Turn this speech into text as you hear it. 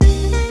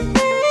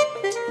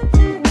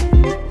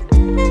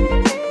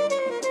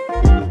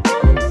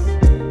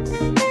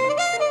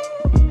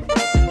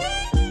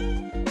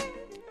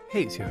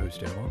Hey, it's your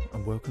host Omar,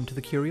 and welcome to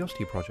the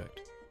Curiosity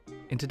Project.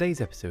 In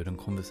today's episode on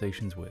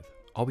Conversations With,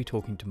 I'll be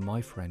talking to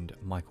my friend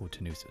Michael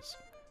Tanousis,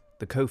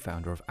 the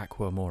co-founder of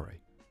Aqua Amore.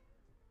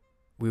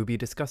 We will be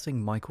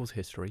discussing Michael's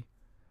history,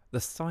 the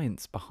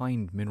science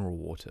behind mineral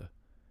water,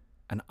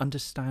 and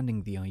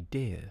understanding the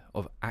idea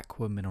of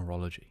aqua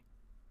mineralogy.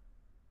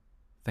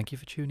 Thank you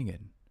for tuning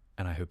in,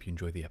 and I hope you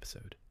enjoy the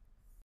episode.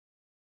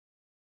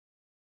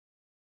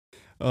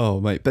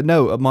 Oh, mate. But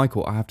no,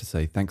 Michael, I have to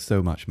say, thanks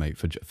so much, mate,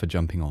 for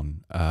jumping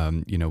on.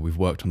 We've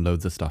worked on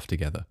loads of stuff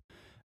together.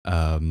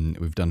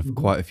 We've done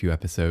quite a few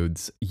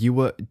episodes. You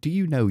were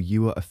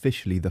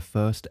officially the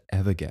first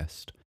ever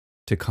guest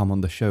to come on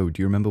the show. Do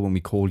you remember when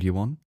we called you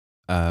on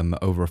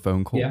over a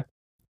phone call? Yeah.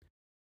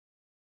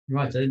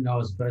 Right, I didn't know I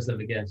was the first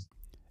ever guest.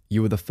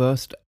 You were the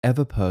first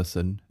ever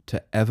person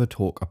to ever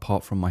talk,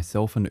 apart from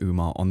myself and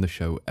Umar, on the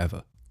show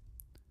ever.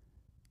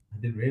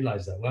 I didn't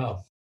realise that.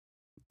 Wow.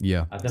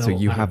 Yeah, I don't know so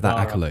what you kind have of that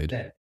bar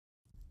accolade.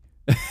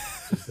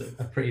 Just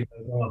a pretty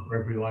low bar for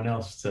everyone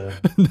else to.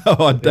 No,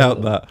 I to build doubt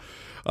on. that.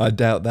 I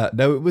doubt that.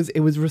 No,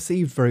 it was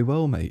received very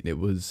well, mate. It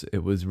was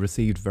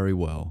received very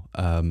well.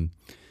 I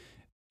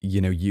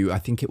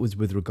think it was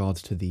with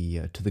regards to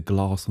the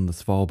glass on the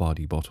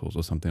Svalbardi bottles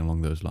or something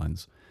along those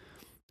lines.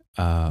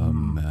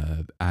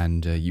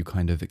 And you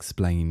kind of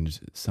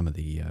explained some of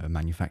the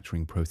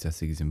manufacturing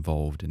processes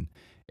involved in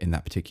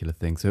that particular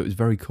thing. So it was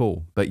very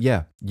cool. But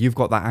yeah, you've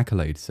got that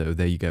accolade. So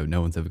there you go.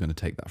 No one's ever going to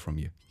take that from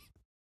you.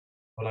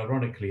 Well,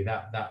 ironically,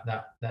 that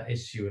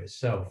issue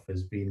itself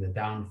has been the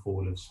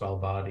downfall of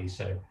Svalbardi.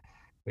 So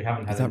we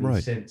haven't had Is that anything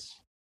right? since.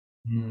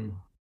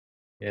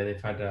 Yeah,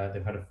 they've had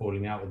a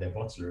falling out with their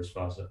bottler as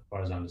far as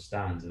I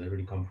understand, and they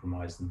really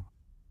compromised them.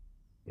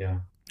 Yeah.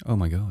 Oh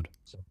my God.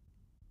 So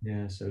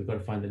yeah, so we've got to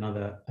find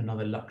another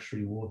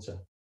luxury water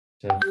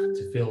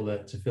to fill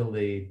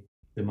the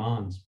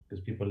demands,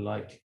 because people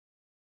like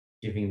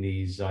giving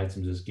these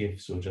items as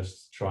gifts or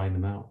just trying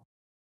them out.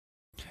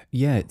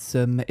 Yeah,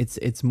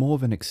 it's more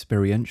of an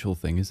experiential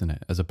thing, isn't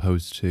it? As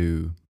opposed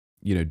to,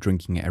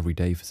 drinking it every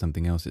day for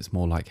something else. It's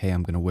more like, hey,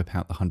 I'm going to whip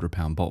out the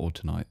 £100 bottle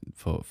tonight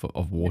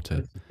of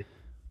water.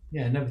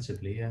 Yeah,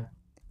 inevitably, yeah.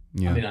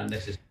 I Yeah. mean,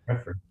 unless it's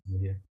preference.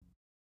 Yeah.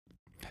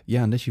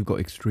 Yeah, unless you've got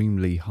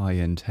extremely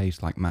high-end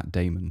taste like Matt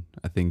Damon.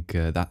 I think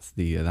that's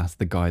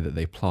the guy that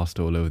they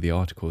plaster all over the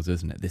articles,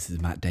 isn't it? This is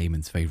Matt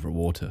Damon's favorite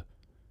water.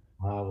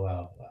 Oh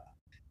well.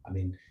 I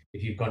mean,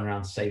 if you've gone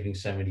around saving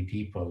so many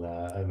people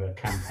over a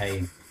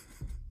campaign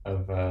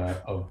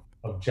of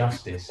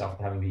justice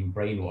after having been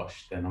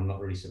brainwashed, then I'm not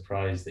really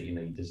surprised that you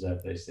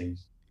deserve those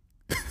things.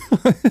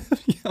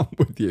 Yeah,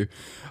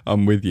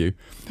 I'm with you.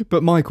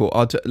 But Michael,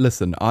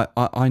 listen,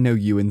 I know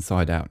you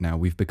inside out now.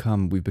 We've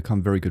become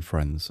very good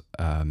friends,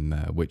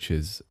 which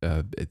is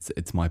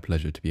it's my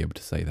pleasure to be able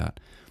to say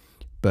that.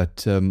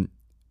 But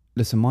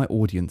listen, my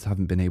audience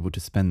haven't been able to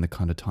spend the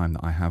kind of time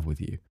that I have with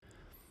you.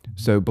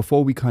 So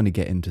before we kind of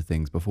get into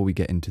things, before we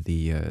get into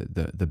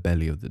the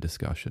belly of the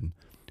discussion,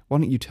 why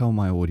don't you tell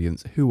my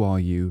audience, who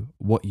are you,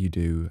 what you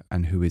do,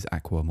 and who is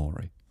Aqua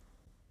Amore?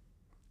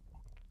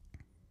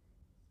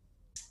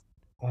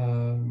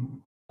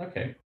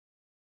 Okay.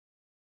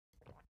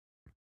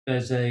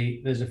 There's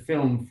a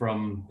film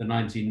from the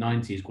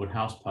 1990s called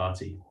House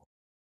Party,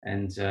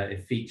 and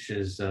it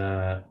features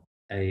a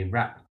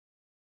rap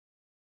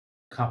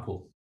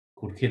couple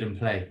called Kid and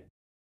Play.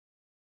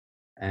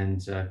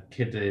 And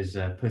Kid is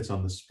put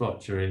on the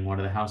spot during one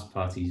of the house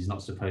parties he's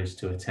not supposed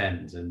to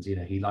attend, and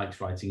he likes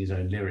writing his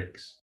own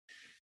lyrics.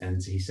 And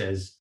he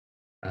says,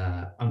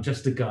 "I'm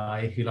just a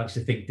guy who likes to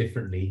think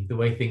differently. The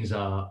way things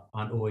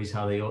aren't always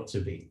how they ought to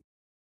be."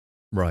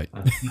 Right.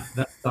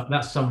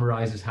 That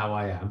summarizes how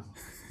I am,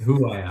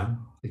 who I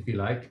am, if you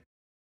like.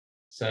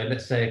 So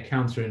let's say a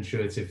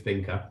counterintuitive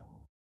thinker.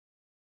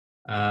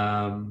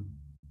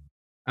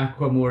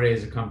 Aquamore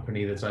is a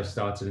company that I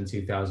started in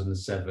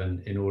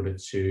 2007 in order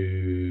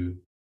to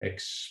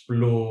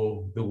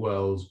explore the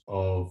world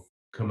of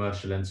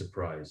commercial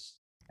enterprise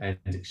and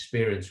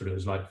experience what it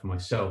was like for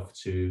myself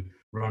to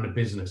run a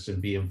business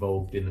and be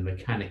involved in the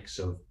mechanics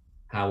of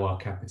how our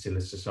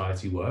capitalist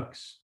society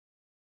works.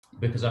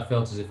 Because I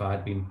felt as if I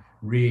had been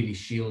really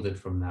shielded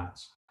from that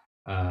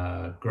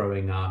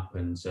growing up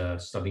and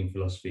studying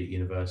philosophy at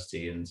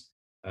university, and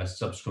a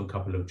subsequent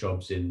couple of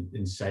jobs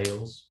in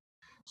sales.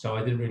 So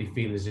I didn't really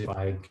feel as if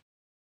I.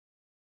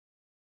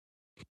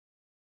 Can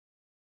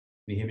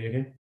you hear me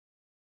okay?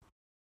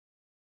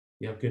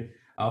 Yeah, good.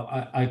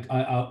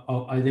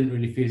 I didn't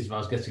really feel as if I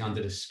was getting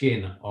under the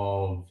skin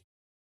of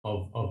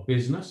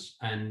business,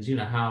 and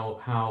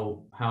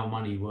how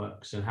money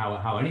works and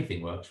how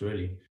anything works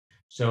really.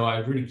 So I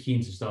was really keen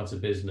to start a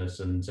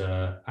business, and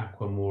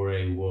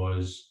Aquamore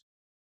was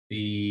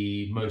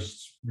the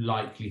most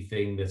likely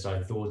thing that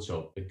I thought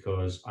of,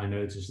 because I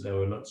noticed there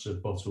were lots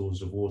of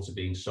bottles of water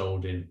being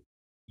sold in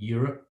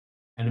Europe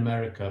and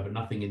America, but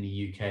nothing in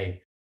the UK.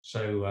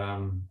 So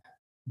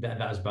that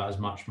was about as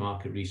much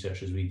market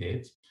research as we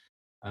did.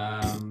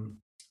 And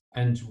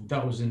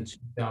that was in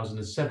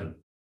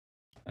 2007.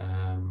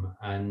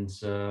 And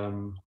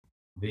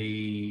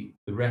the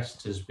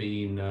rest has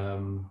been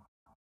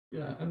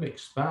yeah, a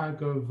mixed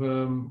bag of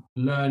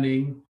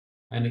learning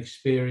and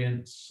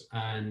experience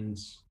and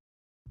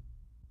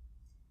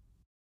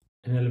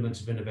an element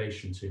of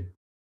innovation too.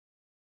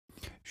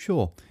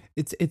 Sure.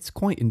 It's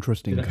quite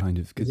interesting, Did I, kind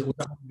of, is because it, what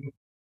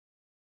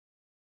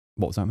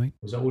was that, mate?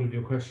 was that all of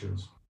your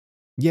questions?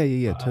 Yeah,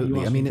 yeah, yeah, You totally.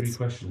 I asked me mean, three it's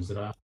questions that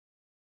I.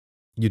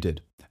 you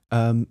did.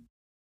 Um,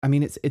 I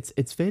mean,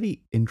 it's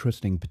fairly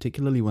interesting,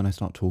 particularly when I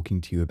start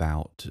talking to you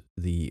about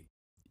the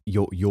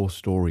your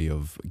story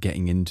of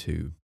getting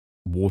into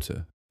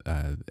water.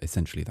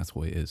 Essentially, that's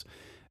what it is.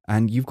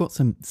 And you've got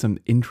some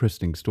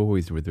interesting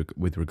stories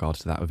with regards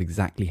to that of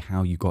exactly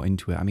how you got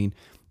into it. I mean,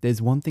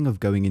 there's one thing of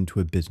going into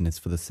a business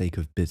for the sake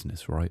of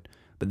business, right?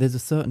 But there's a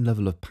certain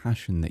level of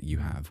passion that you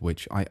have,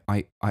 which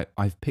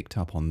I've picked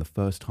up on the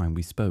first time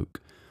we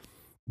spoke.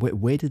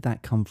 Where did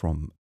that come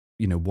from?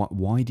 You know,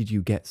 why did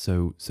you get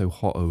so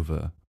hot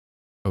over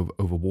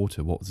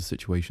water? What was the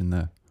situation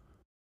there?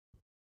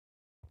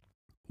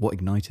 What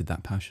ignited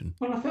that passion?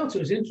 Well, I felt it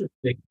was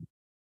interesting.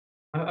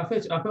 I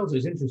felt it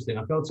was interesting.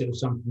 I felt it was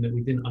something that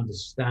we didn't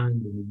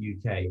understand in the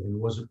UK and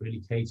wasn't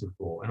really catered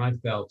for. And I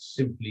felt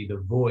simply the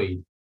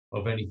void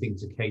of anything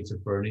to cater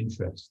for an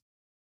interest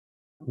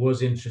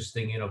was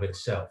interesting in of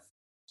itself.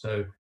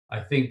 So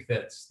I think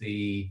that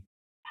the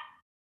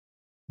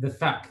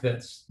fact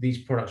that these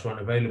products weren't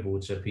available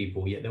to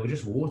people, yet they were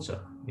just water,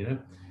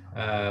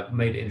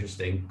 made it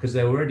interesting because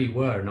there already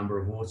were a number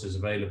of waters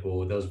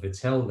available. There was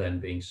Vitel then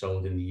being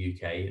sold in the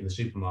UK in the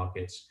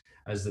supermarkets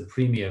as the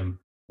premium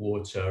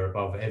water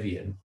above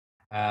Evian.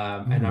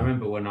 And I Mm,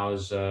 remember when I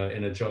was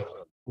in a job,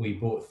 we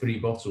bought 3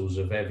 bottles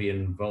of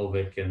Evian,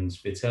 Volvic, and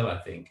Vitel, I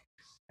think.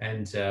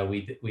 And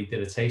we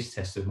did a taste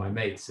test with my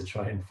mates to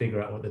try and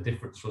figure out what the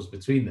difference was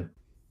between them.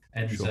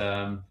 And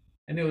sure.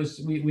 it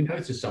was we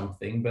noticed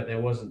something, but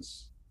there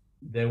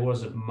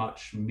wasn't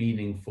much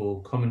meaningful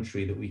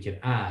commentary that we could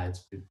add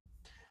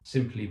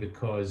simply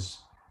because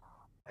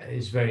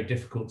it's very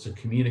difficult to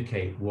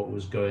communicate what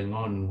was going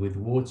on with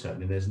water. I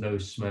mean, there's no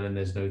smell and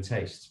there's no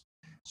taste.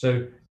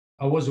 So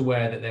I was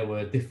aware that they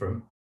were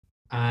different,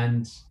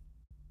 and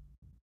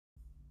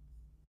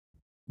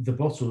the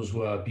bottles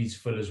were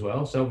beautiful as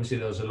well. So obviously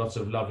there was a lot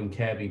of love and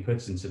care being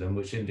put into them,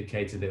 which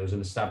indicated it was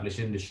an established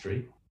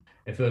industry.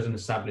 If it was an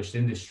established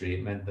industry,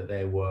 it meant that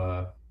there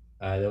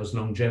was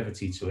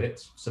longevity to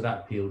it. So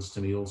that appeals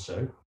to me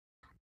also.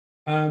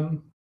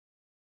 Um,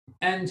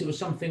 and it was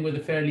something with a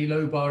fairly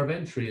low bar of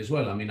entry as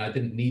well. I mean, I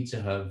didn't need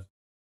to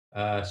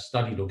have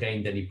studied or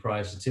gained any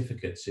prior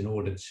certificates in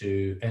order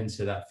to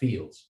enter that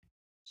field.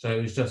 So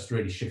it was just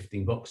really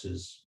shifting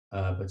boxes,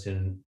 but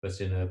in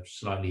a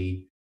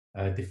slightly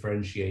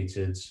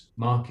differentiated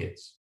market.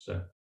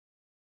 So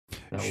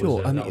Sure.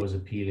 I that mean, was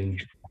appealing.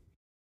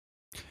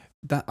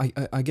 that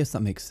I guess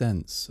that makes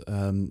sense.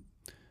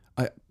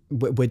 I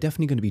we're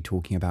definitely going to be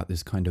talking about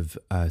this kind of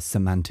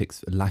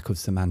semantics, lack of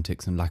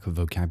semantics, and lack of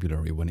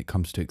vocabulary when it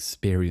comes to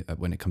experience,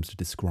 when it comes to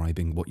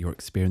describing what you're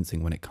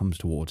experiencing when it comes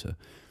to water,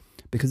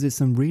 because there's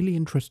some really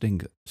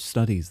interesting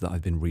studies that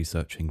I've been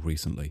researching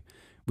recently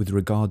with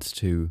regards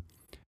to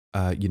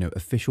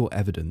official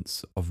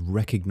evidence of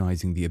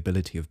recognizing the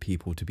ability of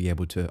people to be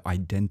able to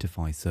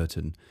identify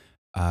certain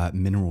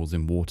minerals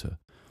in water,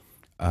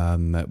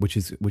 which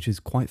is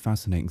quite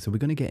fascinating. So we're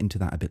going to get into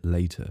that a bit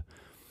later.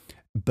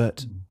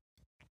 But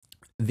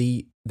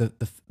the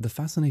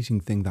fascinating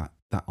thing that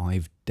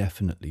I've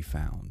definitely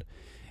found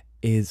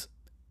is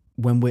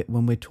when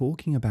we're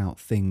talking about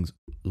things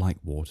like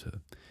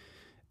water,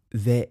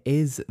 there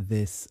is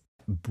this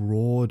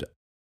broad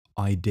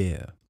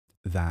idea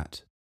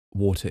that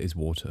water is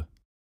water.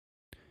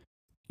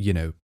 You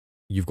know,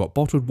 you've got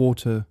bottled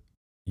water,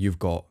 you've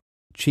got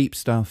cheap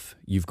stuff,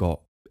 you've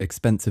got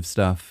expensive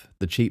stuff.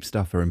 The cheap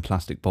stuff are in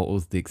plastic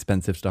bottles, the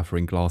expensive stuff are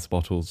in glass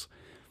bottles.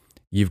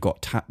 You've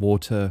got tap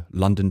water.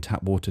 London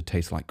tap water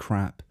tastes like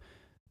crap.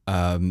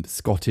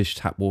 Scottish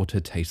tap water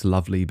tastes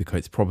lovely because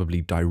it's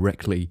probably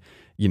directly,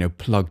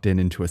 plugged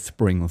into a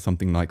spring or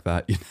something like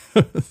that.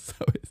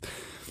 So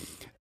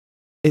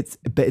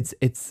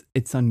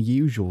it's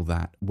unusual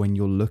that when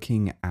you're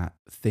looking at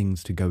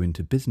things to go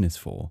into business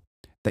for,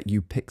 that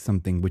you pick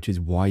something which is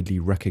widely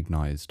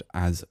recognized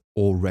as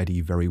already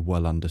very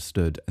well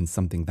understood and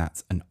something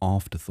that's an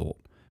afterthought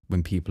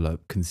when people are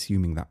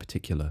consuming that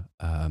particular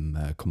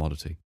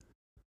commodity.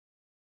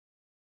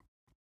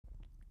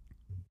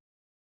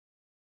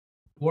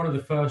 One of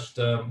the first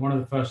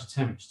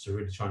attempts to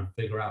really try and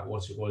figure out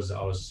what it was that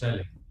I was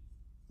selling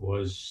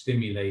was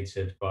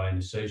stimulated by an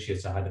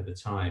associate I had at the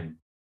time,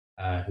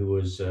 who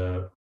was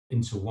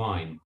into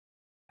wine,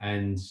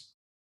 and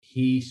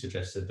he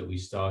suggested that we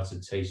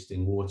started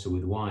tasting water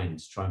with wine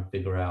to try and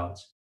figure out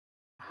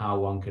how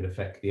one could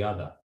affect the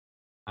other.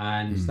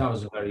 And Mm. that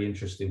was a very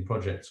interesting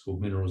project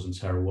called Minerals and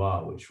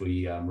Terroir, which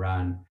we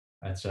ran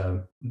at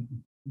a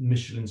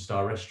Michelin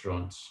star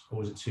restaurant, or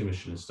was it 2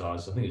 Michelin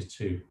stars? I think it's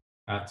two,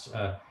 at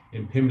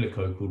in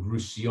Pimlico, called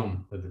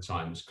Roussillon at the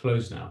time. It's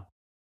closed now,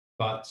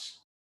 but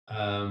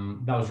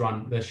that was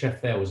run. The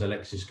chef there was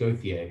Alexis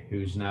Gauthier,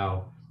 who's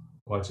now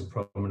quite a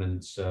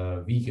prominent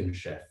vegan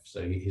chef.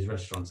 So his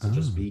restaurants are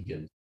just Ah,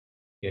 vegan.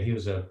 Yeah, he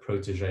was a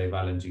protege of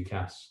Alain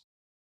Ducasse.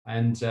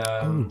 And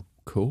Oh,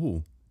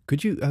 cool.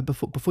 Could you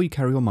before you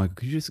carry on, Michael?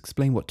 Could you just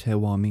explain what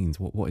terroir means?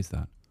 What is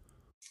that?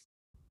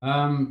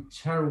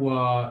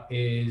 terroir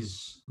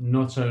is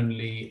not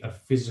only a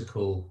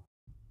physical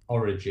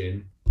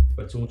origin,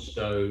 but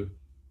also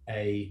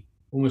a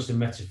almost a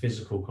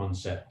metaphysical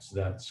concept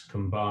that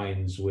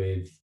combines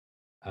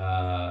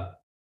uh,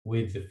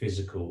 with the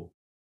physical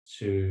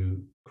to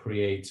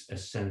create a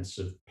sense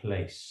of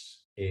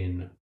place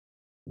in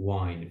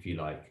wine, if you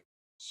like.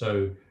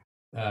 So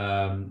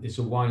it's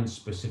a wine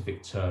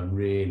specific term,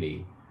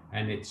 really,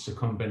 and it's a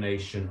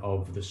combination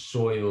of the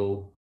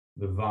soil,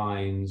 the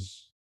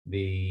vines,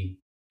 the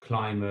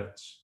climate,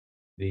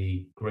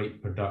 the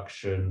grape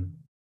production,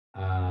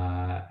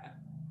 uh,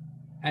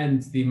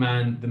 and the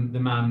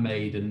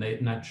man-made and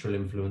natural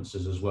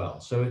influences as well.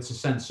 So it's a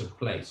sense of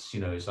place.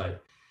 It's like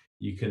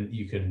you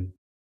can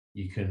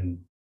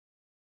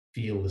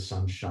feel the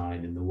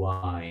sunshine in the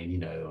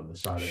wine, on the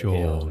side of the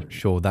hill. Sure,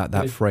 sure.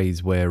 That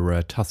phrase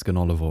where Tuscan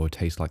olive oil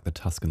tastes like the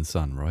Tuscan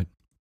sun, right?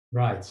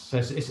 Right. So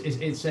it's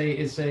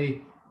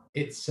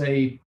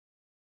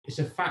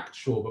a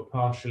factual, but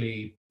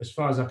partially, as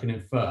far as I can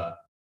infer,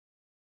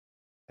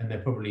 and there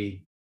are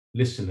probably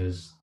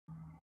listeners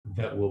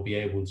that will be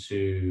able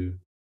to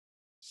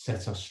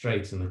set us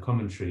straight in the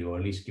commentary, or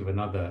at least give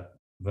another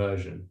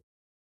version.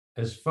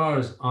 As far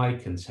as I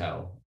can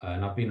tell,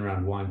 and I've been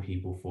around wine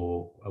people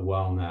for a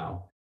while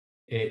now,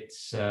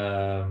 it's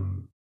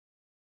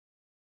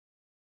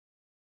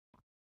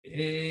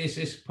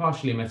it's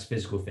partially a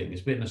metaphysical thing.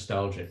 It's a bit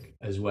nostalgic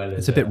as well It's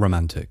as a bit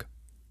romantic.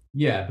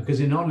 yeah, because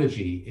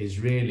enology is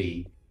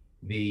really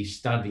the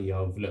study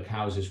of, look,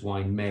 how is this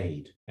wine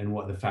made and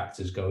what the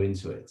factors go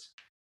into it.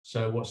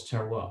 So what's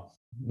terroir?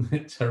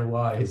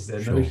 Terroir is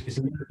the Sure.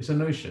 notion. It's a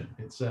notion.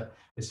 It's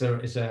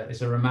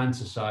a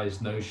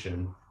romanticized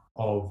notion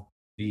of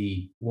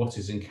the what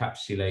is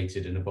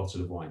encapsulated in a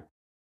bottle of wine.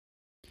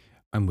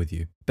 I'm with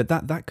you. But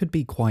that could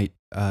be quite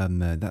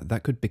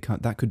that could become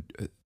that could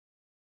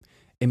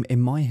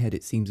in my head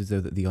it seems as though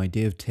that the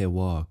idea of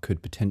terroir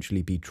could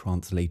potentially be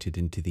translated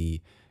into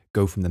the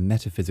go from the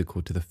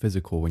metaphysical to the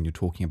physical when you're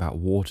talking about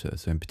water.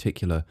 So in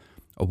particular,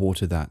 a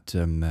water that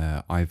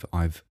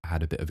I've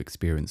had a bit of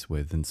experience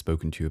with and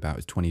spoken to you about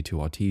is 22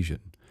 Artesian,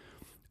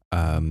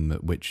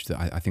 which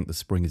I think the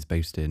spring is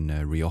based in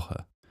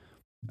Rioja.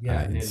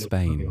 Yeah, In near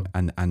Spain,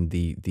 Logroño. and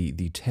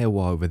the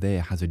terroir over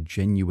there has a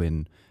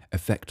genuine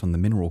effect on the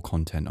mineral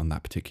content on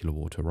that particular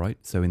water, right?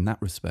 So in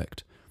that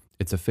respect,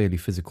 it's a fairly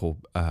physical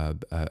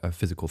a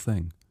physical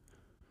thing.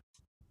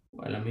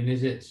 Well, I mean,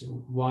 is it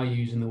why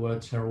using the word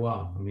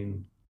terroir? I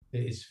mean,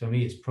 it's for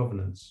me, it's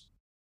provenance.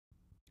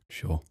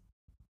 Sure,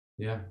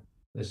 Yeah,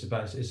 it's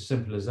as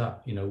simple as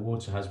that.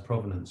 Water has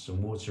provenance,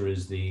 and water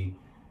is the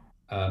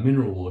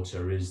mineral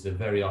water is the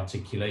very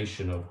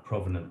articulation of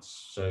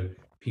provenance. So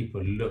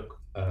people look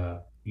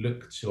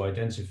to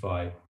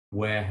identify,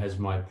 where has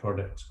my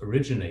product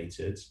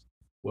originated.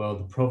 Well,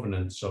 the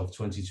provenance of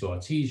 22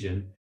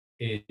 Artesian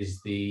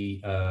is the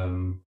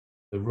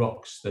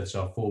rocks that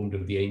are formed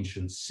of the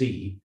ancient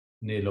sea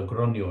near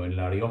Logroño in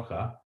La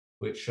Rioja,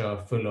 which are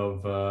full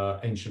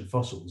of ancient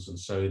fossils, and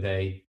so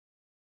they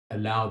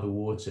allow the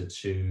water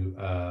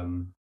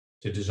to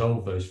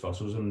dissolve those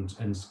fossils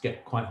and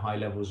get quite high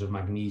levels of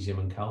magnesium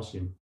and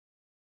calcium.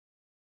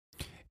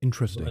 As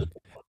interesting. well.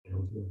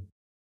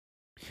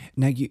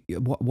 Now,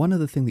 one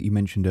other thing that you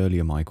mentioned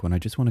earlier, Michael, and I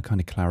just want to kind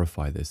of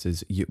clarify this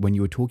is when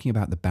you were talking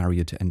about the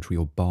barrier to entry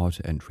or bar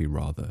to entry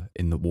rather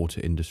in the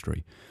water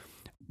industry.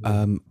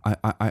 Yeah.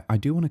 I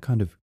do want to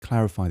kind of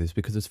clarify this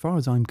because, as far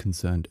as I'm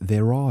concerned,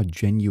 there are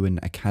genuine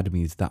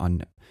academies that are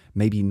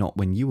maybe not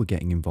when you were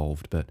getting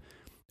involved, but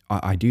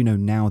I do know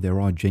now there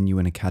are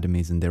genuine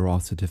academies and there are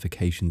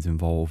certifications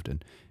involved,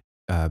 and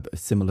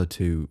similar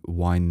to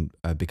wine,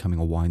 becoming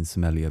a wine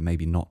sommelier,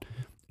 maybe not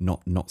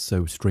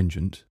so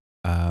stringent.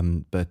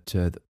 But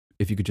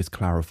if you could just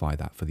clarify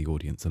that for the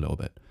audience a little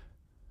bit.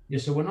 Yeah,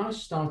 so when I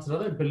started, I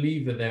don't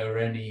believe that there were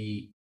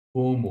any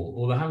formal.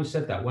 Although, having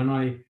said that,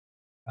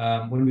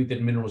 when we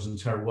did minerals and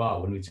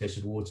terroir, when we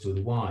tasted water with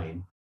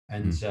wine, Hmm.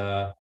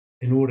 and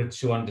in order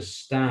to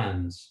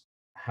understand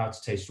how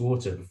to taste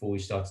water before we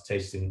started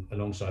tasting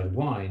alongside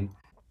wine,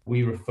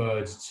 we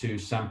referred to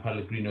San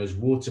Pellegrino's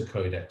Water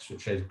Codex,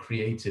 which they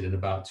created in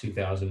about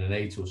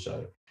 2008 or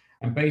so.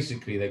 And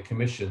basically, they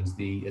commissioned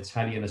the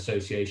Italian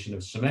Association of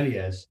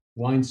Sommeliers,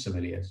 wine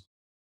sommeliers,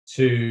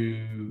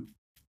 to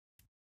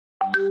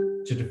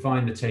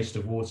define the taste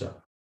of water.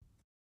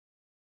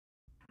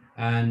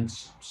 And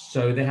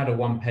so they had a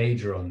one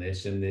pager on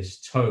this in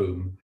this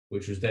tome,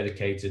 which was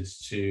dedicated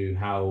to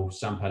how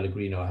San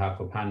Pellegrino, how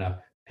Copana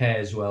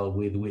pairs well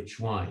with which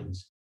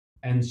wines.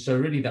 And so,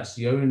 really, that's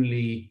the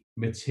only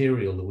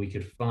material that we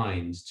could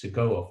find to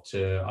go off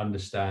to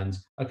understand,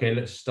 okay,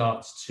 let's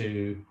start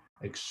to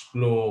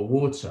explore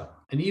water.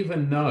 And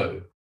even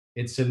though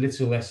it's a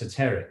little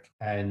esoteric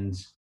and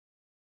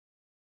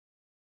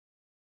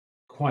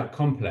quite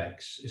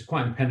complex, it's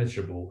quite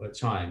impenetrable at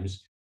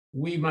times,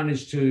 we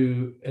managed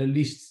to at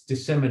least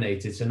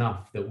disseminate it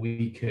enough that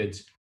we could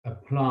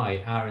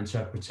apply our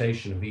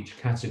interpretation of each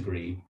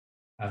category,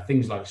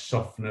 things like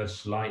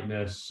softness,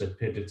 lightness,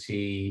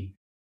 sapidity,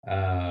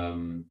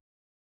 um,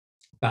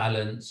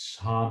 balance,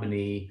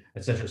 harmony,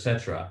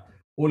 etc.,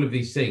 all of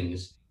these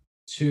things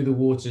to the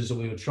waters that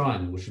we were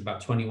trying, which was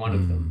about 21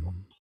 of them. Mm.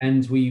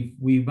 And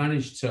we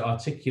managed to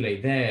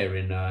articulate there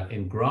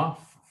in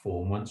graph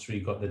form once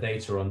we got the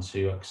data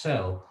onto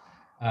Excel,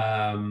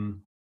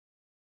 um,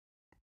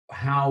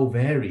 how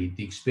varied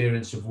the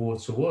experience of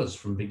water was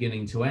from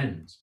beginning to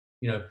end.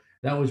 You know,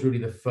 that was really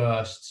the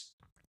first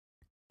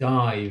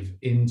dive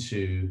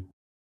into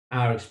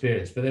our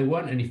experience, but there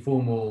weren't any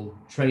formal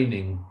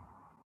training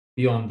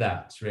beyond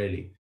that,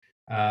 really.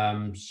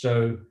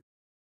 So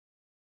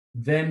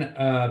then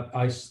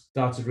I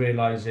started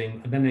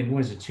realizing, and then in,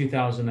 what is it,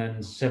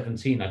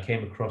 2017, I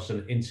came across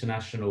an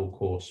international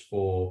course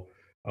for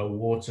a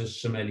water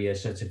sommelier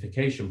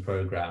certification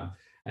program.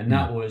 And Mm.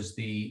 that was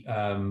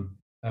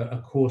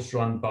a course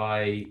run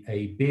by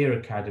a beer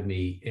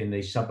academy in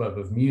a suburb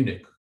of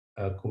Munich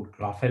called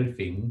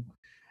Grafelfing.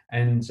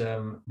 And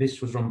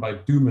this was run by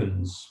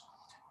Dumans.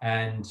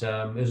 And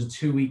it was a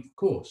 2-week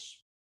course.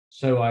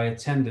 So I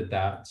attended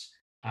that,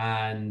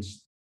 and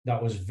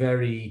that was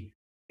very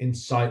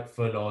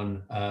insightful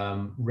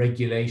on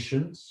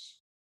regulations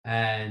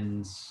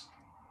and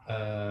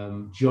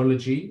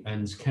geology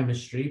and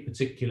chemistry,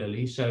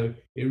 particularly. So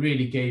it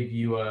really gave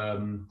you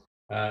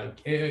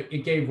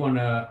it gave one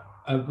a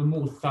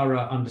more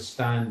thorough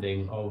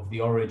understanding of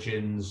the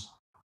origins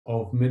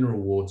of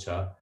mineral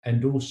water,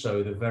 and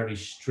also the very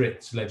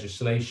strict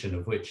legislation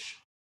of which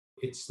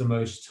it's the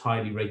most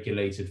highly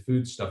regulated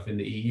foodstuff in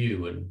the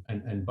EU,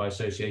 and by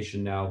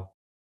association now,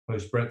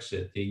 post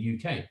Brexit, the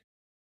UK.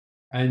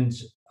 And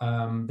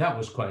that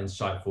was quite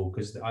insightful,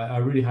 because I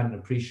really hadn't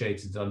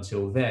appreciated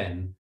until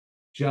then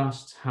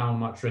just how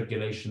much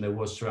regulation there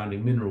was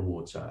surrounding mineral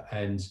water.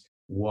 And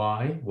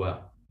why?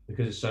 Well,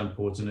 because it's so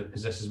important, it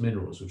possesses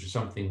minerals, which is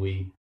something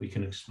we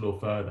can explore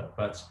further.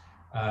 But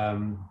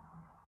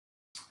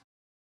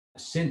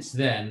since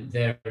then,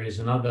 there's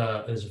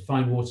a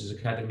Fine Waters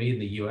Academy in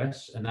the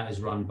US, and that is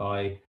run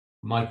by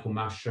Michael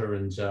Masher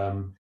and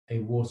a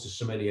water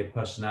sommelier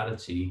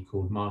personality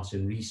called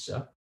Martin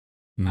Rieser.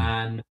 Mm.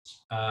 And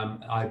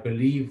I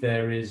believe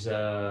there is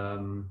a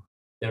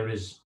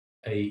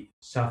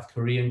South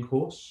Korean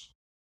course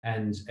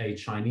and a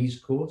Chinese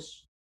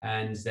course,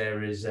 and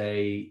there is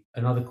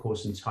another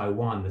course in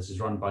Taiwan that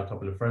is run by a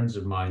couple of friends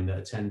of mine that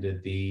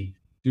attended the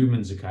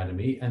Dumans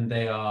Academy, and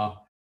they are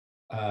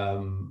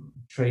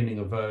training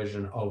a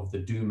version of the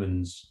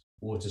Dumans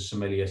Water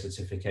Sommelier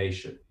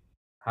certification.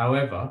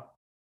 However,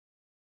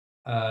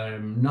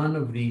 none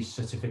of these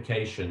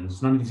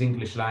certifications, none of these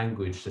English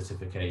language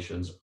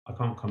certifications, I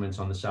can't comment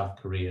on the South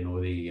Korean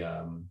or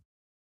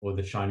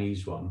the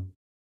Chinese one.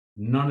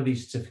 None of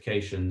these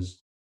certifications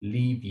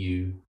leave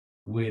you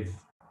with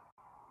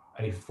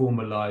a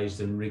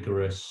formalized and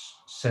rigorous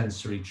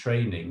sensory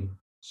training, Mm.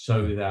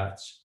 so that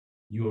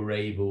you're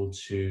able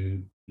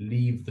to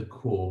leave the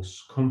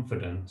course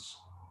confident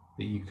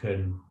that you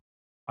can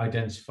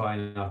identify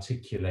and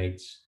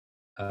articulate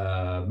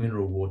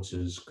mineral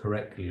waters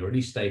correctly, or at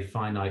least a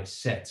finite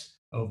set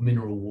of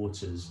mineral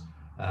waters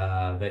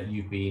that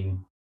you've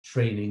been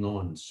training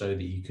on, so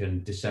that you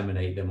can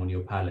disseminate them on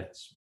your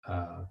palettes.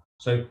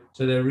 So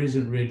there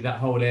isn't really that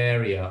whole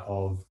area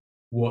of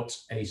what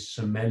a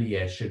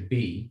sommelier should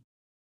be.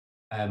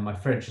 My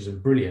French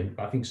isn't brilliant,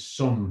 but I think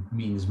 "somme"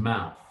 means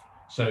mouth,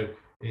 so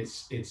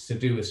it's to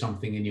do with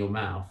something in your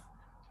mouth.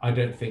 I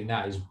don't think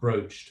that is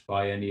broached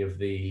by any of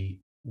the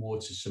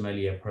water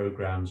sommelier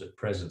programs at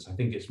present. I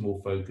think it's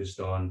more focused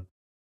on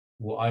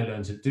what I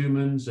learned at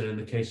Dumans, and in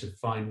the case of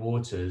Fine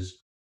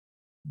Waters,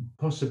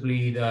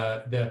 possibly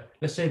the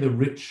let's say the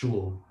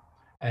ritual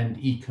and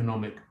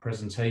economic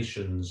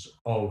presentations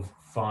of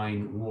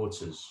fine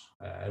waters.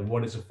 And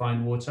what is a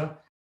fine water?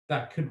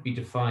 That could be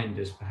defined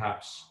as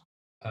perhaps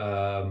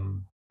a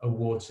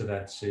water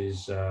that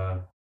is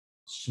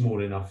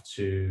small enough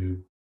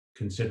to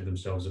consider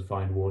themselves a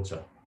fine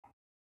water,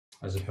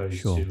 as opposed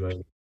Sure. to a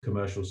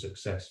commercial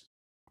success.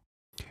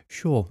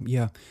 Sure.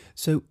 Yeah.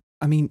 So,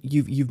 I mean,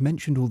 you've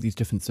mentioned all these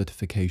different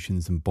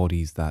certifications and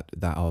bodies that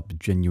are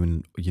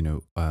genuine,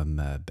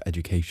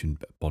 education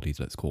bodies,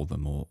 let's call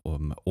them, or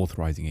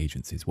authorizing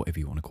agencies, whatever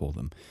you want to call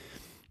them.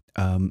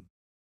 Um,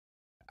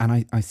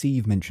 and I see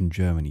you've mentioned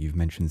Germany, you've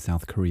mentioned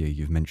South Korea,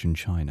 you've mentioned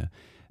China,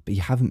 but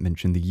you haven't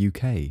mentioned the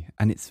UK.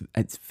 And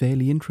it's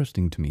fairly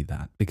interesting to me,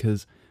 that,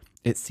 because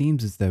it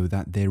seems as though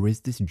that there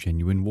is this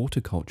genuine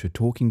water culture.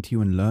 Talking to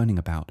you and learning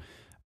about,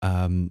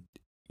 um,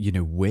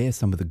 where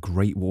some of the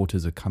great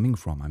waters are coming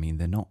from. I mean,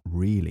 they're not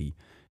really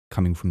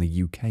coming from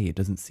the UK. It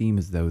doesn't seem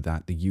as though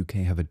that the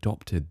UK have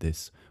adopted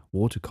this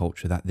water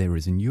culture that there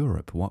is in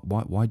Europe.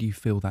 Why do you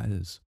feel that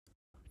is?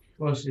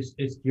 Well,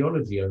 it's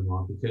geology,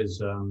 Omar, because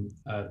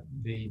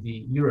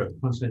the Europe,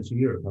 continental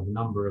Europe, have a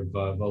number of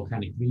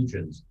volcanic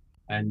regions,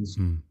 and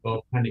Hmm.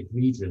 volcanic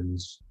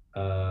regions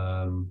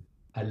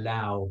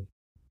allow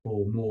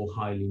for more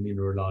highly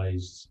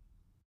mineralized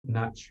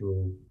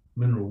natural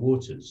mineral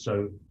waters.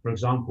 So, for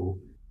example,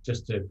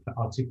 just to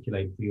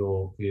articulate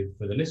for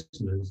the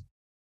listeners,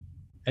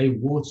 a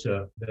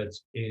water that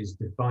is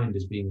defined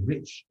as being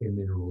rich in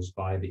minerals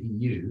by the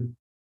EU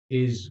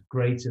is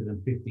greater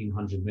than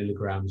 1,500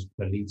 milligrams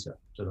per litre.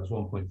 So that's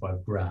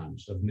 1.5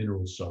 grams of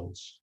mineral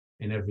salts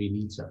in every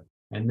litre.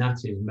 And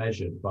that is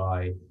measured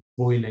by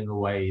boiling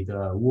away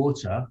the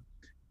water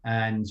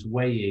and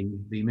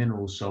weighing the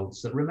mineral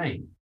salts that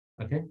remain,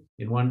 okay,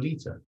 in 1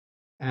 litre.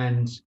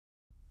 And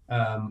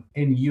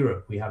in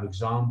Europe, we have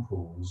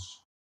examples.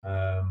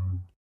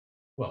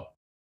 Well,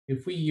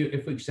 if we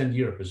extend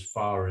Europe as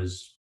far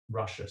as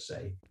Russia,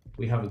 say,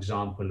 we have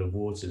example of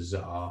waters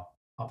that are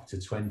up to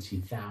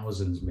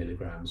 20,000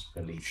 milligrams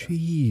per liter.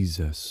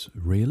 Jesus,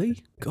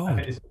 really?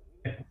 God.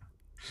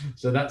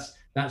 So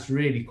that's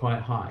really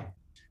quite high.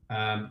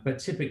 But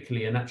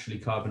typically, a naturally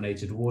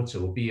carbonated water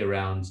will be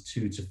around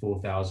 2 to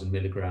 4,000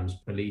 milligrams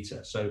per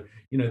liter. So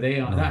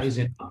that Right. is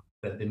enough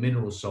that the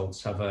mineral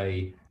salts have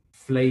a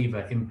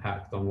flavor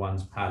impact on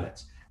one's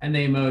palate, and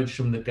they emerge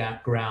from the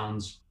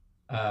grounds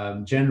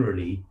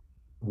generally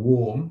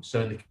warm.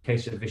 So in the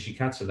case of Vichy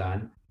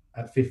Catalan,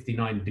 at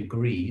 59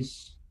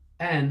 degrees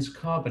and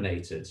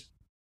carbonated.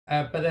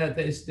 But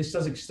this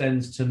does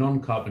extend to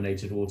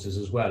non-carbonated waters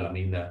as well. I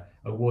mean, a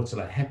water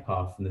like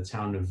Hepar from the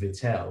town of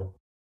Vittel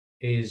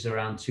is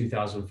around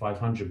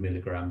 2,500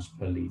 milligrams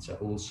per liter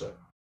also.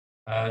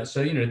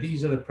 So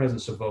these are the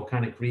presence of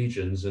volcanic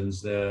regions, and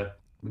the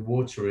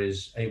water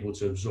is able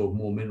to absorb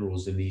more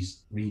minerals in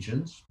these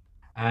regions.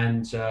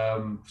 And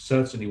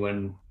certainly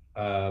when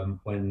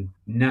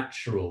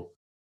natural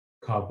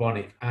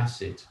carbonic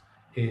acid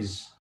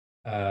is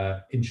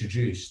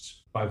introduced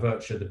by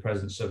virtue of the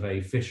presence of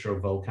a fissure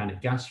of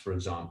volcanic gas, for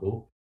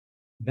example,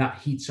 that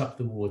heats up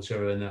the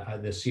water, and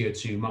the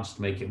CO2 must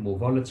make it more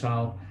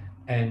volatile,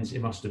 and it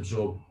must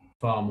absorb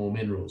far more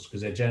minerals because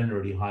they're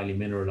generally highly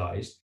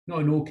mineralized. Not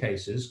in all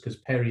cases, because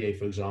Perrier,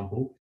 for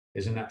example,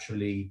 is a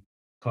naturally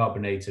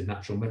carbonated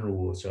natural mineral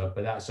water,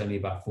 but that's only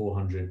about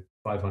 400,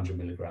 500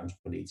 milligrams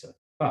per liter.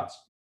 But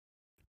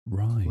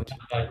Right.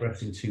 without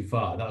digressing too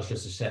far, that was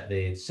just to set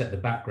the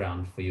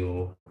background for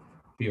your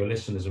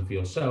listeners and for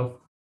yourself.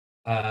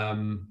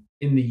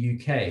 In the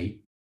UK,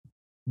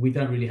 we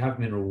don't really have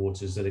mineral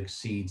waters that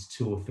exceed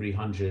 200 or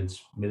 300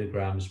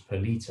 milligrams per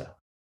liter.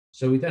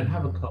 So we don't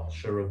have a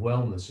culture of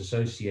wellness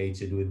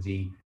associated with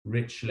the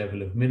rich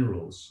level of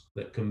minerals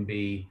that can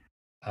be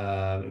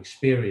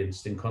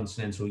experienced in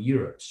continental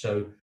Europe.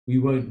 So we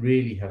won't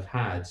really have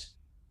had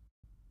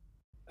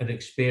an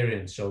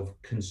experience of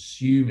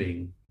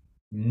consuming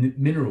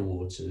mineral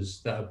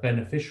waters that are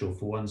beneficial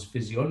for one's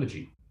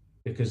physiology,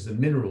 because the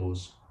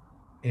minerals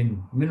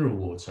in mineral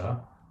water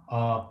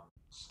are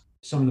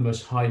some of the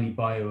most highly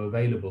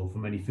bioavailable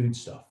from any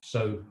foodstuff.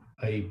 So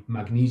a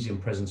magnesium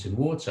present in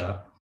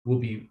water will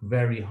be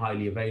very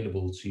highly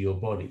available to your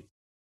body.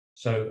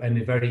 So, and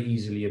they're very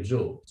easily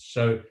absorbed.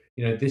 So,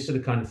 this is the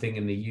kind of thing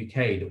in the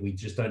UK that we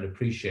just don't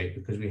appreciate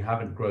because we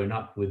haven't grown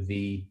up with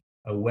the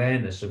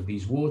awareness of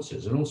these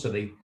waters. And also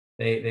they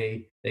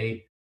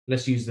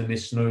let's use the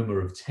misnomer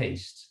of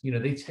taste.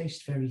 They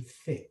taste very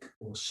thick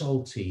or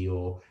salty,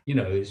 or,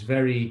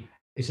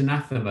 it's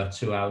anathema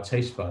to our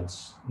taste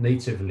buds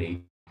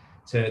natively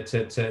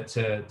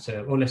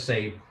or let's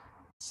say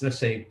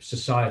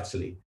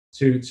societally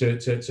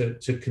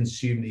to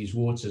consume these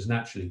waters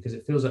naturally, because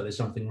it feels like there's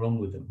something wrong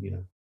with them.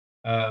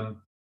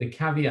 The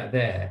caveat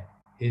there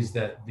is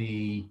that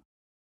the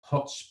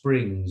hot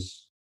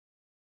springs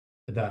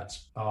that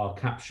are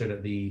captured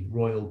at the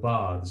royal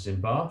baths in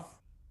Bath,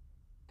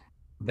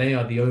 they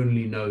are the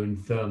only known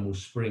thermal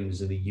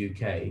springs in the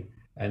UK,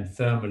 and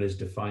thermal is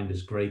defined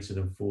as greater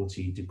than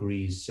 40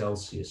 degrees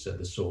Celsius at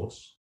the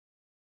source.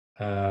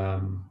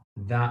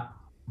 That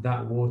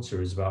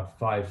water is about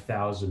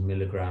 5,000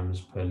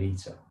 milligrams per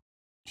liter.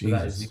 So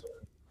Jesus.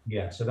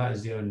 that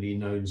is the only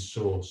known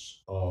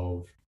source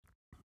of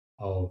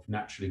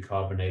naturally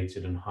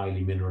carbonated and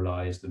highly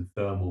mineralized and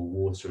thermal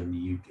water in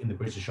the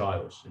British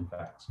Isles, in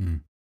fact.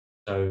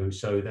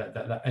 So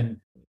that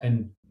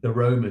and the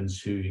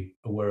Romans, who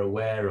were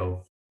aware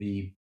of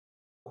the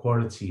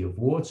quality of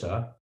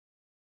water,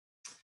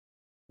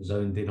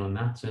 zoned in on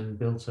that and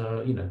built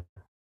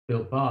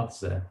baths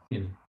there,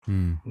 in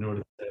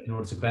order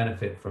to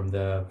benefit from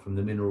the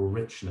mineral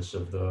richness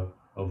of the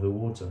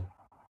water.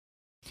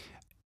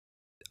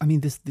 I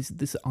mean,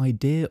 this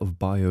idea of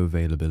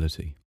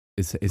bioavailability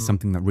is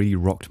something that really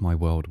rocked my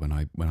world when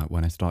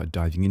I started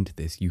diving into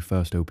this. You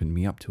first opened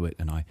me up to it,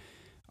 and I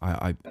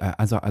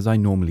as I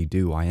normally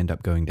do, I end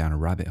up going down a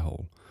rabbit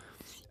hole.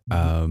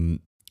 And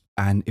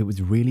it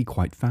was really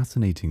quite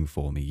fascinating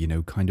for me,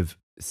 kind of,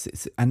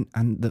 and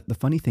the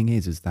funny thing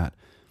is that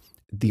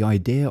the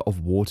idea of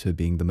water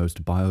being the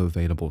most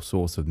bioavailable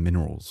source of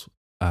minerals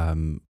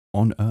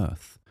on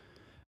Earth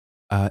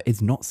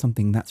is not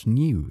something that's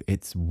new.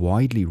 It's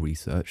widely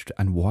researched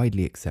and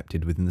widely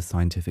accepted within the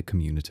scientific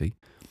community,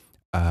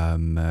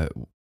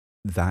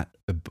 that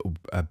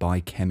by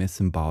chemists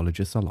and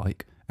biologists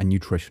alike, and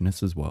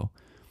nutritionists as well,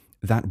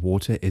 that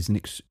water is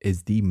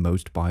the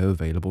most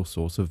bioavailable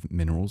source of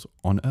minerals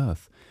on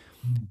Earth.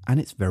 And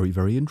it's very,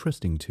 very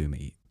interesting to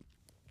me.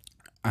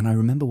 And I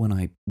remember when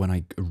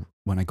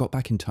I got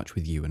back in touch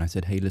with you and I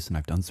said, "Hey, listen,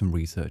 I've done some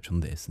research on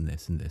this and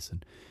this and this,"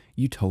 and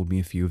you told me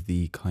a few of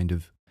the kind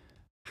of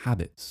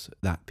habits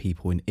that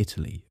people in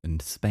Italy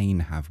and Spain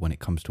have when it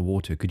comes to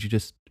water. Could you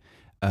just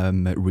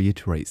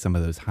reiterate some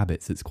of those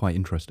habits? It's quite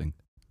interesting.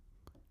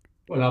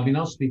 Well, I mean,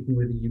 I was speaking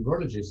with a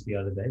urologist the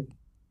other day,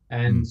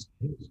 and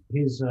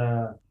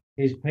Mm.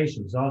 his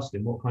patients asked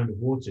him what kind of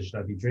water should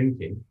I be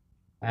drinking,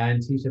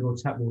 and he said, "Well,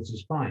 tap water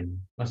is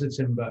fine." I said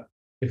to him, "But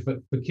if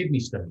for kidney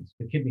stones,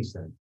 for kidney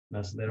stones,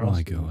 that's what they're My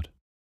asking me." God.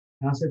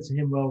 And I said to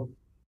him, "Well,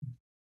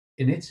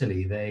 in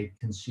Italy, they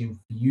consume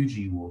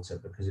Fiugi water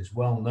because it's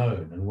well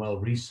known and well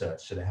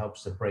researched that it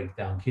helps to break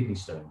down kidney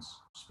stones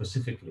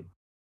specifically."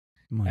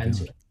 My And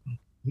God.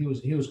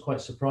 he was quite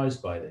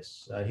surprised by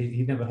this.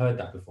 He'd never heard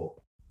that before.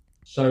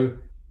 So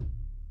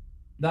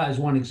that is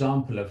one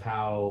example of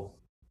how,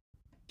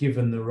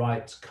 given the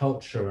right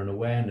culture and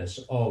awareness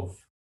of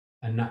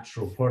a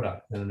natural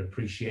product and an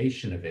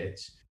appreciation of it,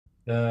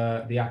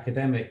 the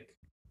academic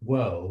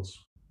world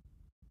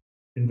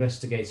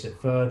investigates it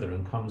further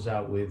and comes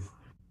out with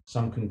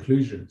some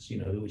conclusions,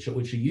 which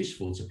are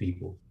useful to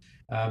people.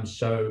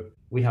 So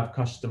we have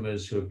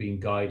customers who have been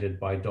guided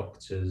by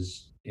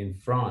doctors in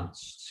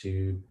France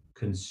to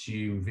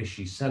consume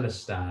Vichy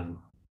Celestin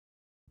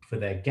for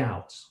their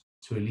gout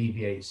to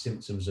alleviate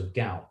symptoms of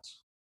gout.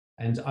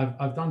 And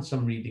I've done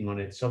some reading on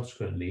it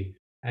subsequently.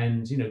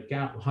 And,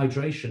 gout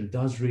hydration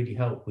does really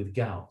help with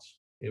gout.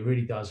 It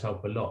really does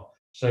help a lot.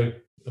 So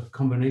a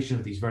combination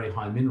of these very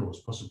high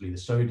minerals, possibly the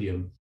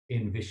sodium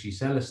in Vichy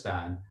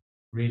Celestin,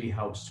 really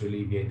helps to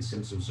alleviate the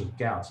symptoms of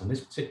gout. And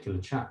this particular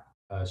chap,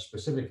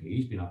 specifically,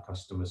 he's been our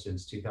customer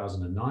since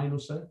 2009 or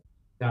so,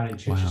 down in Wow.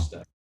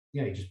 Chichester.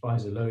 Yeah, he just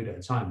buys a load at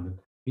a time. And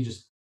he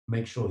just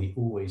makes sure he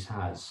always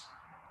has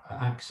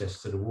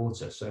access to the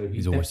water. So he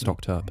He's always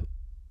definitely, stocked up.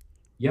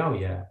 yeah, oh,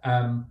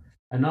 yeah.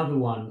 Another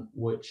one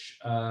which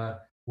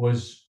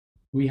was,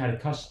 we had a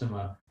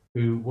customer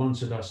who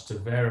wanted us to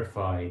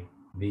verify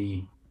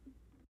the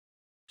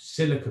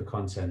silica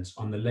content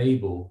on the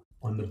label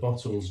on the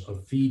bottles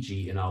of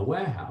Fiji in our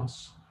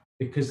warehouse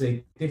because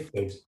they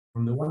differed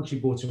from the ones she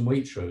bought in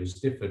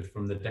Waitrose, differed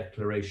from the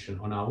declaration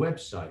on our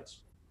website.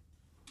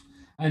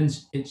 And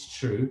it's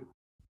true.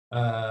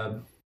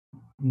 Um,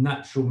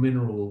 Natural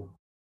mineral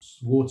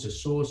water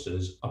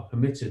sources are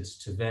permitted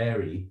to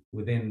vary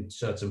within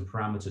certain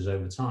parameters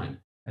over time,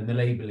 and the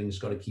labeling's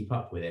got to keep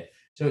up with it.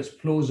 So it's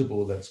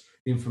plausible that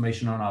the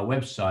information on our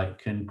website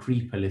can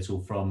creep a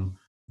little from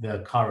the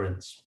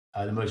current,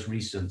 the most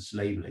recent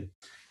labeling.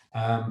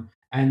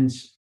 And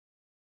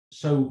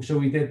so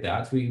we did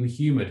that. We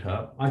humoured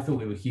her. I thought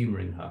we were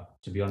humouring her,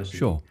 to be honest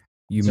with you. Sure.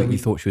 You So you we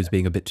thought she was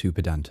being a bit too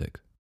pedantic.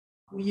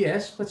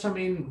 Yes, but I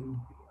mean,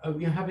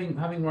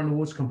 having run a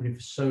water company for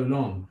so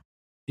long,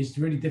 it's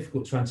really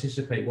difficult to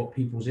anticipate what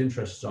people's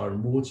interests are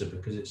in water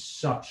because it's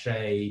such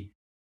a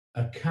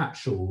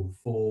catch-all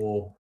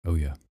Oh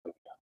yeah.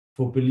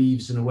 for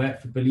beliefs and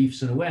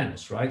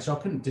awareness, right? So I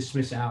couldn't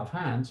dismiss it out of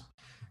hand.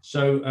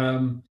 So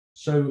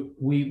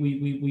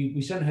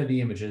we sent her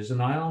the images,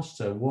 and I asked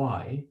her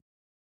why,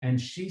 and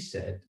she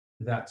said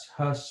that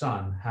her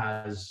son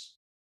has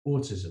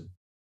autism,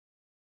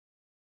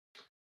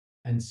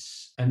 and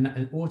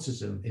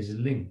autism is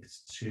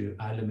linked to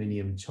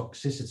aluminium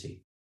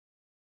toxicity.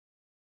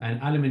 And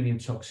aluminium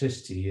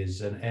toxicity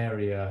is an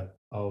area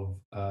of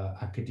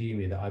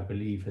academia that I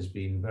believe has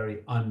been very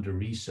under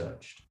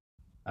researched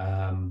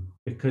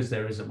because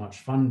there isn't much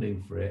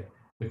funding for it,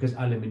 because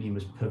aluminium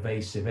is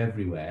pervasive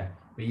everywhere,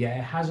 but yet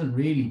it hasn't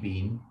really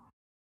been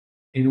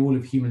in all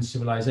of human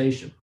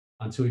civilization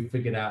until we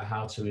figured out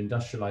how to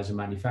industrialize and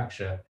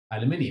manufacture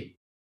aluminium.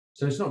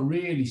 So it's not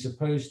really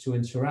supposed to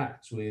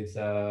interact with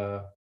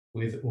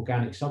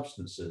organic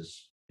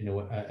substances,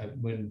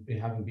 when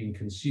having been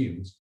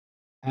consumed.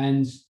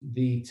 And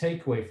the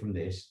takeaway from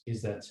this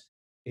is that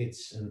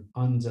it's an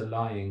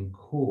underlying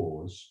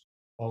cause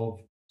of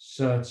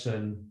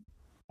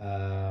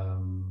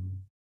um,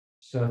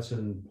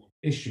 certain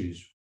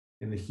issues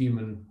in the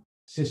human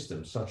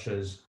system, such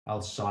as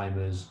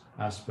Alzheimer's,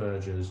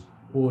 Asperger's,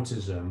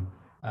 autism.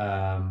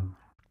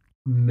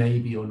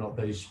 Maybe or not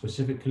those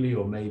specifically,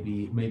 or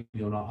maybe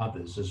or not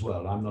others as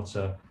well. I'm not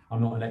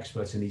an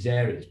expert in these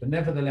areas, but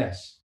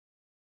nevertheless,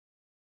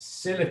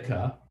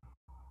 silica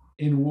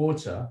in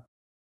water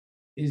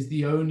is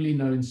the only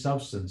known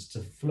substance to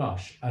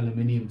flush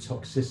aluminium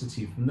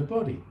toxicity from the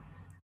body.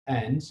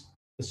 And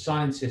the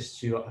scientist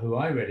who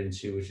I read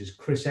into, which is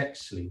Chris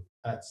Exley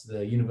at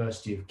the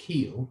University of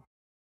Kiel,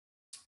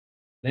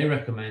 they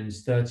recommend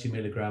 30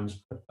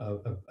 milligrams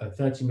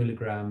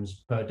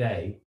per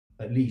day,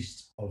 at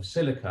least, of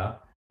silica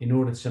in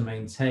order to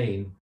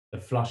maintain the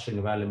flushing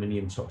of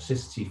aluminium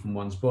toxicity from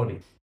one's body,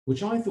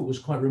 which I thought was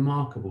quite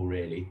remarkable,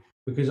 really,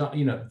 because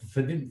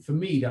for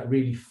me that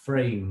really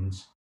framed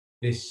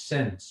this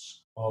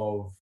sense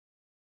of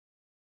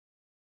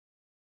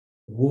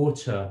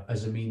water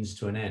as a means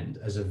to an end,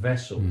 as a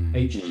vessel, Mm.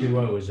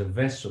 H2O as a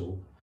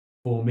vessel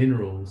for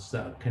minerals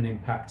that can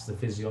impact the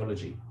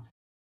physiology.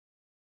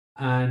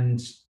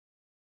 And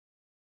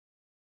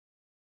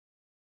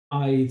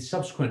I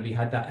subsequently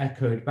had that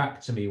echoed back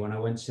to me when I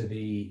went to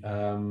the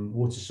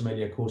water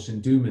sommelier course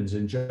in Dumans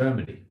in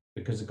Germany,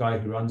 because the guy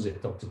who runs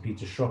it, Dr.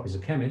 Peter Schropp, is a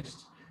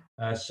chemist.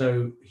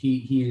 So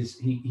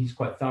he's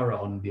quite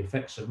thorough on the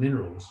effects of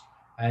minerals,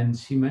 and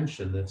he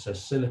mentioned that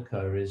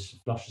silica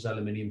flushes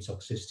aluminium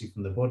toxicity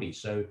from the body.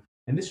 So,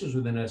 and this was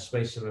within a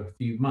space of a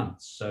few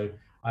months. So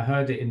I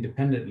heard it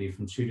independently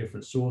from two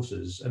different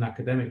sources, and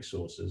academic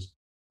sources,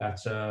 that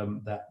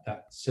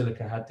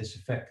silica had this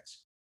effect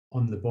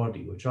on the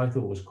body, which I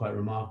thought was quite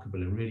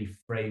remarkable and really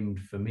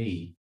framed for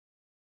me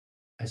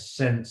a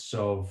sense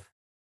of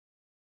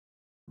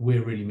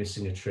we're really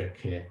missing a trick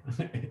here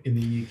in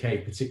the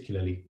UK,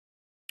 particularly.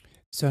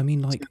 So I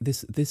mean, like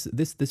this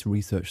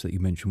research that you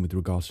mentioned with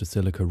regards to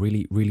silica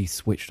really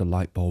switched a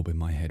light bulb in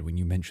my head when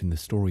you mentioned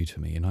this story to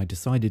me, and I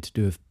decided to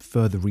do a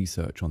further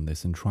research on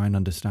this and try and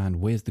understand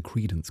where's the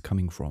credence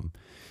coming from.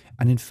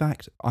 And in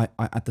fact, I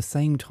at the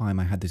same time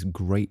I had this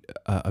great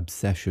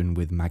obsession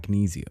with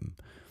magnesium.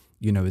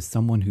 You know, as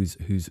someone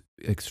who's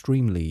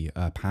extremely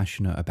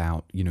passionate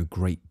about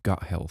great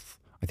gut health,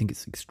 I think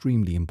it's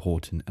extremely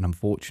important. And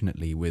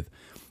unfortunately, with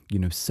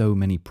so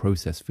many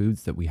processed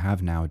foods that we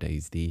have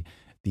nowadays, the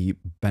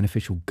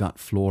beneficial gut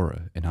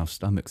flora in our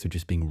stomachs are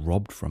just being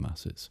robbed from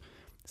us. It's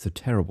a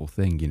terrible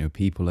thing. You know,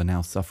 people are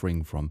now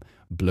suffering from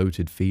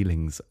bloated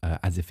feelings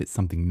as if it's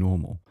something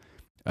normal,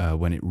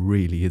 when it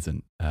really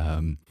isn't.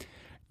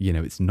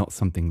 It's not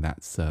something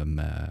that's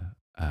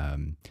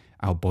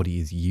our body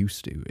is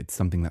used to. It's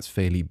something that's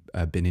fairly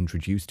been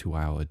introduced to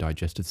our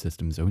digestive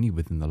systems only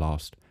within the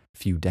last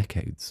few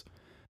decades.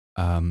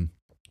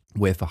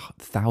 Where for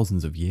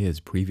thousands of years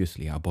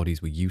previously, our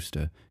bodies were used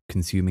to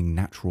consuming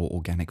natural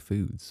organic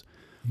foods.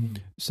 Mm.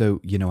 So,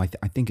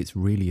 I think it's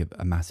really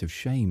a massive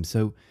shame.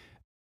 So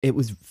it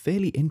was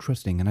fairly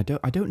interesting. And I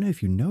don't know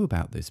if you know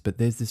about this, but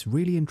there's this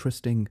really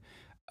interesting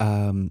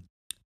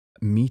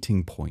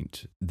meeting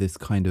point, this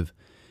kind of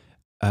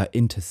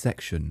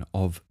intersection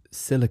of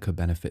silica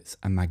benefits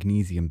and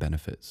magnesium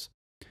benefits,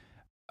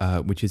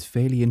 which is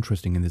fairly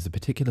interesting. And there's a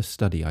particular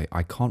study,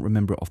 I can't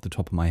remember it off the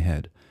top of my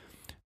head.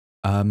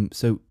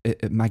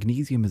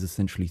 Magnesium is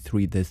essentially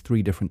there's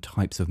three different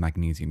types of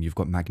magnesium. You've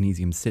got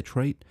magnesium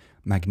citrate,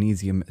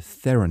 magnesium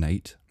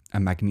threonate,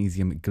 and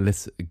magnesium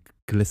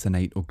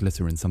glycinate or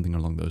glycerin, something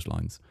along those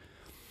lines.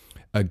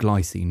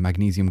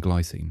 Magnesium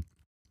glycine.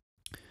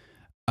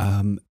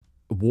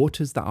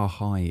 Waters that are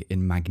high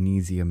in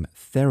magnesium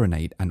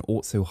threonate and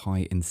also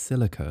high in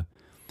silica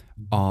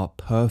are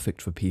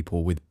perfect for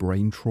people with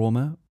brain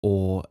trauma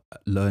or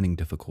learning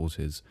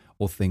difficulties,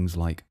 or things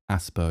like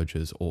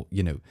Asperger's, or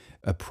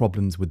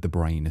problems with the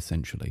brain,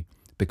 essentially,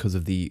 because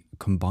of the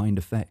combined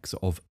effects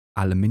of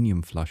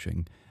aluminium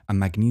flushing. And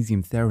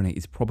magnesium threonate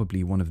is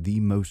probably one of the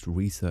most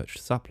researched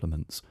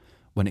supplements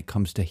when it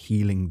comes to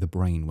healing the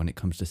brain, when it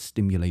comes to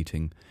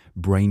stimulating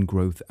brain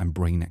growth and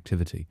brain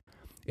activity.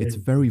 It's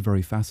very,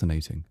 very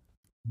fascinating.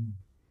 Mm.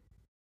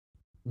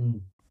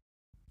 Mm.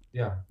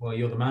 Yeah, well,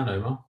 you're the man,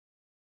 Omar.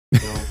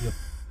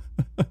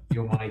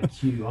 You're my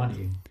cue, aren't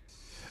you?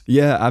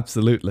 Yeah,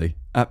 absolutely,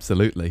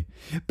 absolutely.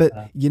 But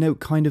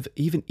kind of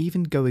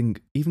even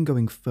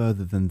going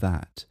further than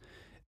that,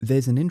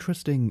 there's an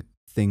interesting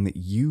thing that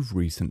you've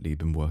recently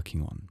been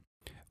working on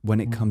when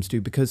it comes to,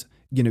 because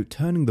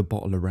turning the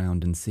bottle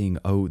around and seeing,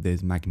 oh,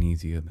 there's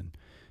magnesium and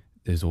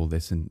there's all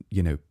this, and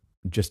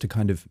just to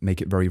kind of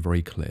make it very,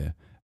 very clear,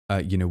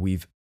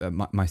 we've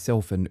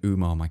myself and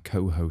Umar, my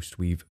co-host,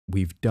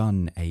 we've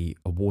done a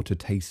water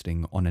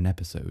tasting on an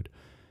episode,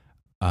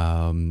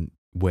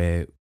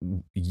 where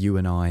you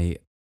and I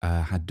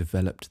had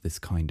developed this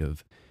kind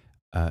of,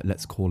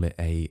 let's call it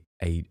a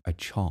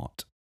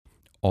chart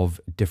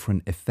of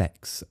different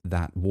effects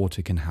that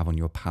water can have on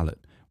your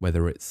palate,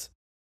 whether it's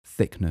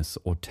thickness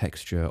or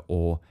texture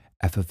or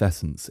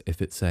effervescence,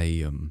 if it's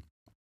a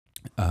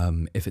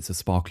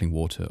sparkling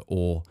water,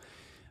 or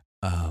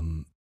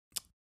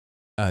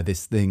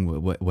this thing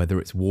whether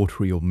it's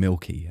watery or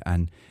milky.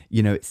 And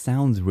it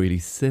sounds really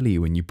silly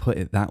when you put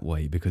it that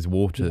way, because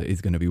water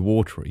is going to be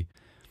watery,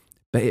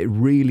 but it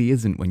really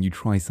isn't when you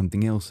try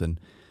something else. And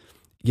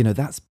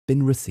that's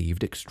been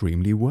received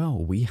extremely well.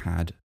 We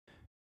had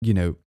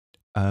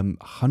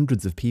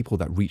hundreds of people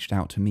that reached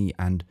out to me,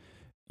 and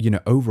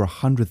over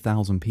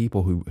 100,000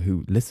 people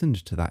who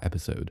listened to that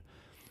episode,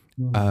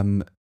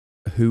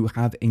 who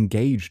have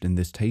engaged in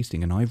this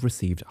tasting. And I've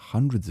received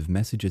hundreds of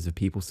messages of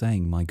people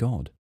saying, my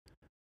God,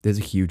 there's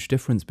a huge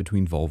difference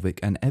between Volvic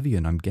and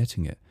Evian. I'm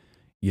getting it.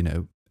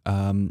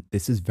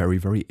 This is very,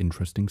 very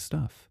interesting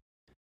stuff.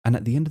 And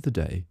at the end of the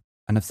day,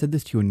 and I've said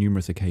this to you on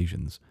numerous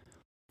occasions,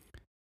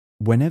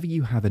 whenever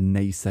you have a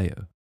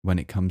naysayer when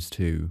it comes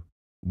to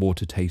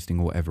water tasting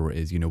or whatever it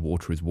is,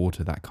 water is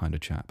water, that kind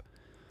of chap,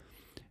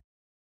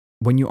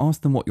 when you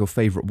ask them what your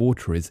favorite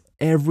water is,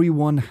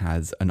 everyone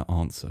has an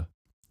answer.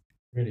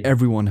 Really?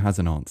 Everyone has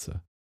an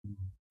answer.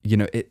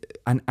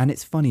 And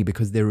it's funny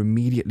because they're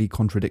immediately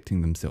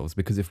contradicting themselves,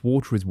 because if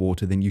water is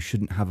water, then you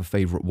shouldn't have a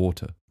favorite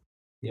water.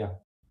 Yeah.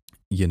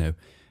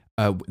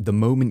 The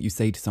moment you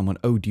say to someone,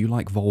 oh, do you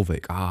like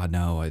Volvic? Ah,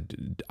 no,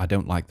 I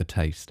don't like the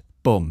taste.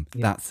 Boom.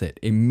 Yeah, That's it.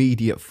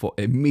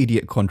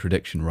 Immediate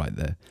contradiction right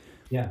there.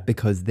 yeah,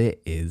 Because there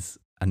is,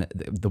 and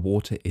the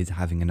water is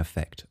having an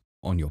effect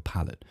on your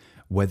palate,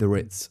 whether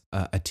it's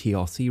a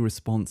TRC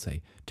response,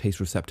 a taste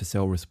receptor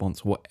cell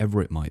response,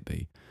 whatever it might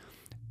be.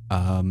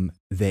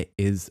 There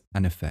is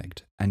an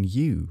effect, and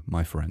you,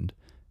 my friend,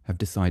 have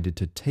decided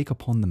to take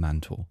upon the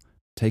mantle,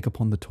 take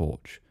upon the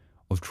torch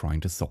of trying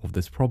to solve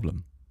this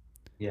problem.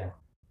 yeah.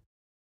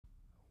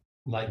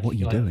 What are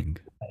you Like doing?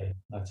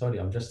 I told you,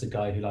 I'm just a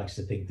guy who likes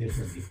to think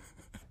differently.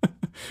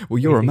 Well,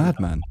 you're a Everything is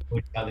madman.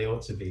 how they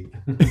ought to be.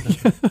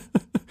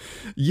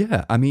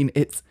 Yeah, I mean,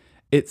 it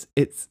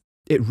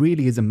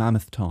really is a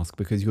mammoth task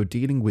because you're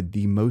dealing with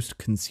the most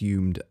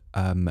consumed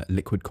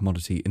liquid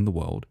commodity in the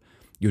world.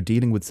 You're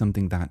dealing with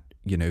something that,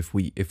 you know, if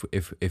we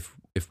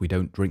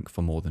don't drink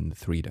for more than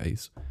 3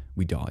 days,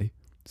 we die.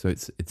 So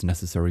it's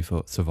necessary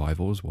for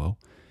survival as well.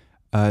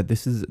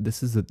 This is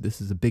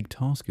a big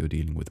task you're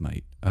dealing with,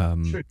 mate.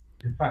 True.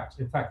 In fact,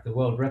 the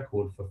world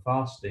record for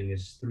fasting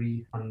is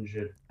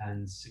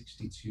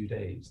 362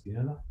 days. Do you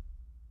know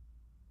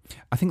that?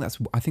 I think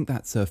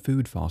that's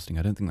food fasting.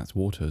 I don't think that's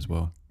water as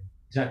well.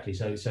 Exactly.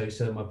 So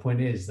my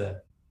point is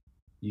that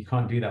you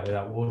can't do that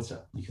without water.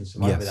 You can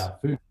survive Yes.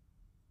 without food.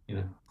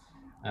 You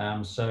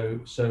know. So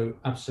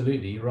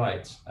absolutely, you're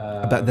right.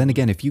 But then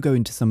again, if you go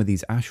into some of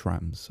these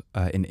ashrams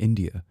in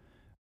India,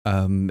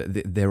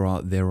 there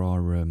are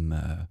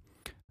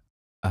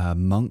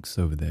monks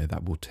over there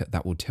that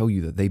will tell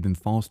you that they've been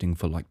fasting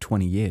for like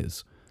 20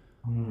 years.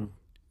 Mm,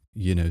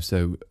 You know,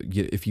 so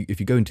if you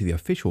go into the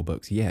official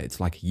books, yeah, it's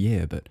like a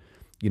year. But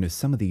you know,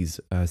 some of these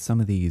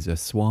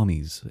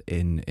swamis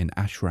in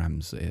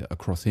ashrams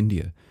across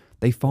India,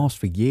 they yeah. fast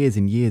for years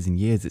and years and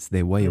years. It's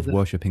their way Well, of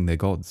worshipping their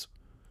gods.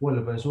 but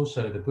it's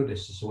also the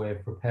Buddhist. It's a way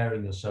of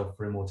preparing yourself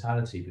for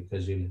immortality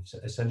because you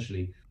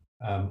essentially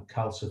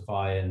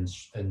calcify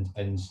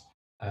and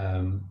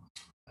um,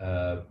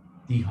 uh,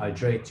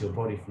 dehydrate your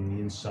body from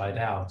the inside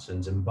out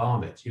and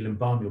embalm it. You'll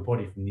embalm your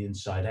body from the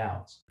inside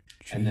out,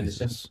 and then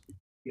essentially,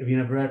 Jesus. you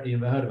ever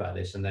heard about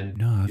this? And then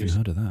No, I you haven't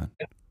heard of that.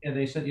 yeah,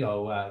 they said,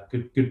 "Yo,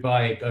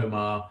 goodbye,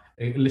 Omar.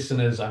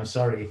 Listeners, I'm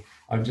sorry.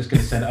 I'm just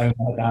going to send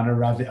Omar down a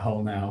rabbit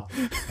hole now."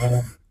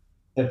 Uh,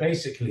 so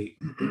basically,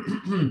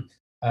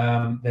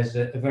 there's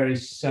a very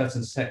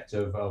certain sect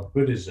of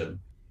Buddhism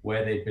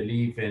where they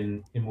believe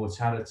in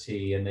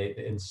immortality and they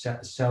in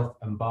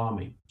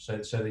self-embalming. So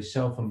they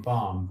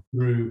self-embalm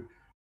through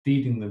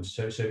feeding them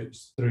so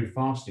it's through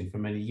fasting for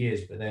many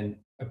years, but then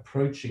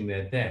approaching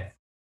their death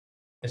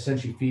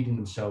essentially feeding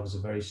themselves a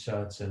very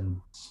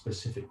certain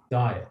specific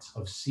diet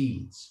of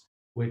seeds,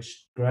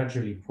 which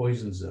gradually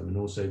poisons them and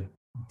also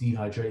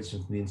dehydrates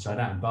them from the inside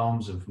out,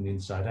 embalms them from the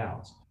inside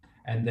out.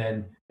 And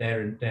then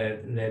they're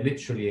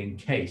literally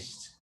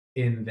encased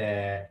in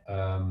their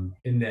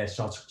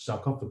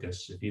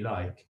sarcophagus, if you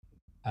like,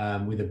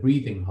 with a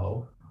breathing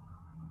hole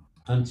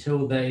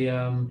until they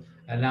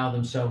allow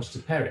themselves to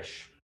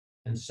perish,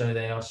 and so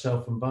they are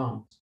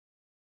self-embalmed.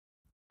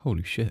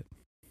 Holy shit.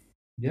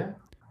 Yeah.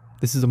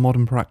 This is a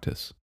modern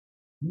practice.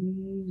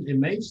 It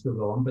may still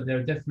go on, but there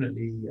are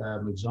definitely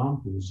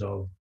examples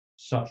of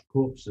such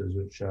corpses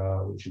which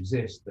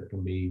exist that Oh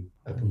can be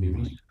my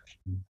researched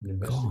and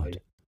God.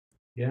 investigated.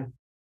 Yeah,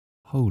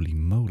 Holy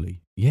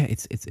moly. Yeah,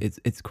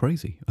 it's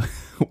crazy.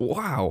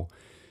 Wow.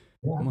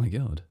 yeah, My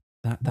God.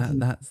 That that's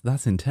that in,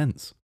 that's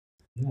intense.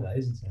 yeah, that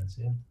is intense.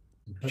 Yeah,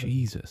 incredible.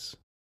 Jesus.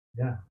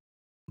 Yeah,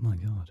 My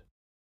God.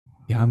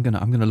 Yeah, yeah, I'm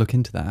gonna look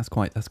into that. That's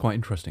quite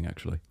interesting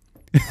actually.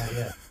 oh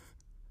yeah.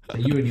 So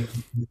you and your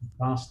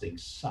fasting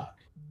suck.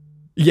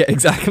 Yeah,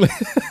 exactly.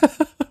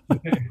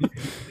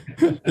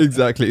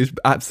 Exactly. It's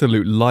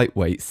absolute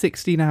lightweight.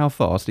 16-hour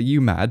fast. Are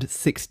you mad?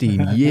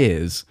 16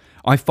 years.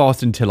 I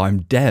fast until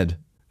I'm dead.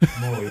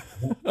 More,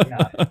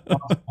 yeah,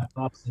 I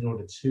fast in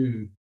order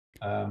to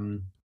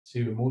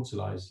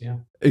immortalize. Yeah,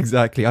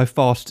 Exactly. I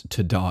fast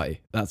to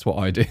die. That's what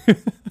I do.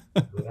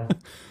 yeah.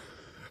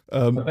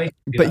 um, But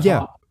basically, but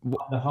yeah,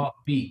 the heart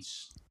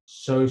beats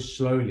so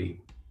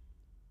slowly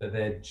that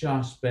they're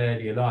just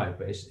barely alive,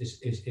 but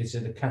it's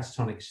in a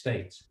catatonic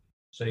state.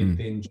 So mm,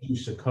 they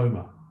induce a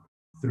coma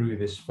through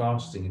this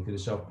fasting and through the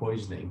self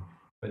poisoning,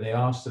 but they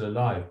are still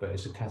alive, but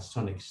it's a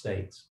catatonic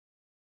state. So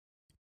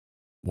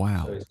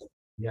wow. it's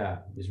yeah,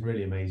 it's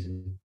really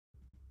amazing.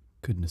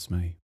 Goodness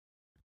me.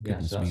 Yeah,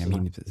 so Goodness me. that's I the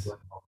mean, night if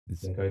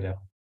it's they go down.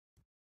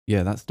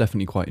 yeah, that's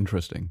definitely quite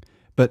interesting.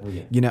 But Oh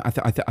yeah, you know,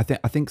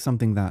 I think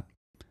something that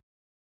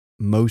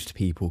most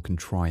people can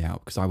try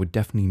out because I would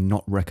definitely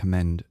not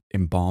recommend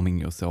embalming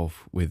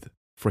yourself with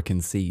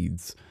frickin'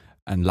 seeds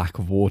and lack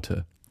of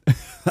water.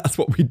 That's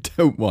what we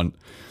don't want.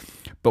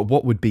 But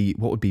what would be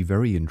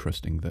very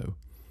interesting though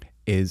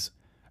is,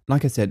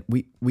 like I said,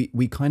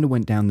 we kind of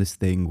went down this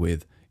thing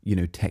with, you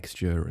know,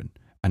 texture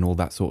and all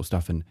that sort of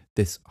stuff, and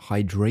this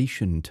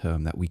hydration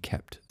term that we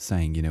kept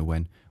saying, you know,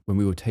 when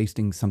we were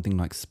tasting something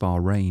like Spa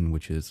Rain,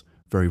 which is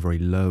very, very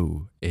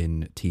low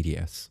in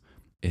TDS,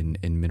 in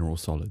mineral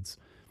solids.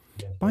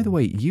 yeah, By the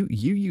way, you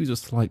use a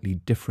slightly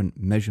different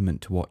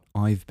measurement to what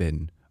I've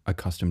been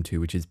accustomed to,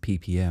 which is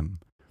ppm.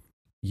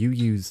 you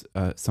use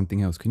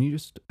something else. Can you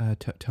just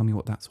tell me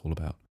what that's all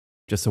about,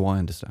 just so I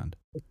understand?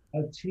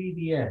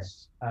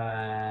 TDS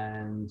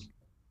and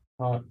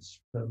parts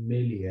per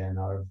million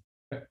are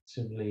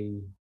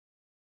effectively.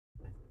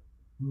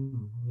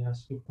 Yeah,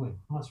 that's a good point.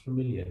 Parts per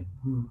million.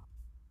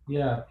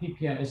 Yeah,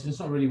 ppm. It's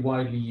not really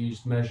widely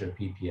used measure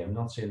ppm.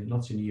 Not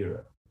in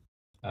Europe.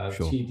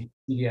 Sure.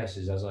 TDS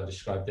is, as I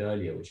described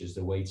earlier, which is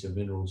the weight of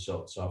mineral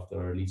salts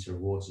after a liter of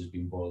water has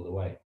been boiled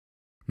away.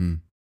 Hmm.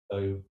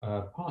 So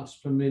parts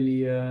per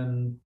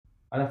million.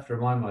 I'd have to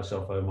remind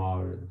myself,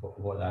 Omar,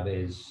 what that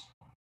is.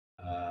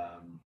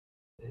 Um,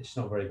 it's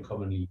not a very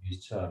commonly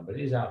used term, but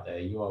it is out there.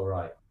 You are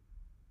right.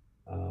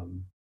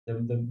 Um,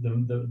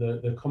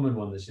 the common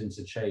one that's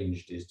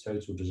interchanged is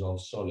total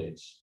dissolved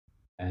solids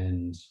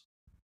and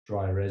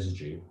dry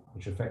residue,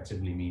 which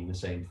effectively mean the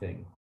same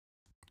thing.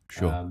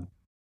 Sure. Um,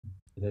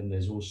 then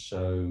there's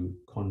also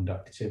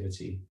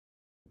conductivity.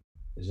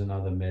 There's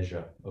another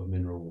measure of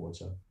mineral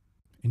water. So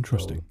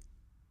Interesting.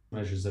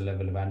 measures the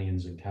level of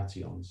anions and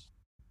cations.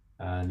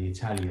 And the Oh,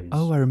 Italians,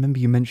 I remember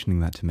you mentioning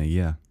that to me.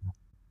 Yeah.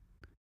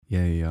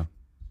 Yeah. Yeah. Yeah.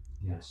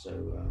 yeah.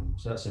 So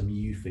that's a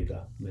mu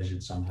figure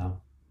measured somehow.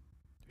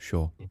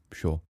 Sure.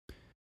 Sure.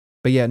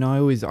 But yeah, no, I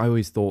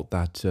always thought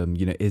that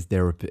is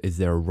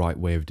there a right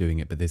way of doing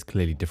it? But there's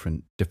clearly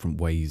different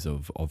ways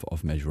of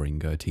measuring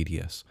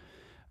TDS.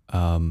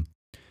 Um,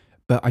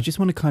 but I just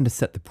want to kind of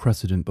set the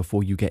precedent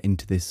before you get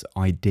into this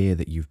idea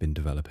that you've been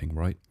developing,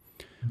 right?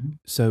 Mhm.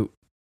 So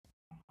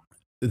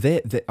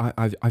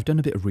I've done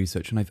a bit of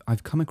research and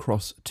I've come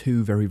across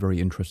two very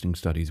interesting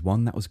studies.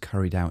 One that was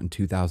carried out in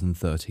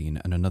 2013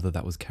 and another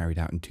that was carried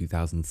out in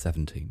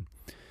 2017.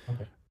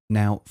 Okay.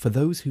 Now, for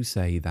those who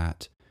say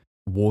that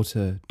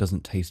water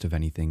doesn't taste of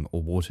anything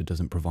or water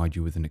doesn't provide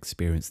you with an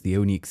experience, the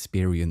only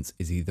experience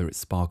is either it's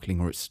sparkling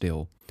or it's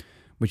still,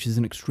 which is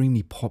an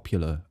extremely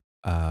popular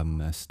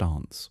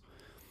stance.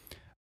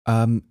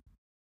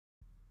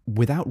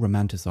 Without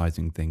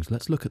romanticizing things,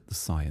 let's look at the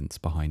science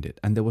behind it.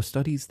 And there were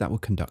studies that were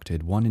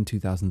conducted, one in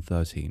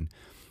 2013,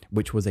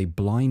 which was a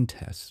blind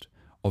test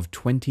of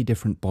 20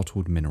 different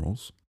bottled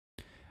minerals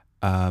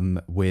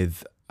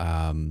with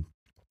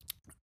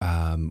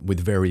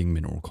varying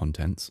mineral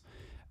contents,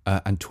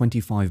 and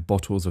 25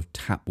 bottles of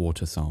tap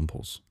water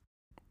samples.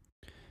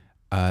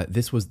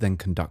 This was then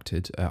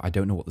conducted. I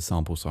don't know what the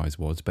sample size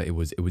was, but it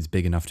was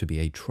big enough to be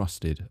a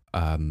trusted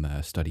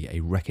study, a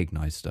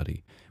recognized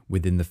study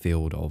within the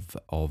field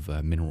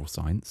of mineral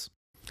science.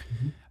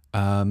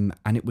 And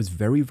it was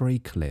very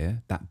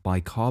clear that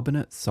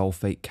bicarbonate,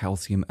 sulfate,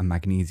 calcium, and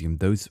magnesium,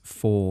 those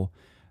four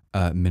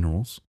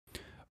minerals,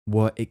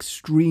 were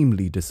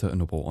extremely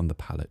discernible on the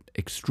palate.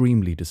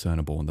 Extremely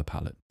discernible on the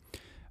palate.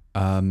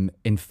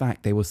 In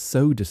fact, they were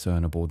so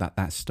discernible that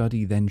that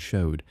study then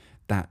showed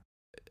that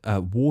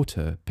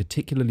water,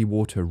 particularly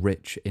water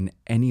rich in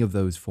any of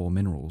those four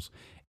minerals,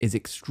 is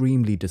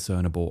extremely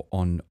discernible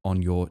on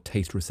your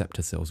taste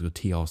receptor cells, your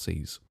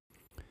TRCs.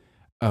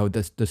 Oh,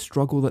 the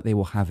struggle that they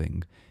were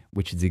having,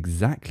 which is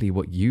exactly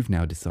what you've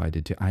now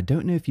decided to. I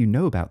don't know if you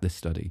know about this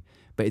study,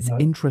 but it's No.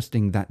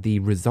 interesting that the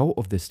result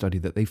of this study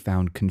that they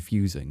found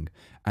confusing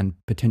and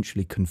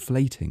potentially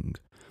conflating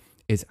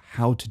is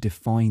how to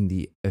define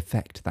the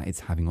effect that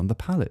it's having on the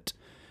palate.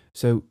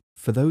 So,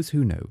 for those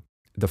who know,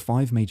 the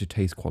 5 major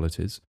taste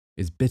qualities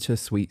is bitter,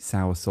 sweet,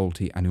 sour,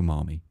 salty, and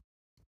umami.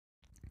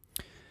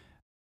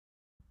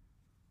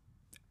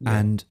 Yeah.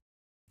 And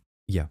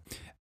yeah,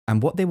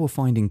 and what they were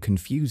finding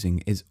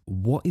confusing is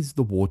what is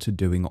the water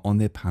doing on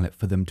their palate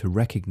for them to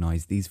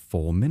recognize these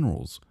 4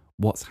 minerals?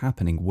 What's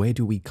happening? Where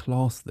do we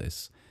class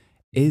this?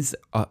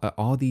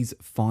 Are these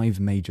 5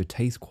 major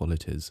taste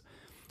qualities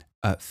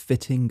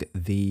fitting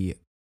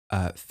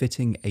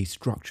a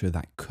structure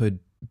that could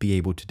be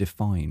able to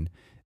define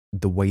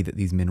the way that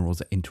these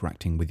minerals are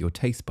interacting with your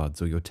taste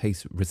buds or your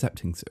taste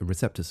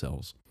receptor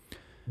cells?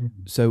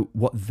 Mhm. So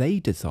what they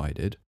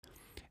decided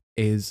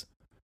is,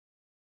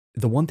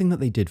 the one thing that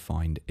they did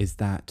find is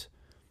that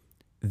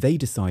they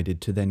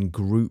decided to then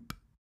group,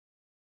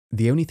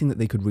 the only thing that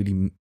they could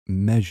really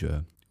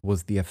measure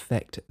was the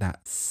effect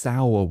that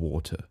sour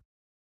water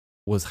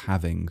was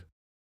having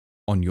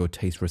on your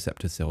taste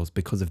receptor cells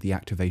because of the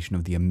activation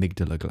of the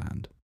amygdala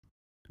gland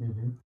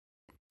Mhm.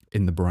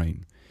 in the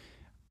brain.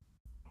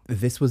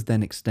 This was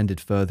then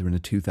extended further in a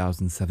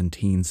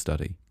 2017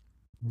 study,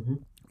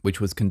 Mhm. which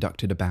was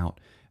conducted about,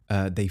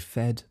 they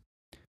fed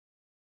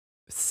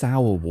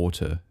sour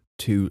water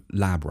to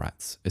lab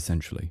rats,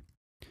 essentially.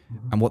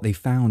 Mhm. And what they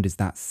found is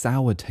that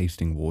sour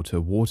tasting water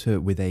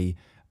with a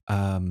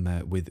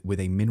with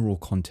a mineral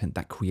content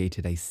that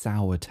created a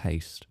sour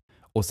taste,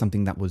 or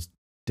something that was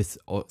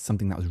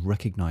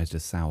recognized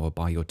as sour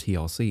by your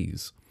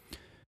TRCs,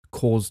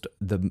 caused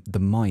the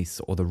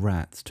mice or the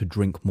rats to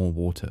drink more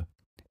water.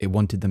 It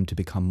wanted them to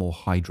become more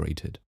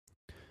hydrated.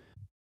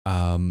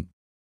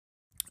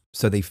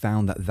 So they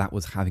found that that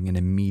was having an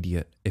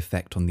immediate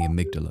effect on the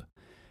amygdala.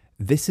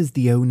 This is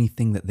the only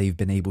thing that they've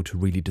been able to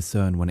really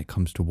discern when it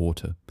comes to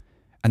water.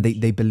 And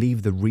they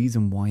believe the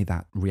reason why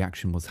that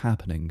reaction was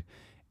happening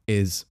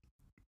is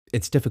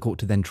it's difficult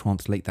to then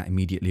translate that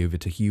immediately over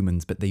to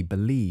humans, but they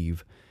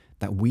believe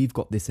that we've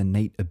got this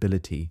innate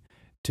ability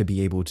to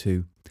be able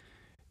to.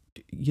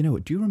 You know,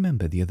 do you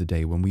remember the other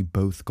day when we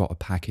both got a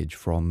package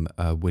from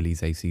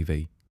Willie's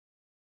ACV?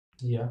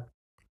 Yeah.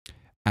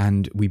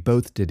 And we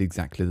both did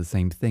exactly the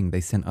same thing.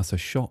 They sent us a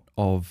shot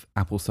of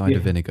apple cider Yeah.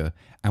 vinegar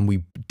and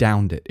we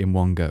downed it in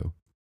one go.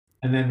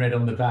 And then read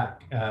on the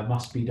back,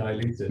 must be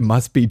diluted.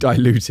 Must be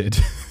diluted.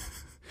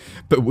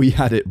 But we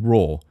had it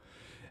raw.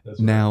 That's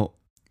right. Now,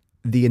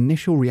 the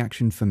initial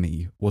reaction for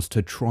me was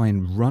to try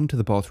and run to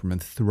the bathroom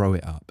and throw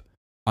it up.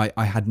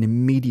 I had an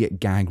immediate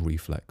gag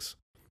reflex.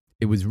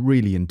 It was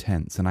really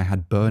intense and I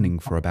had burning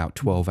for about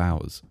 12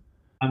 hours.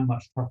 I'm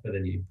much tougher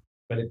than you,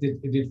 but Yeah.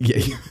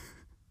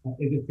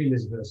 it did feel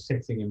as if it was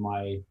sitting in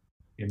my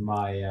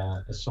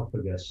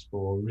esophagus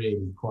for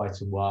really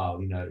quite a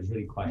while. You know, it was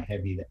really quite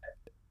heavy there.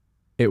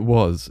 It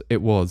was.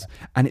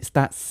 And it's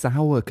that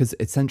sour, because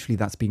essentially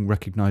that's being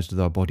recognized with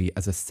our body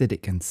as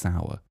acidic and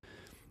sour.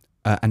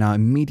 And our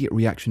immediate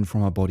reaction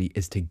from our body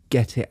is to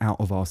get it out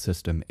of our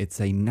system.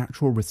 It's a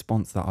natural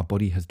response that our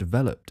body has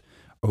developed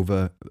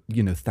over,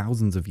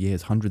 thousands of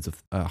years, hundreds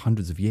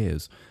of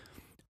years,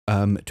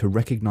 to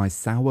recognize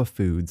sour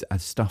foods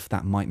as stuff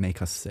that might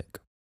make us sick.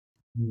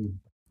 Mm.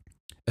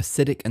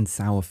 Acidic and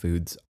sour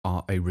foods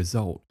are a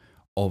result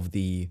of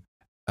the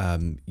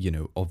the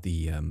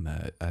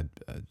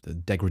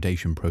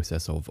degradation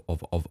process of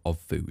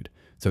food.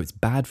 So it's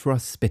bad for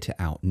us, spit it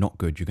out, not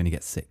good, you're going to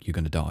get sick, you're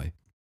going to die.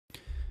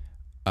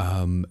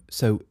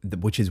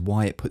 Which is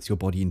why it puts your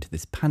body into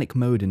this panic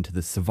mode, into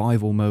the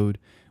survival mode,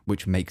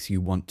 which makes you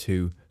want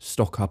to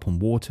stock up on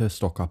water,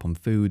 stock up on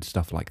food,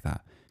 stuff like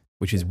that.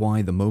 Which is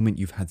why the moment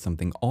you've had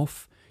something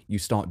off, you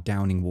start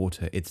downing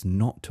water. It's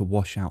not to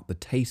wash out the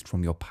taste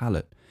from your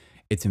palate.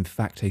 It's in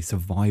fact a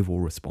survival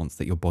response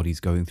that your body's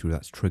going through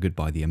that's triggered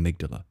by the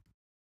amygdala.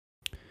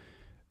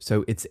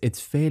 So it's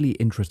fairly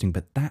interesting,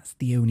 but that's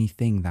the only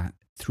thing that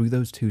through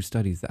those two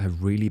studies that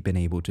have really been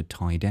able to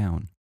tie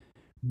down.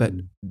 But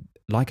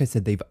like I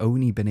said, they've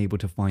only been able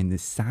to find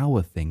this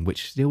sour thing,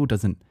 which still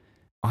doesn't.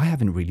 I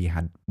haven't really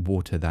had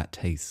water that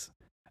tastes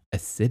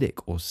acidic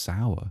or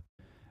sour.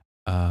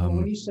 Well,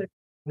 when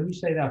you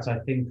say that, I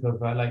think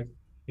of like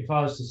if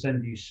I was to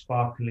send you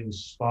sparkling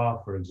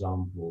Spa, for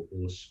example,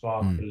 or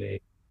Mm,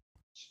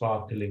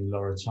 sparkling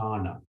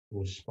Loretana,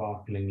 or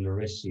sparkling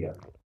Larissa,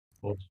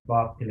 or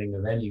sparkling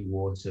of any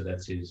water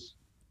that is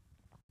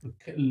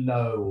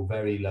low or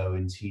very low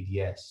in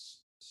TDS.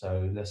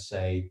 So let's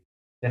say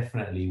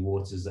definitely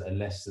waters that are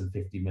less than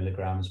 50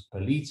 milligrams per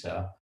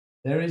liter.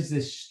 There is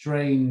this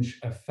strange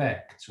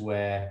effect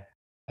where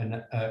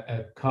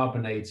a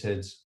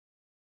carbonated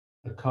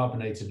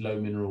low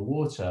mineral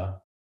water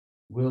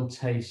will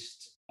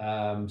taste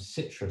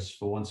citrus,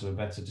 for want of a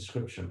better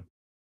description,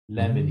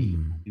 lemony.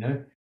 mm, You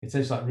know, it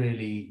tastes like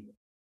really,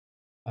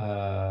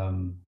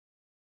 um,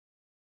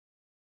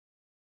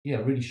 yeah,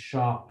 really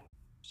sharp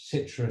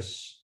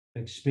citrus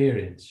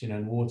experience. You know,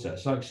 in water.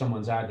 It's like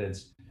someone's added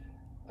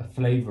a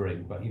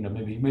flavoring, but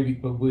maybe,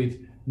 but with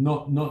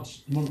not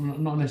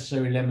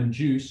necessarily lemon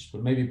juice,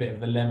 but maybe a bit of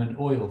the lemon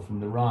oil from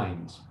the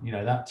rind. You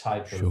know,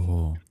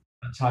 sure.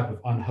 that type of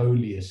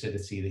unholy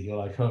acidity that you're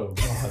like, oh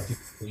God,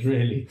 it's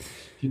really,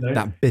 you know.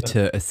 That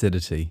bitter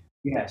acidity.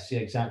 Yes, yeah,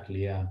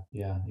 exactly. Yeah,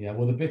 yeah, yeah.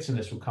 Well, the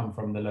bitterness will come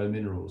from the low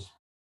minerals.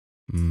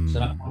 So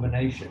that Mm,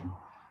 combination.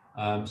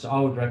 So I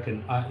would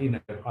reckon, I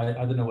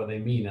don't know what they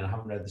mean, and I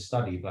haven't read the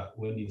study, but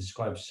when you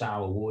describe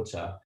sour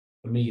water,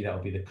 for me, that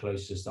would be the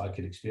closest I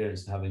could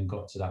experience to having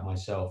got to that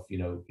myself. You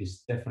know,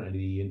 is definitely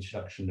the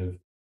introduction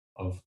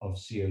of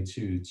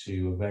CO2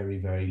 to a very,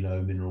 very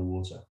low mineral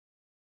water.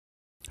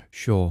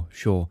 sure.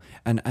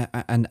 And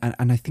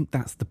I think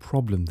that's the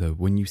problem though.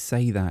 When you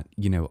say that,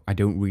 I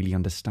don't really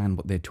understand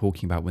what they're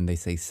talking about when they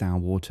say sour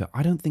water.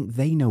 I don't think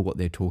they know what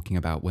they're talking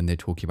about when they're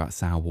talking about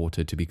sour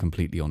water, to be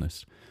completely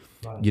honest.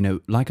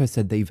 Right. Like I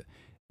said,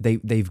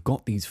 they've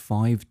got these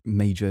 5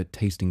 major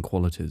tasting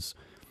qualities,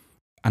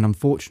 and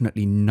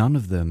unfortunately, none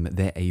of them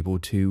they're able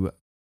to,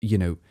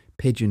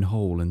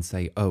 pigeonhole and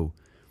say, oh,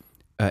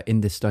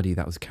 in this study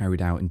that was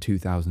carried out in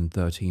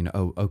 2013,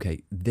 oh,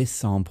 okay, this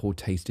sample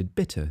tasted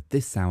bitter,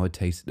 this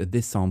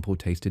sample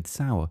tasted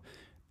sour,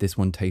 this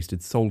one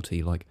tasted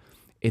salty. Like,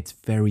 it's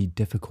very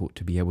difficult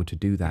to be able to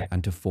do Yeah. that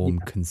and to form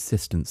Yeah.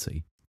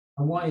 consistency.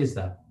 And why is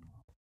that?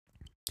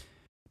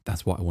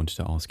 That's what I wanted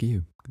to ask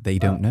you. They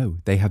don't Oh, know.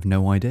 They have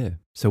no idea.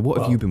 So what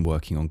have you well, been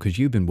working on? Because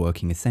you've been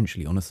working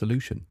essentially on a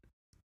solution.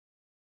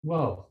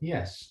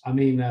 yes. I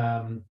mean,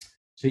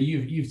 so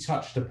you've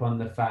touched upon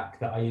the fact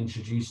that I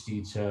introduced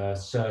you to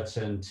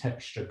certain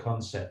texture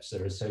concepts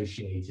that are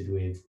associated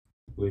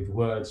with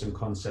words and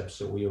concepts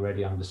that we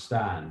already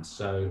understand.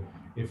 So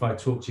if I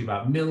talk to you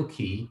about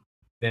milky,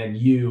 then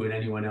you and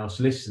anyone else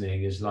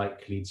listening is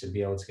likely to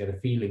be able to get a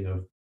feeling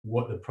of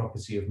what the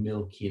property of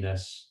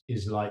milkiness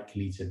is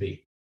likely to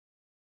be,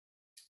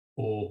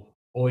 or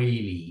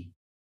oily,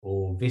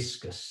 or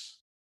viscous.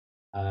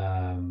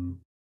 Um,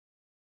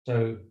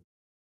 so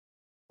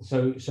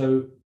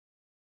so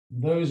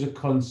those are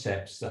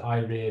concepts that I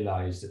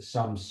realized at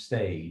some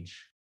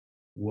stage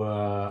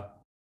were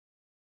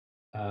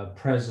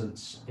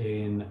present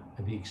in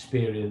the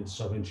experience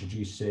of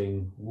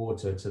introducing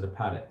water to the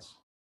palate.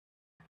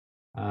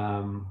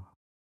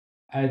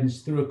 And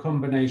through a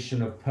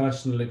combination of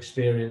personal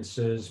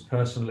experiences,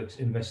 personal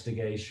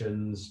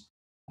investigations,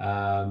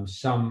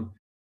 some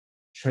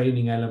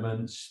training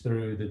elements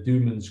through the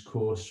Duman's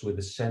course with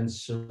the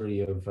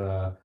sensory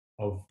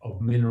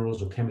of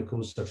minerals or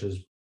chemicals such as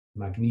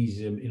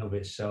magnesium in of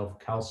itself,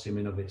 calcium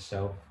in of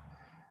itself.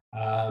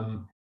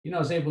 I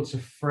was able to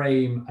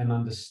frame an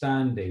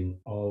understanding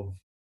of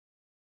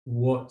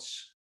what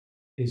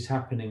is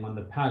happening on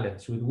the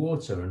palate with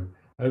water. And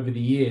over the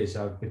years,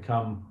 I've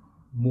become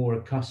more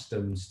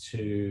accustomed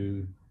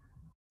to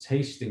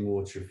tasting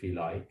water, if you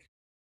like.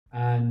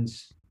 And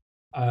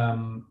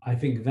I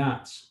think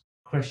that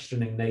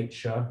questioning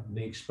nature,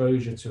 the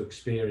exposure to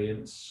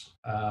experience,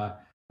 a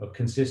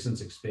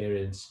consistent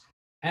experience,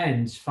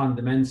 and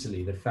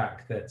fundamentally the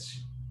fact that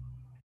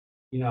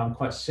I'm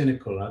quite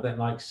cynical. I don't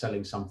like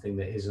selling something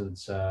that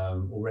isn't,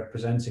 or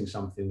representing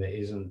something that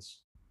isn't,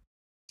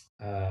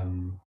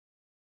 um,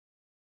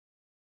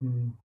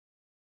 mm,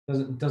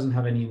 doesn't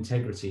have any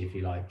integrity, if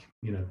you like.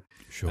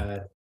 Sure. Uh,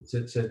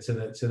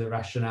 to the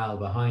rationale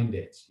behind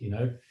it.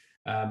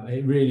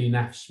 It really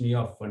naffs me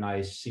off when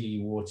I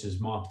see waters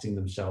marketing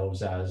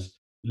themselves as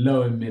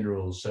low in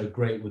minerals, so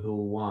great with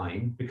all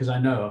wine, because I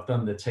know I've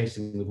done the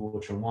tasting with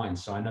water and wine,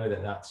 so I know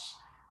that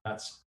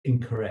that's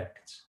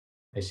incorrect.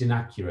 It's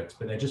inaccurate,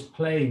 but they're just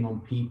playing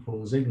on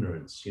people's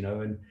ignorance,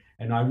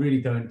 and I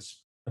really don't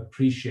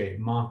appreciate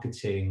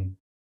marketing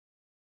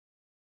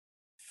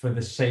for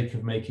the sake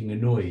of making a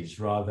noise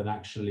rather than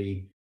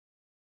actually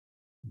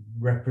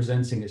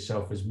representing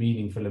itself as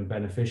meaningful and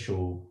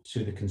beneficial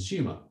to the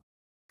consumer.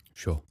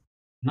 Sure.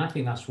 And I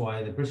think that's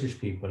why the British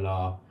people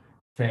are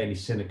fairly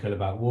cynical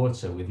about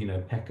water, with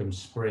Peckham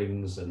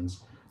Springs and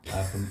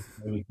from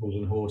chemicals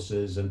and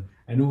horses,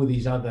 and all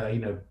these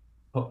other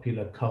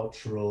popular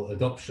cultural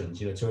adoptions.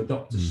 To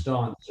adopt a Mm.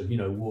 stance of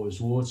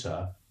water's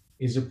water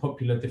is a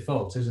popular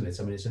default, isn't it?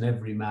 I mean, it's an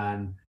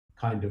everyman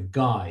kind of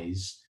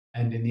guise,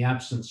 and in the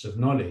absence of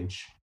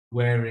knowledge,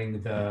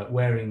 wearing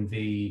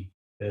the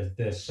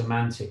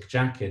semantic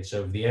jackets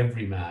of the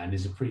everyman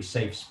is a pretty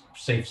safe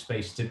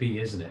space to be,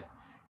 isn't it?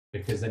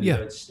 Because then you Yeah.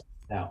 don't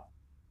stand out.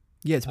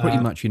 Yeah, it's pretty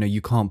Uh, much,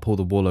 you can't pull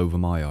the wool over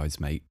my eyes,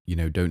 mate.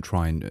 Don't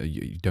try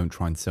and don't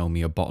try and sell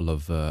me a bottle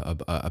of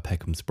a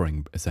Peckham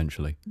Spring,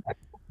 essentially.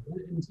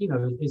 and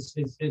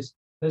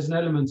there's an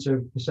element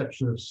of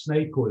perception of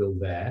snake oil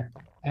there,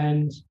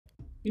 and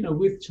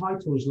with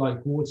titles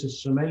like water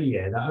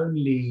sommelier, that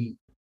only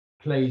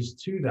plays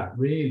to that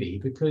really,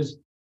 because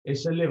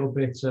it's a little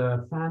bit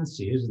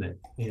fancy, isn't it?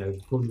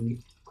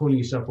 Calling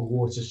yourself a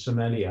water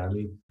sommelier. I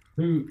mean,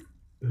 who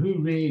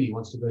really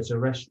wants to go to a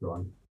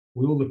restaurant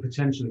with all the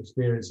potential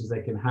experiences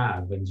they can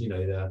have, and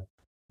the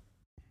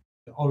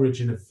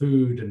origin of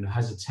food, and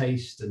has a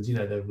taste, and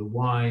the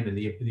wine, and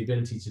the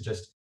ability to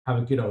just have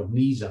a good old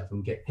knees up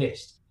and get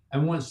pissed,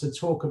 and wants to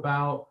talk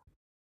about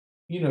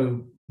you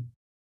know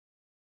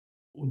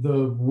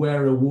the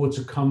where a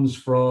water comes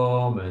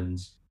from, and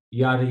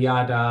yada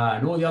yada,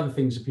 and all the other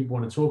things that people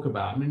want to talk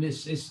about. I mean,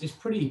 it's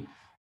pretty,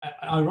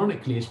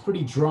 ironically, it's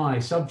pretty dry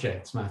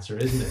subject matter,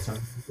 isn't it? I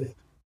mean,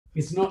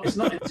 it's not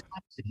enticing,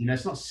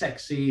 it's not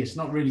sexy. It's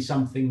not really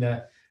something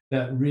that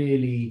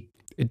really,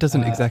 It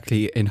doesn't uh,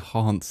 exactly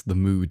enhance the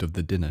mood of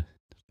the dinner.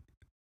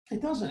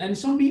 it doesn't, and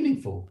it's not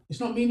meaningful. It's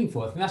not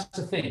meaningful. I think that's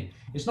the thing.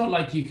 It's not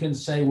like you can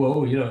say,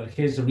 well,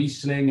 here's a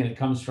Riesling and it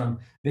comes from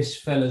this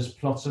fella's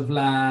plot of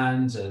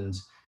land, and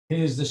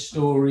here's the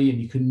story, and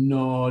you can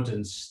nod,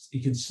 and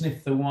you can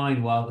sniff the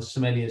wine while the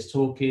sommelier is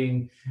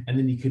talking, and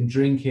then you can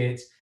drink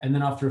it. And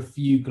then after a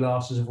few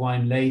glasses of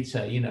wine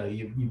later,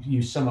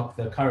 you sum up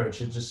the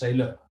courage and just say,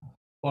 look,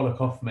 bollock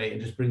off, mate, and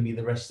just bring me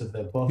the rest of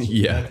the bottle,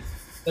 Yeah.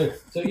 So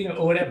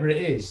or whatever it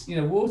is,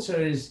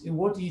 water is,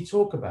 what do you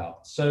talk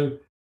about? So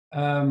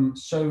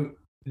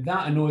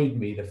that annoyed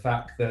me, the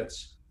fact that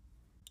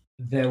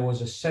there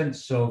was a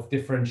sense of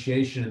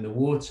differentiation in the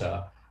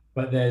water,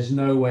 but there's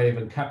no way of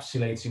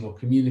encapsulating or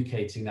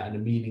communicating that in a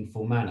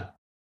meaningful manner.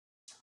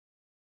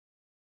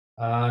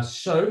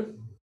 So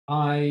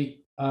I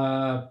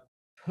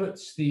put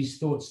these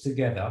thoughts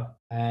together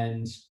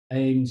and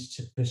aimed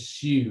to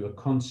pursue a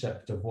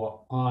concept of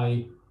what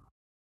I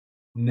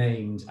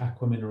named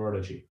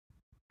aquamineralogy.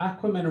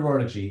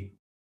 Aquamineralogy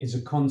is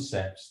a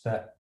concept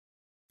that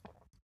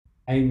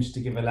aims to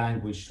give a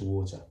language to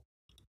water.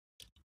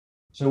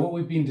 So what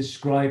we've been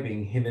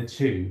describing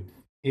hitherto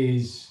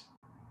is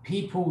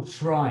people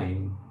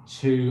trying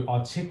to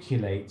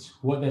articulate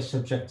what their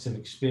subjective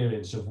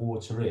experience of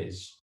water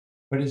is,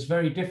 but it's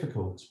very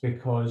difficult,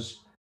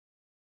 because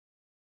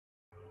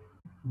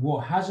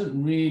what hasn't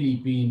really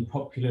been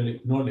popularly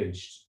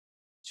acknowledged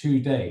to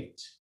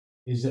date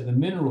is that the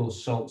mineral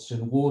salts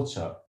in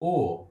water,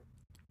 or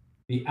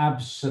the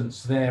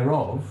absence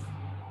thereof,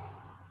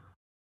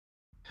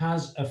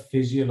 has a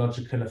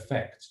physiological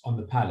effect on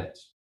the palate.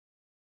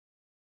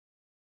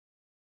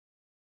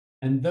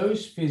 And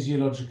those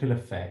physiological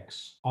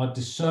effects are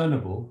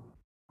discernible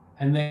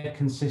and they're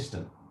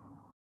consistent.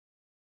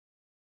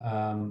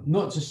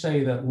 Not to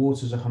say that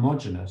waters are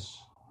homogeneous,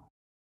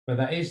 but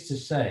that is to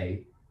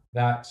say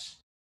that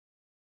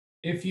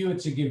if you were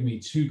to give me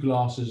two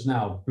glasses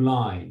now,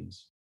 blind,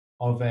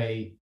 of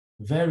a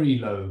very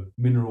low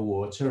mineral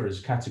water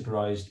as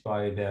categorized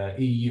by the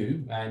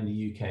EU and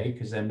the UK,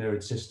 because they're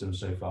mirrored systems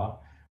so far,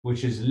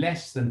 which is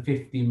less than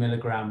 50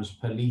 milligrams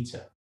per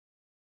liter,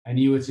 and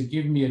you were to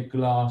give me a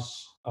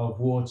glass of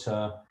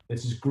water that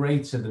is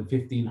greater than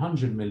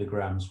 1500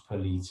 milligrams per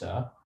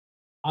liter,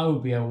 I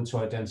would be able to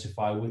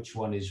identify which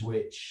one is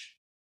which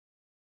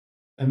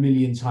a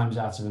million times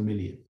out of a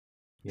million.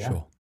 Yeah.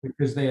 Sure.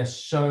 Because they are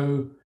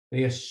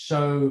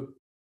so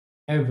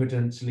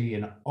evidently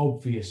and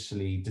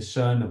obviously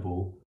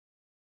discernible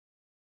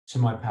to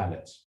my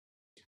palate.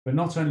 But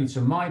not only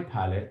to my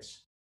palate,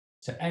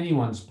 to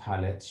anyone's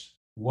palate,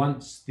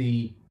 once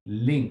the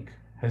link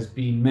has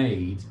been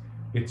made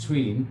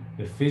between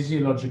the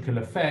physiological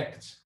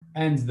effect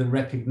and the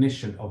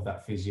recognition of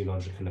that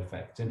physiological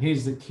effect. And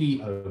here's the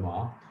key,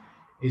 Omar,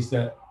 is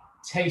that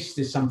taste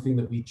is something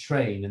that we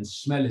train, and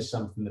smell is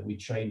something that we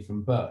train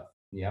from birth.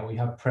 Yeah, we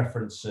have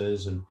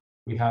preferences, and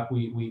we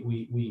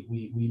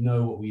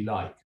know what we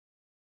like,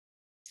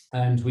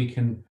 and we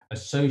can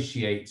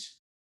associate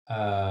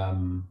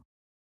um,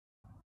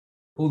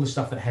 all the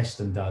stuff that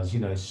Heston does,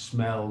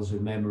 smells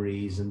with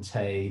memories and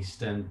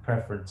taste and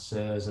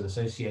preferences and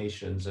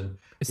associations, and we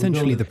build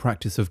Essentially, a. the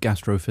practice of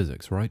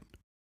gastrophysics, right?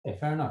 Yeah,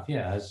 fair enough.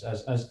 Yeah, as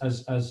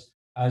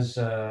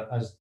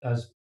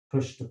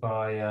pushed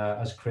by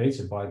as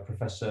created by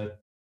Professor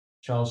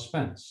Charles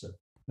Spence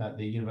at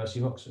the University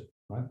of Oxford,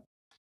 right?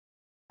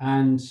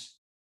 And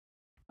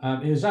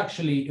it was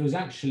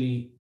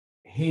actually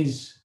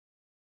his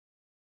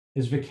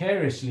it's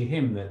vicariously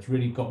him that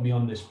really got me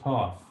on this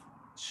path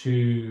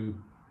to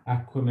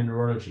aqua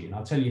mineralogy, and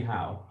I'll tell you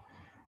how.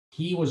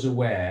 He was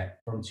aware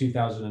from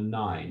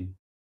 2009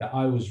 that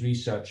I was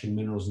researching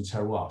minerals and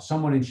terroir.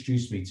 Someone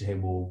introduced me to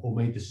him, or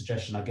made the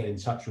suggestion I get in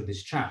touch with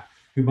this chap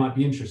who might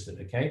be interested.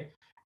 Okay.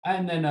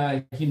 And then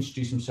he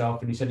introduced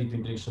himself, and he said he'd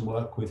been doing some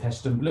work with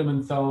Heston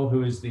Blumenthal,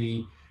 who is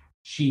the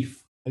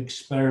chief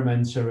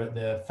experimenter at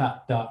the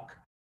Fat Duck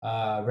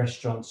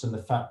restaurants and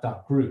the Fat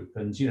Duck Group.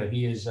 And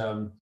he's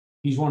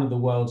one of the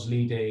world's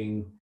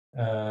leading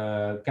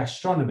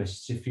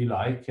gastronomists, if you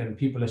like, and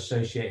people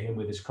associate him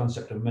with this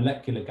concept of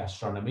molecular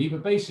gastronomy.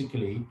 But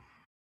basically,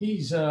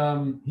 he's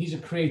a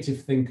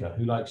creative thinker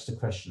who likes to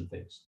question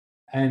things,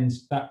 and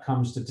that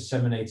comes to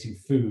disseminating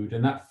food,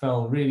 and that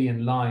fell really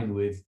in line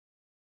with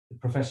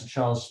Professor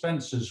Charles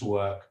Spencer's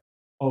work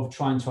of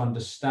trying to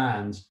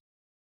understand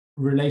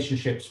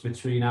relationships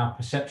between our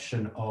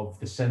perception of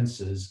the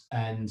senses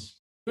and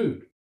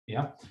food,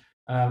 yeah,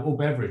 or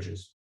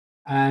beverages.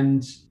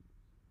 And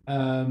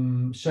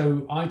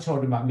so I told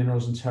him about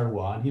minerals and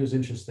terroir, and he was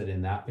interested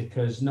in that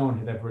because no one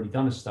had ever really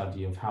done a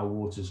study of how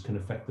waters can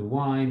affect the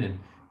wine, and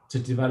to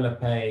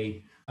develop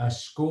a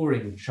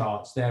scoring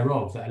charts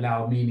thereof that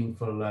allow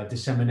meaningful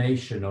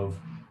dissemination of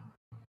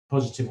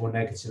positive or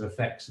negative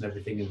effects and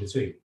everything in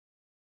between.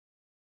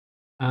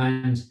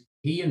 And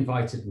he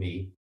invited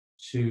me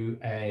to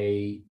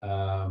a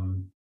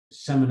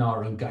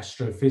seminar on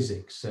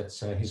gastrophysics at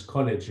his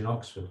college in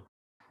Oxford,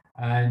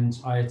 and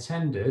I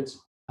attended.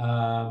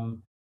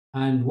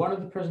 And one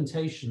of the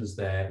presentations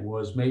there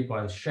was made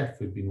by a chef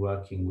who'd been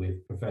working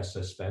with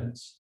Professor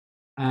Spence,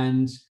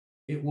 and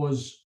it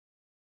was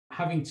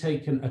having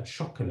taken a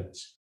chocolate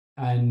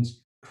and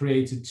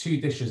created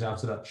two dishes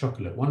out of that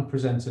chocolate. One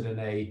presented in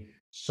a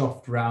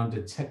soft,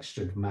 rounded,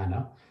 textured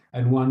manner,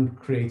 and one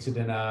created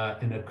in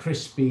a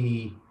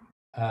crispy,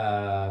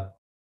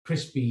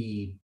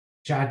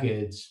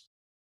 jagged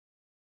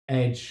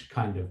edge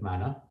kind of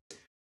manner.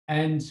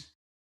 And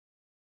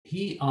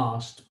he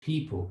asked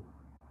people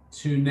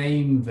to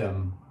name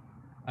them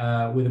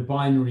with a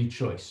binary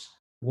choice.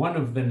 One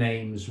of the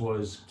names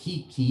was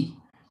Kiki,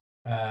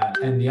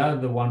 and the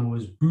other one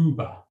was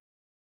Booba.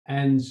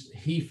 And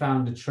he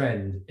found a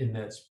trend in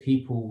that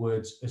people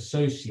would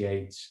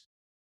associate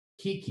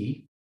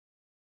Kiki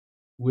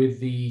with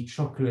the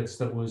chocolates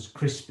that was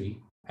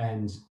crispy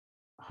and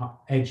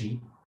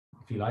edgy,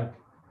 if you like,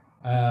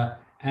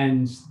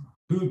 and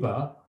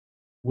Booba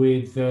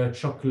with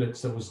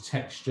chocolates that was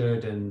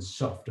textured and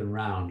soft and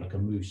round, like a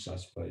mousse, I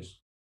suppose,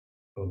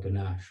 or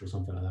ganache or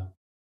something like that.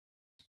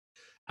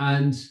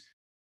 And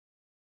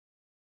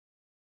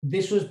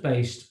this was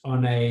based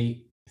on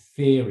a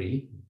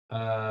theory,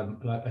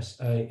 like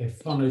a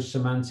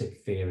phonosemantic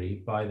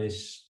theory by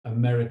this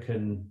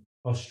American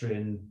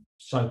Austrian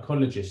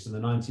psychologist in the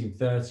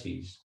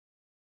 1930s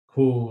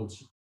called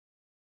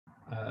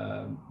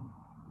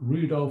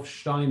Rudolf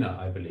Steiner,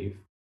 I believe.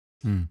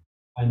 Hmm.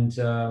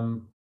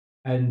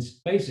 And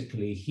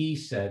basically, he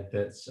said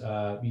that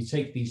you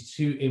take these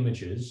two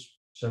images.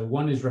 So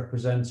one is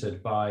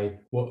represented by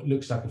what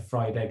looks like a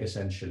fried egg,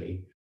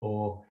 essentially,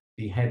 or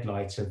the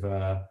headlight of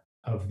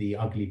the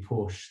ugly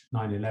Porsche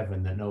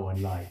 911 that no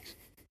one likes.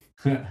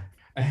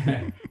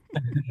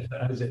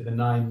 Is it the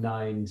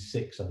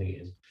 996? I think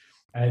it is.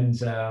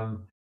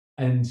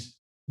 And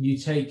you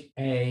take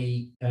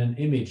an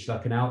image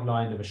like an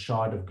outline of a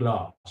shard of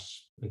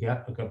glass, like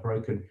a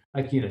broken,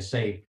 like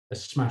say a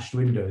smashed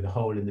window, the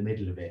hole in the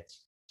middle of it.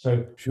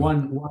 So Sure.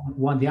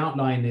 the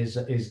outline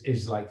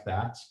is like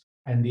that,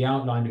 and the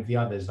outline of the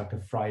other is like a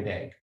fried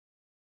egg.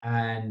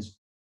 And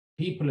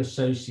people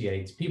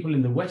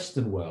in the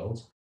Western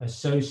world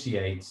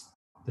associate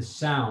the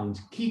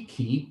sound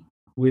kiki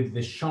with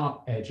the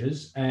sharp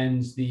edges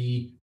and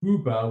the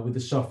buba with the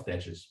soft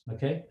edges.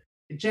 Okay,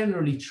 it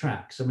generally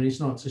tracks. I mean, it's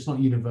not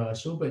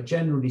universal, but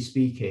generally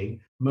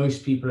speaking,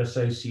 most people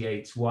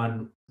associate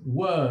one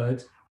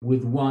word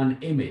with one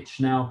image.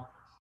 Now,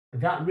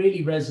 that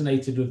really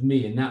resonated with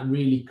me, and that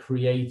really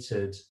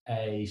created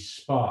a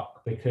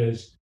spark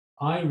because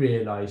I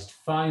realized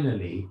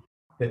finally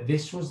that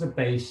this was the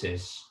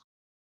basis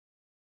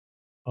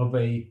of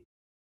a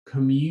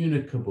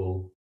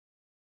communicable.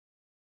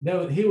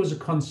 Here was a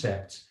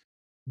concept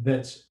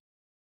that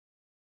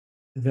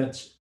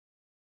that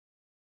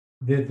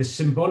the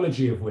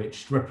symbology of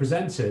which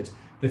represented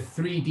the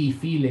 3D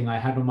feeling I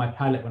had on my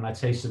palate when I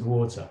tasted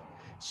water.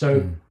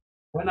 So Mm.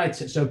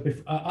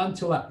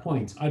 until that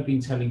point, I'd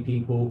been telling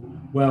people,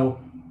 well,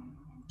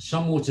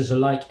 some waters are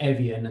like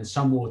Evian and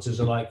some waters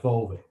are like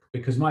Volvic,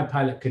 because my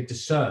palate could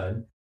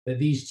discern that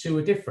these two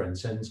are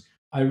different. And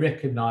I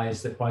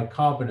recognized that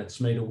bicarbonates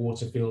made a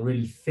water feel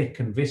really thick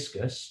and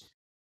viscous,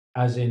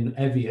 as in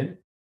Evian.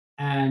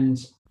 And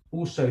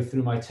also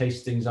through my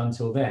tastings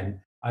until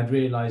then, I'd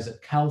realized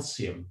that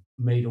calcium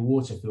made a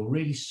water feel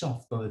really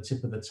soft on the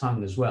tip of the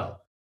tongue as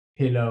well.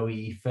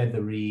 Pillowy,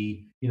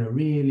 feathery,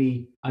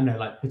 really, I don't know,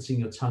 like putting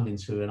your tongue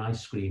into an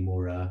ice cream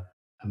or a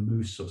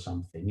mousse or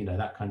something,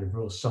 that kind of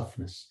real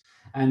softness.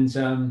 And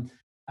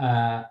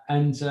uh,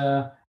 and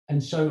uh,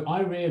 and so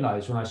I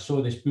realized when I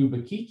saw this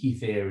Bubakiki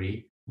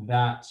theory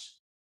that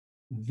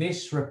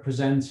this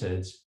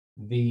represented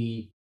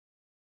the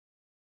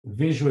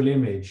visual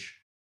image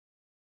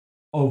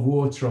of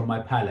water on my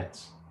palate.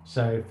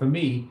 So for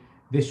me,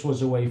 this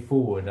was a way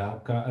forward,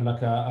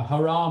 like a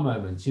hurrah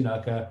moment,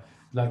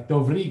 like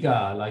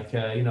Dovriga, like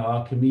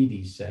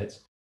Archimedes said.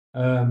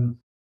 Um,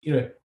 you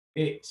know,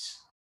 it's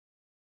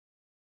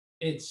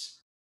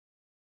it's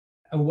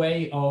a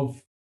way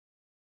of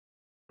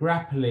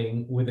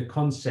grappling with a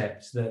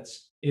concept that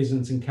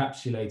isn't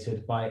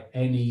encapsulated by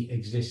any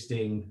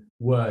existing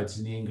words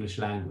in the English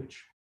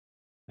language.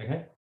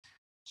 Okay,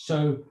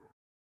 so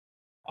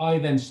I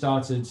then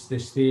started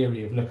this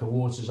theory of look, a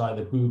water's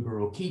either booba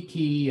or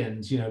kiki,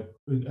 and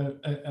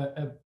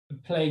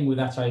playing with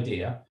that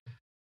idea.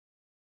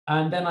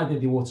 And then I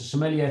did the water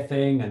sommelier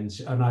thing, and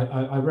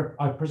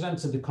I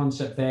presented the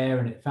concept there,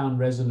 and it found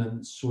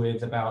resonance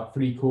with about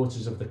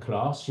 3/4 of the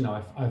class.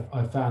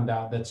 I found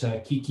out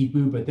that Kiki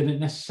Booba didn't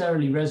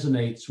necessarily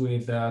resonate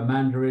with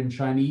Mandarin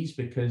Chinese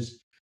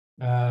because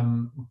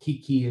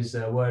Kiki is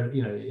a word,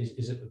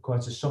 is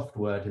quite a soft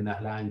word in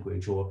that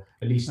language, or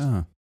at least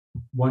Ah,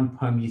 one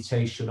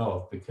permutation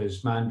of,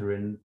 because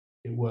Mandarin,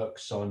 it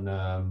works on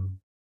um,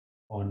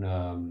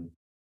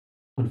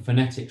 on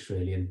phonetics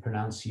really and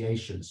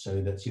pronunciation,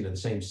 so that the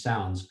same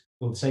sounds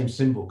or the same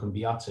symbol can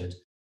be uttered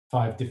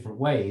 5 different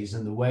ways,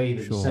 and the way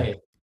that you sure. say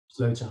it,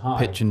 low to high.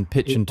 Pitch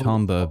and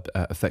timbre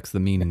affects the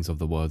meanings of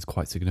the words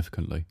quite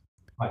significantly.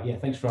 Right, yeah,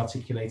 thanks for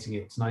articulating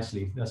it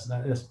nicely.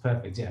 That's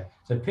perfect. Yeah,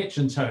 so pitch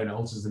and tone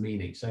alters the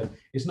meaning, so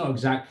it's not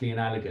exactly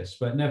analogous,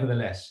 but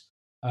nevertheless,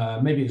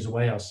 maybe it's a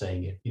way of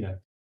saying it.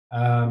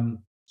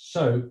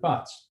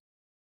 But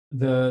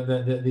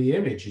the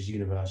image is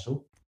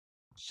universal.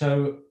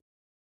 So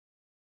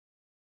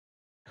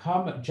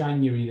come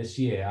January this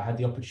year, I had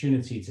the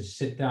opportunity to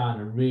sit down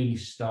and really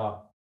start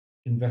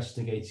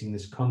investigating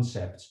this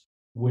concept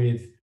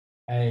with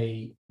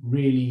a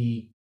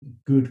really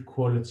good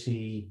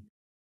quality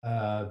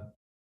uh,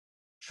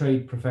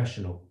 trade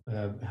professional,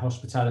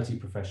 hospitality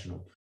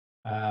professional,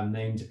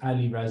 named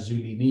Ali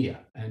Razuli Nia.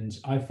 And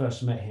I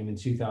first met him in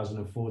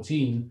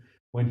 2014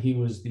 when he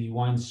was the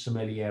wine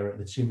sommelier at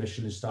the 2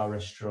 Michelin star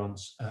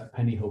restaurants at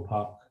Penny Hill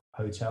Park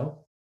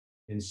Hotel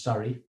in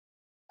Surrey.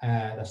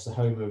 That's the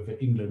home of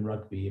England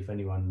rugby, if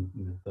anyone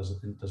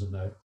doesn't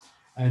know.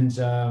 And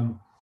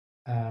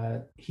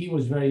he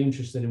was very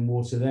interested in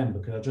water then,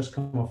 because I just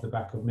come off the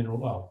back of mineral.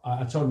 Well,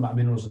 I told him about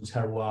minerals and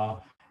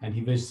terroir, and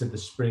he visited the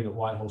spring at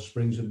Whitehall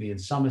Springs with me in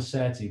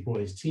Somerset. He brought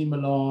his team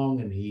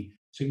along, and he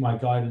took my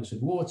guidance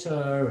with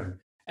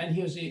water, and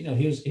he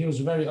was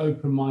a very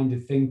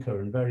open-minded thinker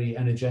and very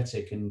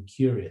energetic and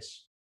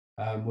curious,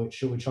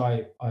 which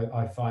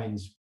I find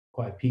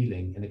quite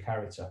appealing in a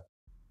character.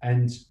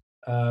 And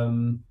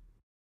um,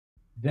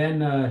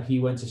 then he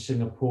went to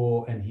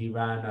Singapore, and he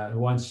ran a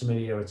wine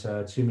sommelier at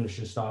a 2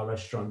 Michelin star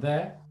restaurant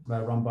there,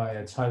 run by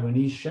a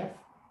Taiwanese chef.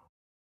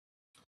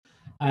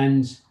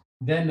 And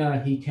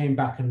then he came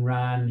back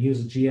and he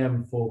was a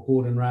GM for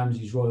Gordon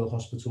Ramsay's Royal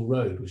Hospital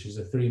Road, which is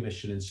a 3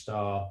 Michelin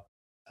star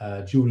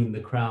jewel in the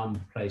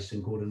crown place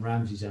in Gordon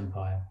Ramsay's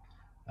empire.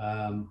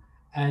 Um,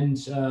 and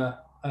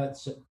but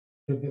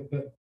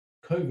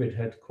COVID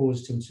had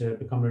caused him to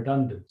become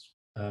redundant,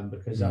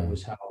 because that Mm.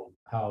 was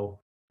how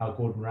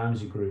Gordon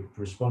Ramsay Group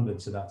responded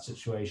to that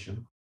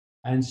situation.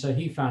 And so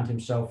he found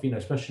himself,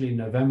 especially in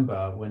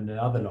November when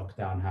the other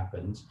lockdown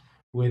happened,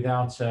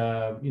 without,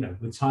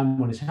 with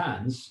time on his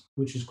hands,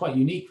 which was quite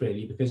unique,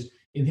 really, because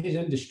in his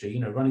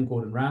industry, running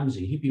Gordon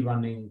Ramsay, he'd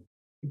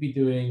be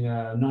doing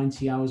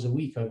 90 hours a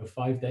week over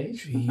 5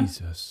 days.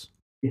 Jesus.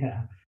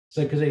 Yeah.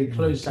 So because they My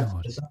close Saturday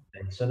God. to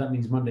Sunday, so that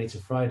means Monday to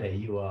Friday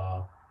you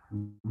are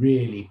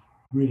really,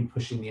 really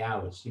pushing the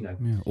hours. Yeah,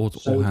 all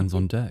So hands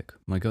on deck.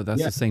 My God,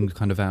 that's yeah, the same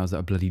kind of hours that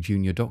a bloody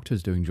junior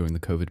doctor's doing during the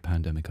COVID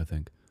pandemic, I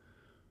think.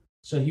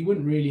 so he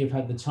wouldn't really have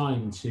had the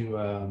time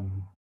to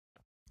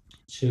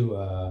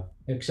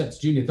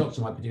except junior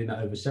doctor might be doing that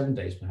over 7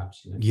 days,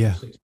 perhaps, or Yeah,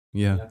 6.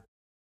 yeah.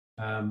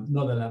 Yeah.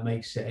 Not that that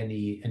makes it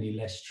any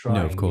less No, of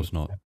trying, course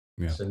not.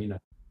 Yeah. so,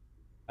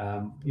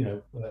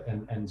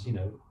 and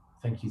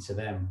thank you to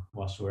them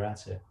whilst we're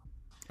at it.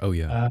 Oh,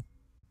 yeah. Uh,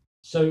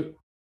 so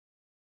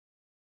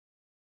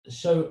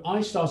so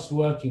I started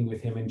working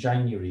with him in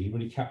January,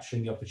 really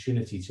capturing the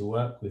opportunity to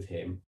work with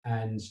him.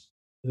 And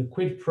the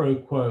quid pro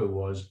quo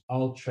was,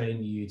 I'll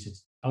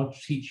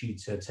teach you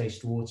to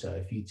taste water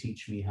if you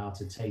teach me how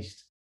to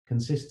taste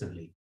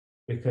consistently,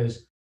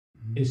 because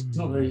it's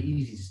not very Mm.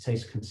 easy to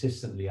taste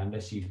consistently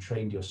unless you've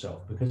trained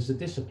yourself, because it's a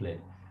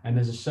discipline and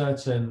there's a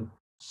certain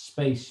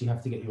space you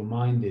have to get your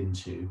mind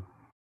into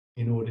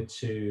in order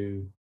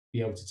to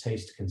be able to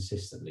taste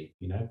consistently.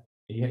 You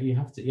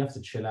have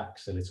to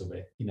chillax a little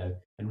bit,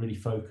 and really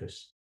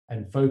focus.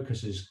 And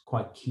focus is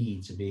quite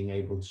key to being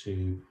able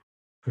to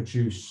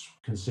produce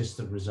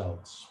consistent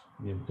results.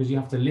 Because you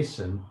have to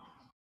listen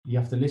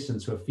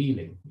to a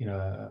feeling.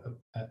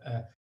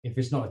 If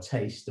it's not a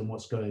taste and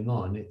what's going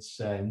on, it's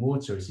in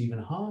water. It's even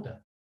harder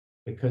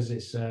because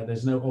it's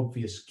there's no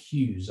obvious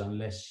cues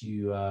unless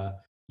you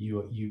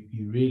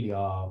really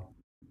are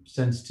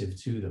sensitive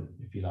to them,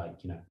 if you like.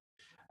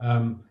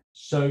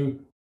 So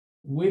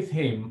with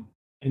him,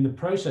 in the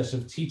process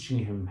of teaching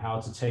him how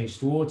to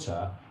taste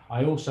water,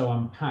 I also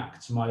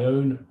unpacked my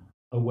own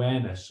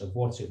awareness of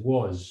what it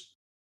was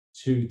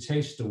to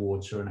taste the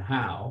water and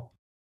how.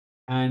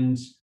 And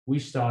we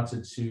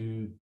started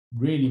to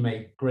really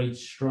make great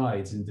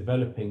strides in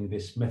developing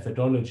this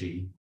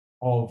methodology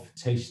of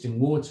tasting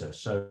water.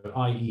 So,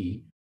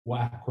 i.e.,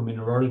 what aqua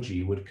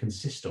mineralogy would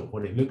consist of,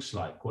 what it looks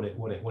like, what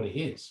it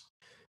is.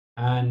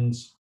 And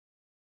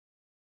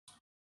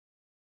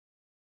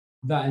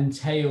that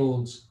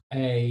entailed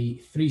a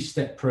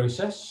three-step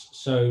process.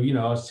 So,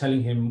 I was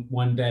telling him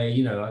one day,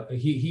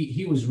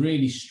 he was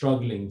really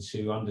struggling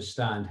to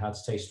understand how to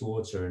taste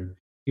water, and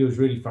he was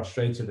really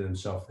frustrated with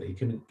himself that he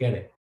couldn't get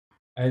it.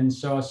 And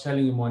so I was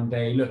telling him one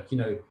day, look,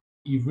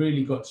 you've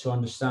really got to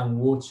understand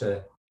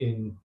water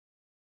in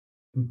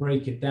and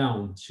break it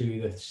down to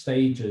the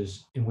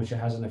stages in which it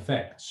has an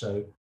effect.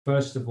 So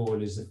first of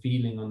all is the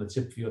feeling on the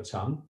tip of your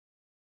tongue,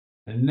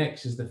 and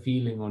next is the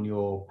feeling on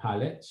your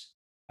palate.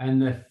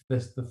 And the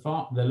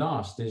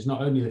last is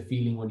not only the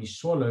feeling when you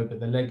swallow,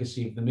 but the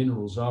legacy of the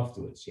minerals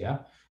afterwards. Yeah.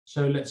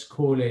 So let's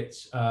call it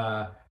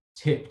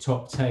tip,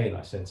 top, tail.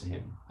 I said to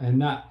him,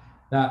 and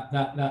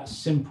that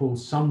simple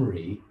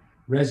summary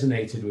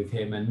resonated with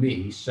him and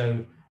me.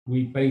 So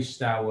we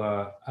based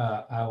our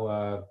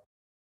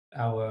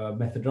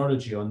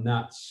methodology on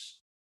that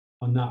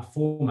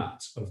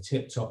format of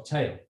tip, top,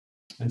 tail.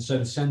 And so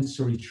the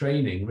sensory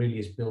training really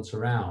is built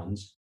around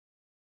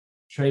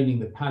training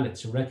the palate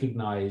to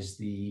recognize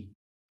the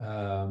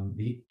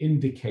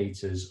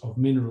indicators of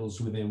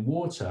minerals within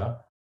water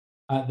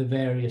at the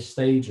various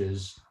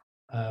stages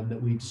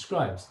that we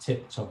described,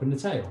 tip, top, and the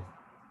tail.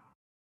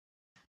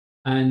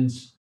 And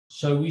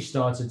so we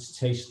started to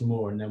taste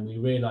more, and then we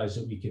realized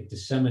that we could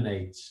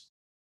disseminate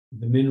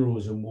the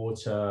minerals in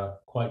water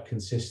quite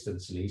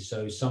consistently.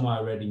 So some I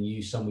already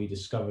knew, some we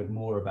discovered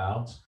more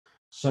about.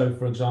 So,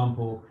 for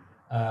example,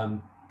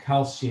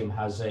 calcium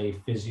has a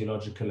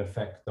physiological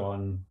effect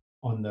on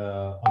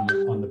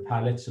the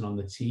palate and on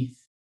the teeth.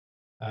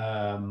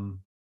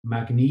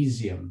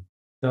 Magnesium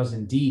does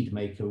indeed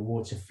make a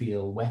water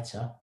feel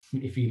wetter,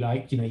 if you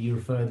like. You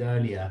referred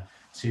earlier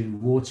to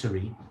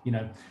watery.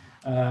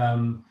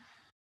 Um,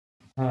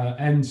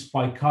 and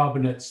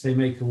bicarbonates, they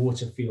make the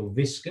water feel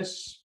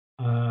viscous.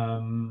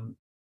 And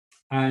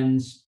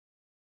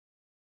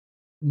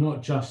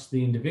not just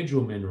the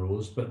individual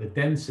minerals, but the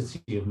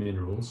density of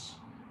minerals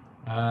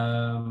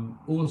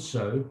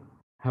also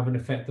have an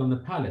effect on the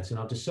palate and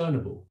are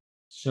discernible.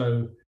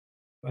 So,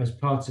 as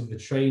part of the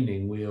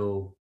training,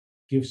 we'll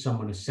give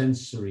someone a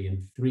sensory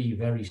in three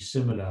very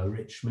similar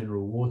rich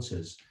mineral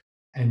waters,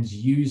 and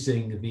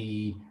using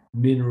the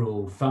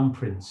mineral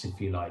thumbprints,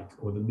 if you like,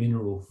 or the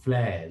mineral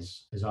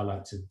flares, as I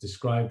like to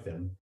describe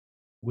them,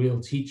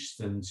 we'll teach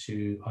them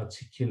to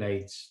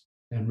articulate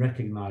and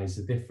recognize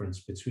the difference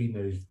between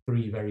those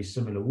three very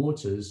similar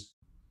waters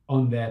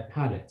on their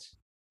palate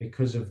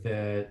because of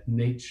their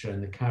nature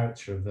and the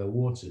character of their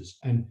waters.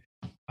 And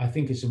I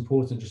think it's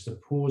important just to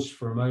pause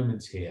for a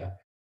moment here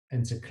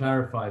and to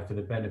clarify for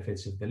the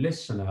benefit of the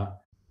listener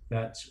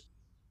that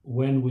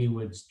when we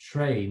would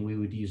train, we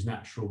would use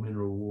natural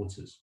mineral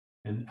waters.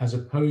 And as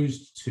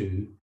opposed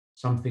to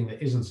something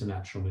that isn't a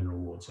natural mineral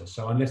water.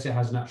 So unless it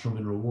has natural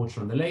mineral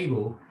water on the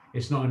label,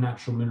 it's not a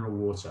natural mineral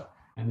water.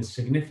 And the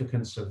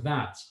significance of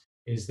that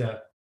is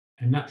that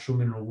a natural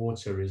mineral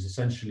water is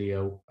essentially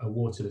a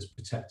water that's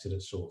protected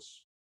at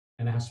source,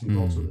 and it has to be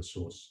bottled Hmm. at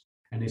source.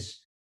 And it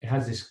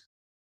has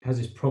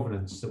this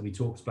provenance that we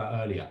talked about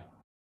earlier.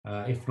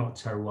 If not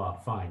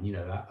terroir, fine.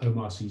 That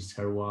Omar sees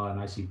terroir and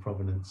I see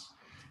provenance.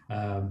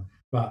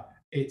 But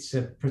it's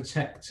a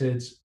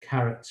protected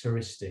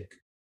characteristic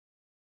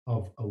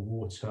of a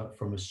water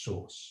from a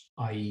source,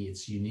 i.e.,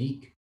 it's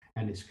unique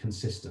and it's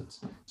consistent.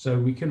 So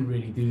we couldn't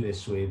really do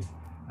this with,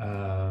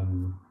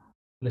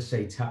 let's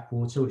say, tap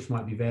water, which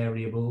might be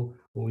variable,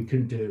 or we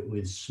couldn't do it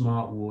with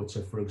smart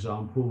water, for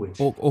example, which.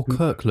 Or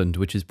Kirkland,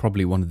 which is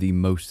probably one of the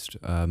most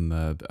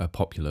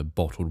popular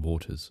bottled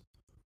waters.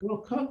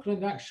 Well,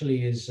 Kirkland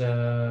actually is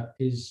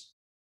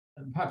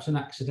perhaps an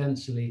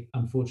accidentally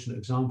unfortunate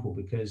example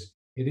because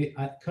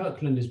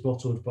Kirkland is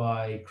bottled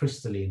by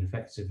Crystalline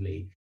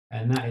effectively,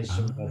 and that is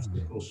from a Ah.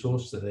 physical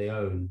source that they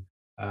own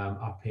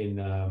up in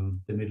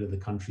the middle of the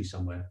country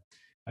somewhere,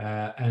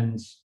 and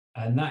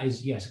that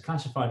is, yes,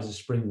 classified as a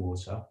spring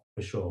water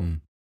for sure.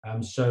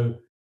 Hmm. So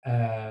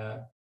uh,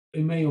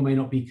 it may or may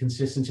not be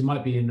consistent. It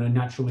might be in a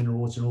natural mineral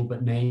water and all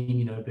but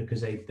name,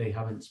 because they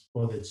haven't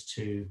bothered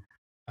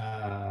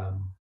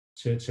um,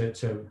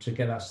 to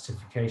get that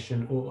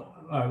certification. Or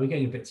we're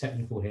getting a bit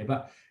technical here,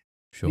 but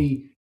Sure.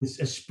 it's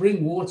a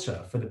spring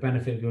water, for the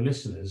benefit of your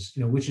listeners,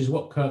 which is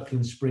what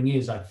Kirkland Spring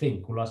is, I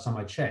think. Well, last time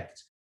I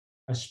checked,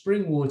 a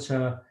spring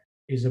water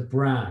is a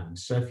brand.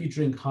 So if you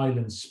drink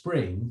Highland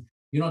Spring,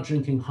 you're not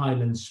drinking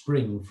Highland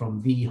Spring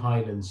from the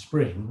Highland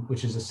Spring,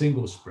 which is a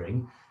single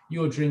spring.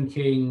 You're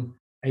drinking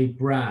a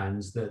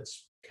brand that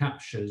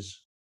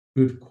captures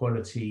good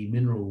quality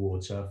mineral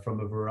water from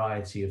a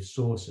variety of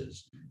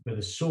sources, but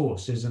the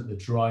source isn't the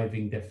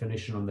driving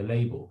definition on the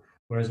label.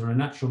 Whereas on a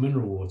natural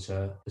mineral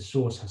water, the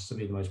source has to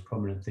be the most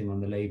prominent thing on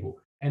the label,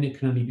 and it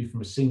can only be from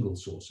a single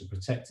source, a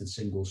protected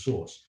single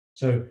source.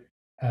 So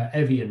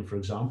Evian, for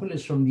example,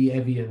 is from the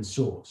Evian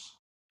source.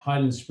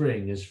 Highland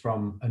Spring is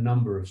from a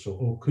number of sources,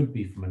 or could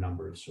be from a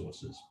number of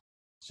sources.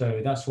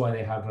 So that's why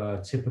they have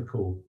a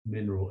typical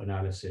mineral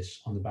analysis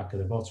on the back of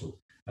the bottle,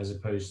 as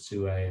opposed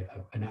to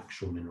an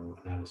actual mineral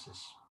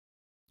analysis.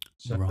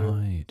 So,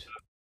 Right.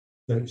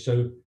 so,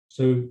 so,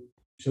 so,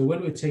 so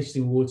when we're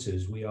tasting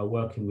waters, we are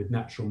working with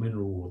natural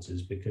mineral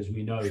waters because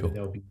we know that Sure.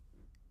 they'll be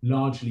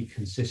largely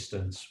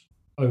consistent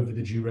over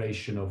the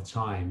duration of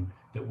time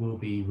that we'll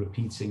be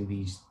repeating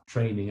these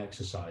training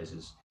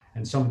exercises.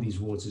 And some of these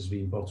waters have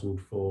been bottled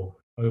for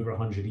over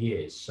 100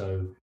 years.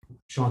 So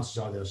chances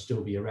are they'll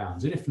still be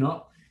around. And if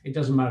not, it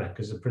doesn't matter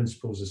because the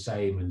principle's the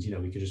same. And,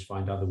 we could just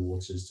find other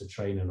waters to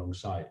train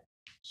alongside.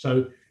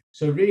 So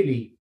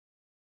really,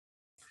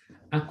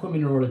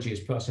 aquamineralogy has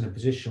put us in a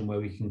position where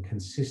we can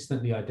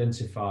consistently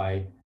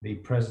identify the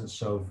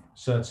presence of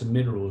certain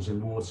minerals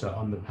in water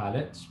on the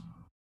palate,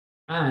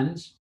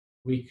 and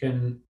we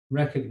can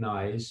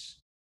recognize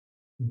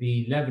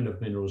the level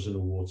of minerals in the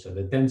water,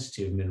 the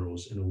density of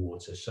minerals in the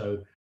water.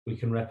 So we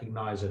can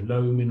recognize a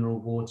low mineral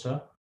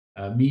water,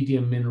 a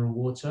medium mineral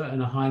water,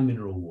 and a high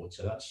mineral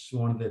water. That's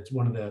one of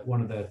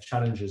the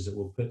challenges that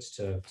we'll put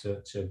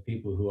to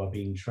people who are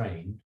being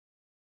trained,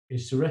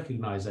 is to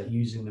recognize that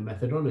using the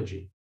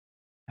methodology.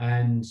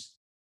 And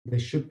they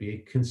should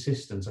be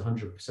consistent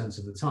 100%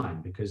 of the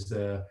time, because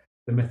the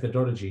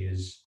methodology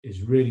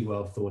is really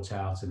well thought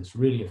out and it's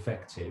really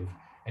effective,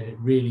 and it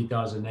really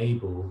does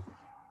enable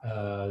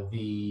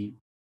the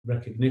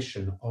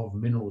recognition of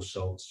mineral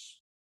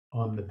salts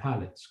on the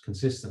palate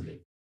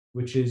consistently,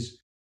 which is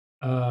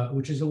a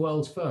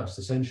world's first.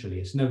 Essentially,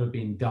 it's never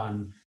been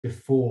done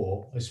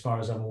before, as far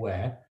as I'm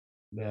aware.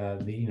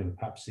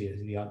 Perhaps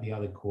the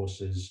other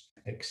courses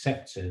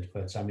accepted,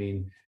 but I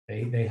mean,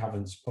 they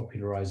haven't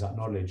popularized that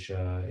knowledge,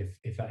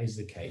 if that is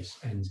the case.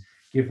 And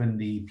given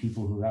the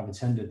people who have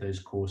attended those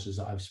courses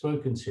that I've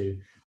spoken to,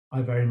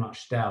 I very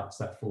much doubt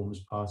that forms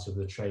part of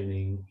the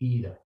training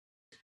either.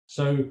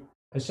 So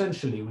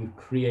essentially, we've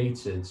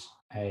created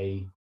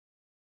a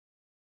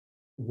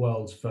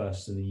world's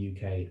first in the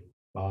UK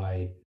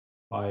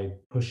by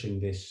pushing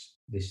this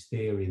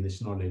theory and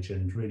this knowledge,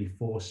 and really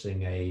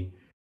forcing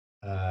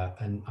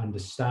an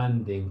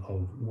understanding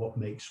of what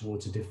makes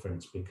water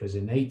different, because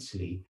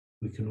innately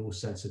we can all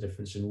sense a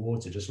difference in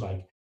water, just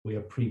like we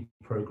are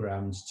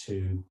pre-programmed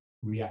to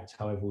react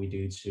however we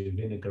do to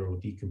vinegar or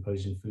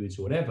decomposing foods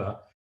or whatever.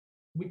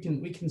 We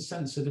can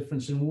sense a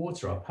difference in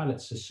water. Our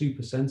palates are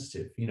super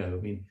sensitive. I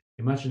mean,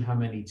 imagine how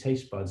many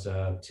taste buds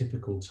a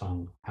typical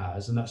tongue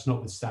has, and that's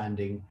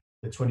notwithstanding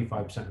the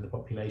 25% of the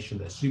population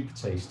that are super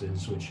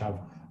tasters, which have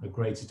a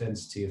greater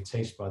density of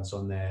taste buds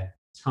on their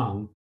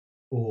tongue,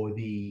 or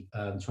the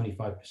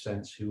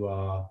 25% who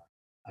are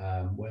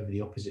whatever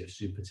the opposite of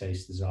super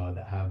tasters are,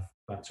 that have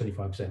about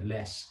 25%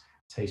 less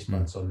taste Hmm.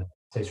 buds on their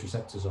taste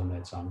receptors on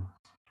their tongue.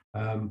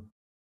 Um,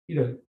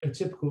 a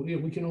typical,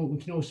 we can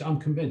all, I'm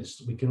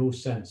convinced we can all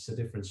sense the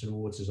difference in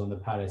waters on the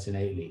palate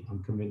innately.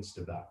 I'm convinced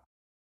of that.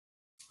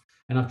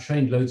 And I've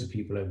trained loads of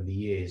people over the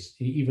years,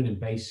 even in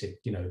basic,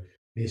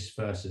 this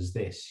versus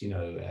this,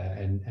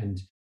 and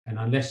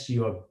unless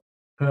you are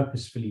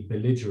purposefully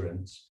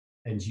belligerent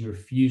and you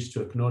refuse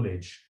to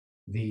acknowledge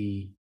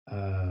the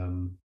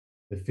um,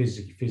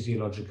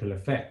 physiological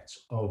effect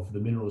of the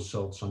mineral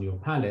salts on your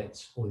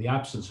palate, or the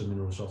absence of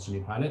mineral salts on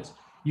your palate,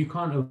 you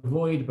can't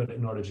avoid but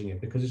acknowledging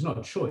it, because it's not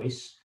a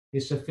choice,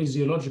 it's a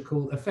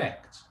physiological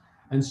effect.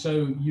 And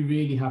so you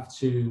really have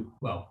to,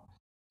 well,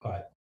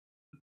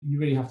 you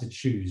really have to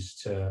choose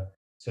to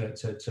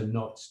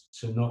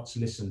not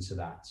listen to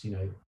that,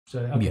 So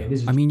okay, Yeah,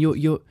 this I is mean,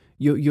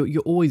 you're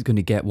always going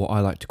to get what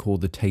I like to call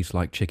the taste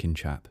like chicken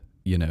chap.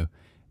 You know,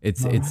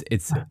 it's all right. it's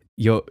it's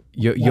you're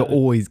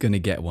always going to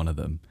get one of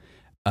them.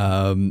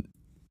 Um,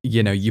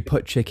 you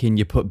put chicken,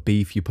 you put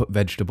beef, you put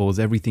vegetables,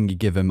 everything you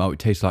give them, oh, it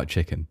tastes like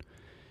chicken.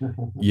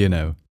 You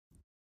know,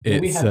 Well,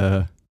 we it's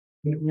had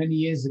many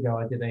years ago.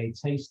 I did a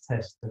taste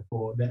test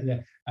for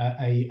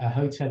a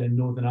hotel in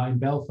in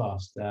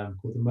Belfast,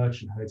 called the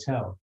Merchant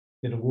Hotel.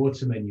 Did a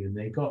water menu, and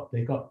they got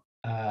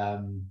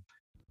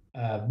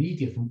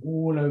media from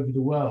all over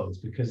the world,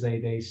 because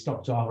they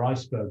stocked our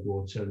iceberg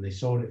water and they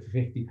sold it for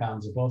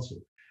 £50 a bottle.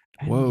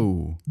 And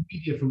whoa,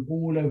 media from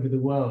all over the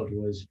world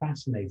was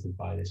fascinated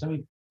by this. I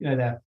mean,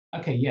 they're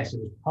okay. Yes,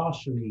 it was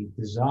partially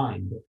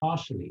designed, but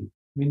partially,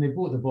 I mean, they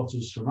bought the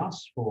bottles from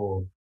us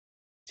for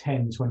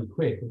 10, 20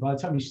 quid. But by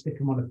the time you stick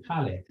them on a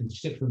pallet and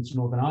ship them to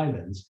Northern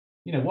Ireland,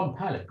 one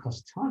pallet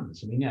costs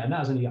tons. I mean, yeah, and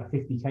that was only like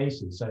 50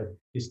 cases. So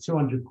it's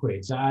 200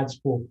 quid. So it adds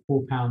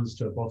 £4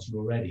 to a bottle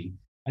already.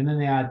 And then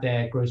they add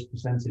their gross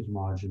percentage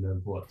margin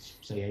of what,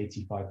 say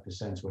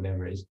 85%,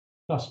 whatever it is,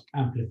 plus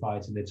amplify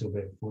it a little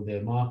bit for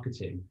their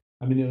marketing.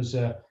 I mean, it was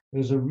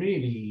a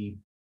really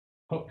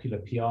popular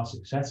PR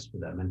success for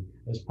them. And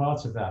as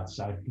part of that,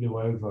 so I flew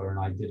over and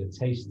I did a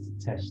taste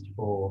test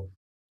for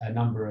a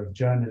number of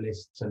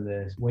journalists and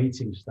the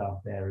waiting staff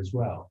there as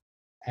well.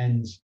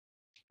 And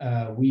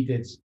we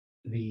did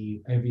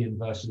the Evian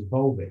versus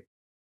Volvic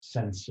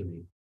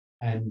sensory.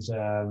 And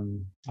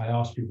I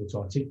asked people to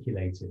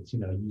articulate it,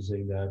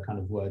 using the kind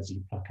of words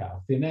you pluck out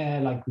of thin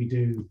air, like we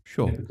do,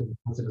 sure,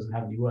 because it doesn't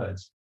have any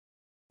words.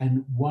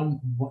 And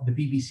the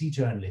BBC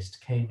journalist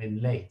came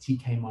in late. He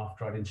came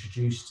after I'd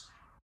introduced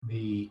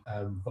the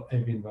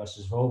Evian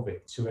versus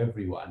Volvic to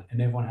everyone, and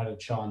everyone had a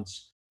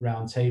chance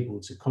round table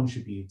to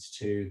contribute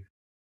to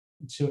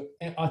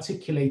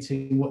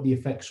articulating what the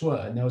effects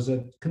were. And there was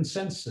a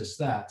consensus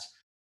that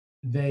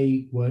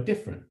they were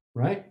different,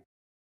 right?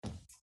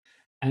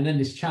 And then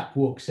this chap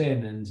walks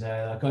in and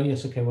like, oh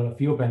yes, okay, well,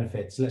 for your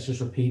benefits, let's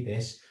just repeat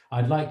this.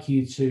 I'd like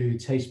you to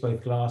taste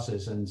both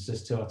glasses and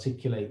just to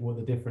articulate what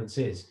the difference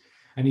is.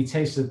 And he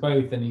tasted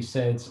both, and he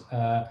said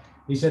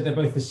they're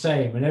both the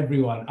same. And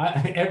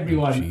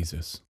oh,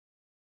 Jesus,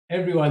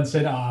 everyone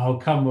said, "Oh,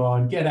 come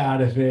on, get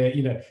out of it,"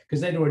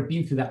 because they'd already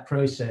been through that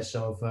process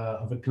of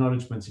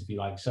acknowledgement, if you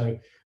like. So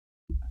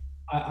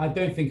I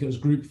don't think it was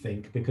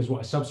groupthink, because what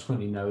I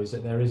subsequently know is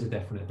that there is a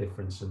definite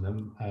difference in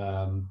them,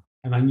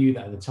 and I knew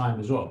that at the time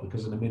as well,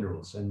 because of the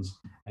minerals, and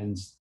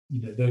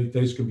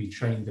those can be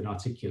trained and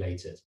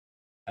articulated.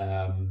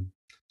 And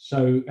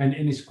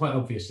it's quite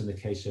obvious in the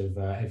case of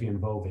Evian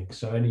Volvic.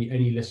 So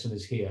any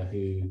listeners here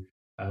who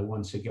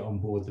want to get on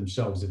board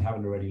themselves and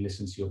haven't already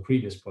listened to your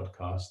previous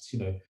podcasts,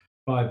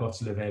 buy a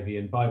bottle of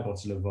Evian, buy a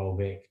bottle of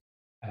Volvic,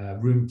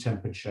 room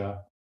temperature,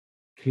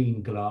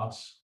 clean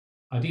glass,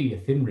 ideally a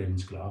thin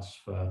rimmed glass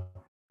for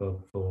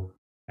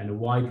and a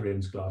wide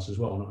rimmed glass as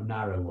well, not a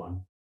narrow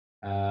one,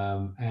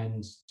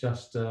 and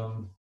just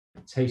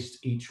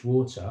taste each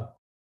water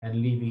and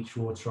leave each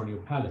water on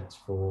your palate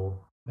for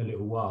a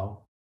little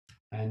while,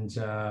 and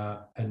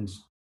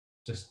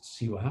just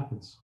see what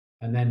happens,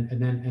 and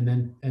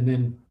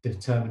then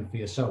determine for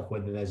yourself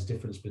whether there's a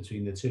difference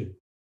between the two.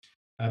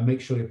 And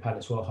make sure your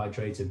palate's well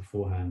hydrated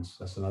beforehand.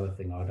 That's another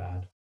thing I'd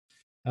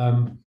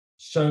add.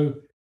 So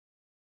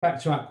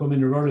back to aqua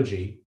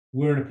mineralogy,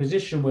 we're in a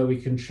position where we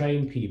can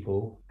train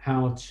people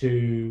how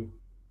to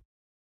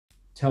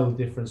tell the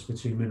difference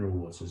between mineral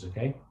waters,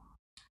 okay?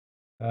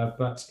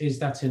 But is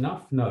that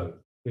enough? No,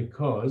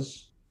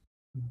 because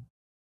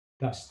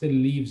that still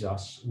leaves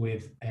us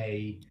with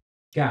a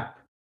gap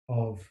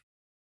of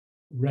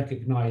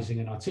recognizing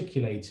and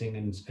articulating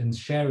and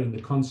sharing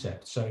the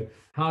concept. So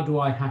how do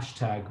I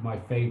hashtag my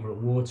favorite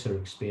water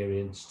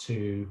experience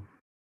to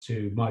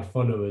my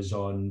followers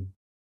on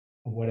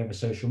whatever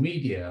social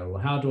media, or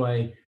how do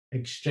I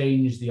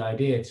exchange the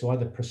idea to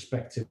other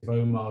prospective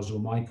Omars or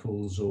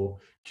Michaels or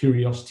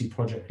Curiosity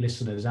Project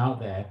listeners out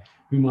there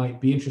who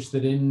might be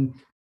interested in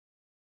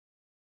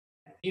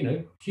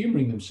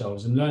humoring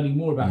themselves and learning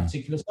more about a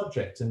particular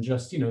subject, and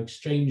just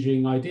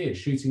exchanging ideas,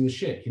 shooting the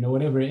shit,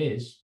 whatever it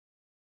is.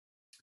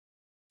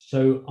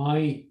 So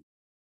I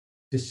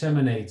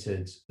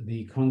disseminated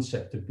the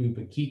concept of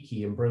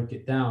Bubakiki and broke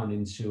it down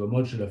into a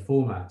modular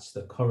format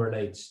that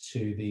correlates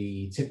to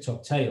the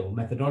tip-top tail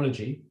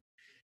methodology,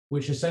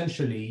 which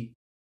essentially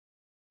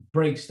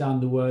breaks down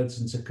the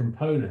words into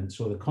components,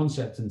 or the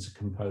concept into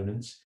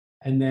components,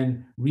 and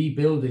then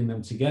rebuilding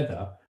them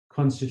together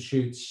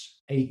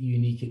constitutes 8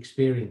 unique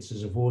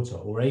experiences of water,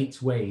 or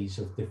 8 ways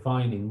of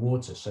defining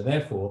water. So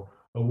therefore,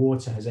 a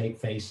water has 8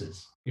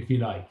 faces, if you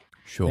like.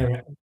 Sure. There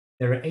are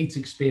there are 8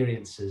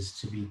 experiences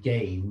to be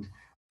gained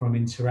from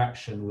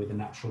interaction with a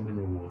natural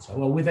mineral water.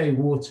 Well, with a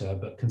water,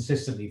 but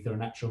consistently through a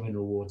natural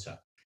mineral water.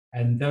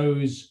 And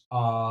those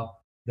are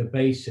the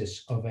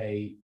basis of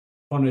a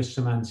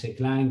phonosemantic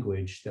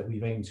language that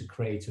we've aimed to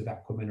create with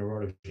aqua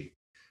mineralogy.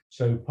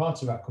 So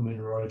part of aqua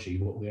mineralogy,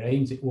 what we're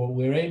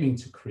aiming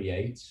to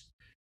create,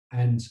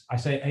 and I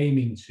say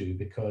aiming to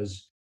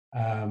because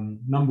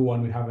number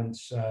one, we haven't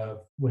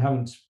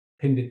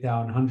pinned it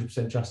down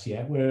 100% just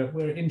yet.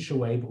 We're an inch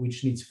away, but we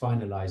just need to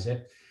finalize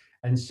it.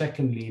 And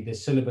secondly, the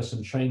syllabus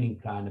and training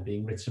plan are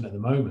being written at the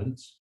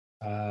moment,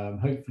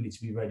 hopefully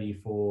to be ready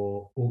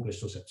for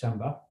August or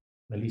September,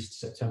 at least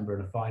September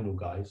and a final,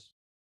 guys.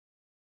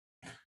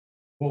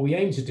 What we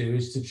aim to do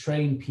is to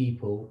train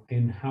people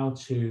in how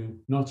to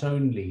not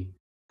only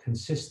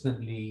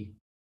consistently,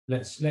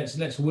 let's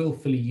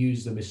willfully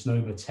use the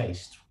misnomer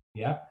taste,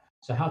 yeah?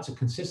 So how to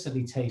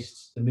consistently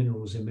taste the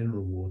minerals in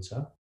mineral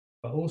water,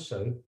 but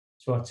also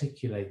to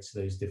articulate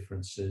those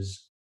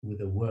differences with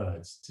the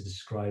words to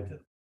describe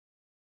them.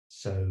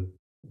 So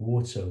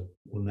water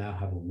will now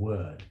have a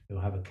word, it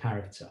will have a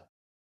character,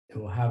 it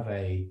will have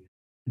a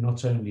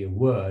not only a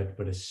word,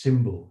 but a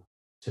symbol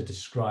to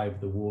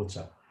describe the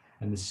water.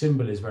 And the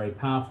symbol is very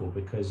powerful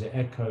because it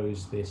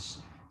echoes this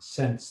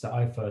sense that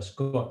I first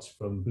got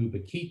from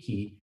Buba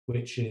Kiki,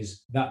 which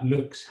is that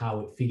looks how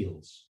it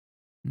feels.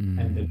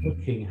 And the Mm.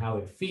 looking how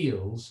it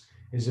feels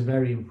is a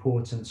very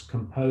important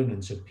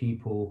component of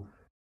people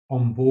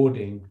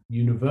onboarding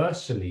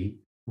universally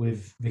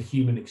with the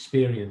human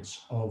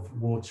experience of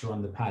water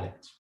on the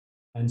palate.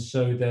 And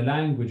so the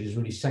language is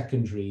really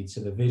secondary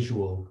to the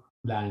visual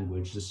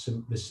language,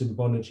 the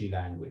symbology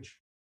language.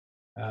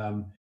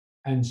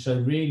 And so,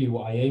 really,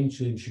 what I aim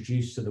to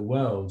introduce to the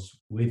world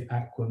with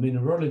aqua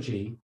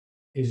mineralogy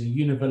is a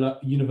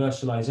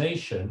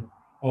universalization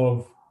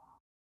of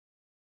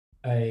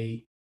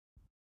a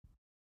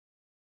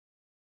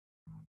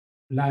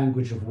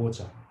language of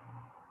water.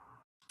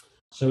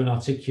 So, an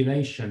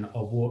articulation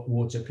of what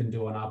water can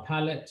do on our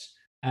palate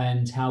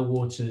and how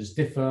waters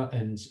differ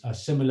and are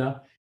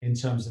similar in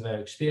terms of their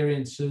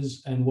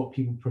experiences and what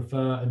people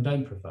prefer and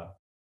don't prefer.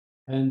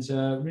 And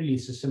really,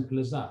 it's as simple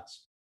as that,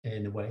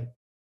 in a way,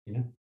 you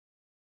know,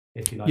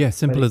 if you like. Yeah,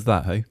 simple as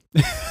that, hey?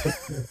 But,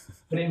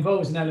 but it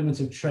involves an element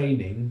of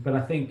training, but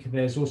I think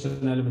there's also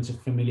an element of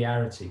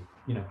familiarity.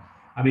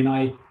 I mean,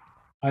 I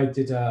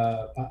did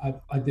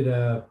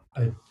a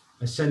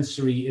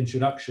sensory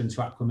introduction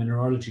to aqua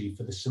mineralogy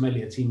for the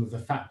sommelier team of the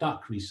Fat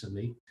Duck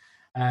recently,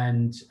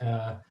 and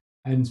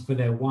for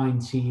their wine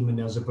team, and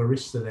there was a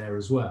barista there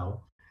as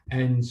well.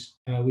 And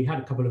we had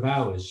a couple of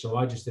hours, so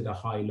I just did a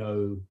high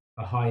low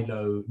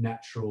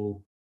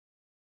natural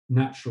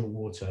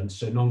water, and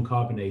so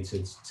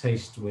non-carbonated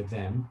taste with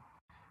them,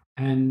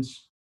 and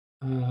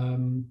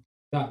um,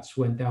 that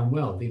went down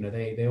well.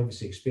 They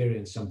obviously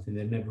experienced something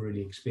they'd never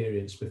really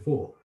experienced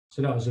before.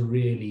 So that was a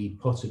really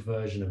potted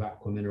version of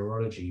aqua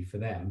mineralogy for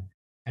them,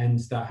 and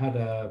that had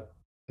a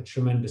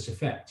tremendous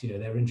effect.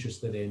 They're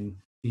interested in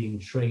being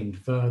trained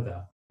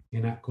further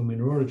in aqua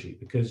mineralogy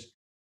because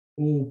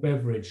all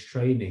beverage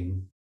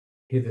training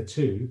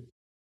hitherto,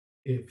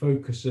 it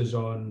focuses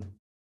on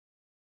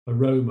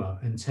aroma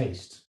and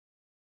taste,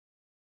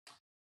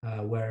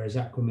 whereas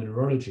aqua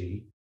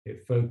mineralogy,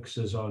 it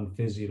focuses on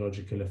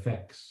physiological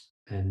effects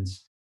and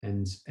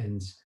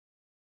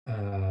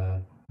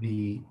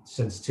the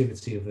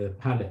sensitivity of the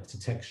palate to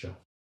texture.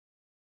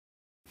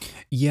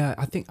 Yeah,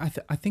 I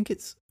think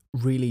it's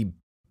really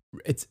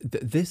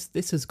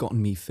this has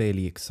gotten me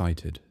fairly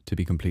excited, to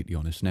be completely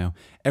honest. Now,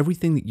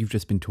 everything that you've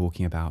just been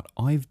talking about,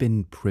 I've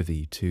been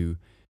privy to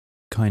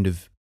kind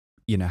of,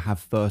 have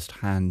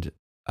firsthand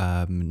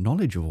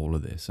knowledge of all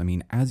of this. I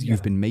mean, as you've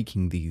Yeah, been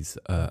making these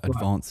that's right.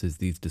 advances,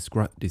 these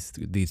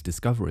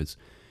discoveries,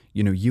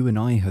 you and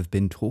I have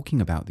been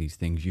talking about these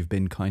things. You've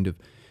been kind of,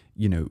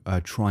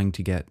 trying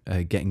to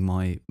getting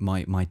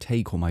my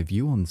take or my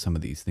view on some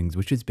of these things,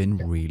 which has been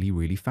Yeah. really,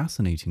 really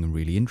fascinating and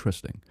really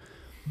interesting.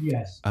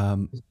 Yes.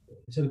 Um,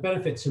 So the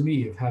benefit to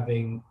me of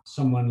having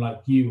someone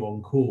like you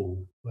on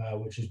call,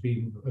 which has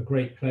been a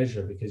great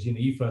pleasure because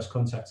you first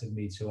contacted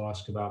me to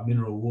ask about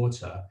mineral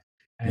water,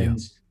 yeah. and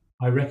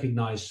I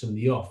recognized from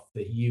the off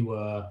that you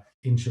were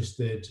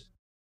interested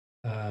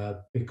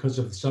because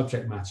of the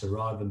subject matter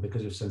rather than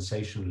because of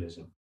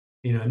sensationalism.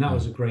 And that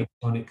was Mm. a great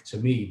tonic to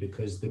me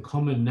because the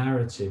common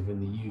narrative in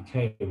the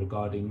UK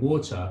regarding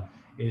water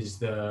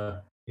is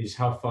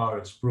how far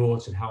it's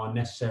brought and how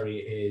unnecessary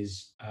it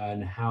is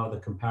and how the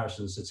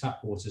comparisons to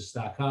tap water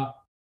stack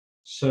up.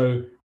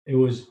 So it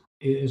was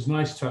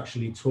nice to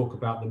actually talk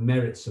about the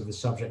merits of the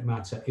subject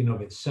matter in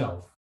of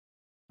itself,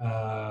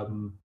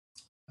 um,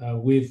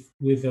 with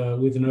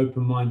an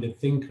open-minded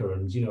thinker,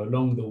 and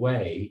along the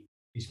way,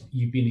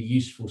 you've been a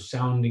useful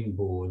sounding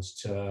board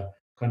to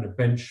kind of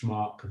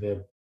benchmark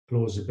the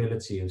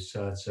plausibility of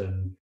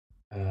certain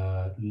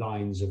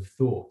lines of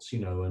thoughts,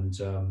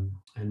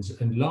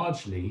 and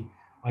largely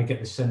I get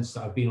the sense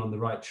that I've been on the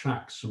right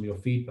tracks from your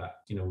feedback,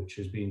 which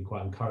has been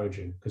quite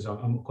encouraging because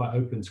I'm quite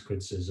open to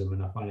criticism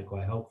and I find it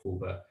quite helpful.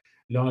 But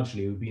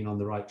largely, we've been on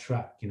the right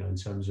track, in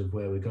terms of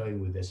where we're going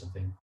with this, I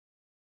think.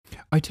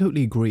 I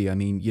totally agree. I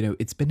mean,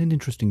 it's been an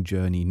interesting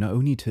journey, not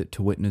only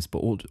to witness,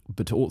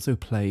 but to also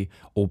play,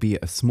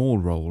 albeit a small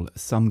role,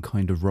 some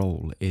kind of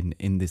role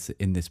in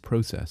this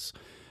process.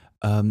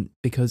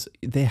 Because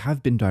there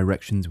have been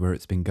directions where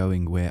it's been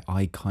going where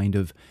I kind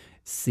of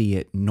see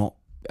it not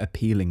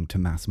appealing to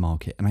mass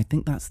market, and I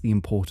think that's the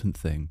important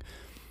thing.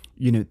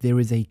 There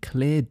is a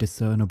clear,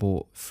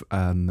 discernible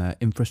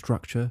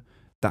infrastructure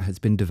that has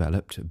been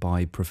developed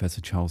by Professor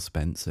Charles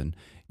Spence and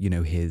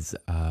his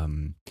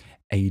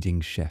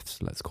aiding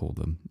chefs, let's call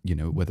them.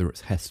 Whether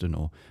it's Heston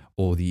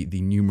or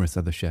the numerous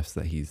other chefs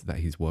that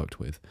he's worked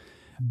with.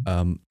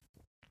 Um,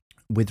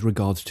 with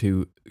regards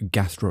to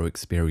gastro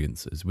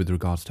experiences, with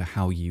regards to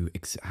how you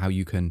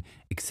can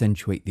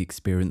accentuate the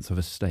experience of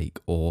a steak,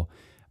 or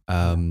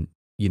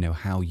Yeah.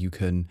 how you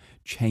can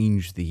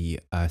change the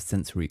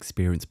sensory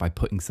experience by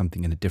putting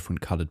something in a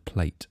different colored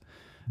plate,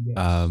 Yes.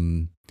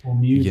 um,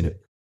 Or you know, music.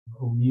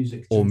 Or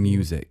music or too.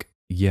 music,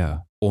 yeah,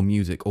 or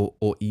music,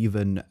 or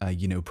even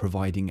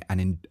providing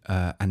an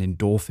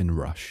endorphin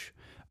rush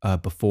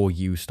before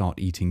you start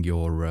eating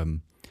your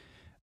um,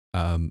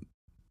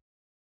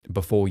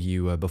 before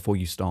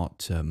you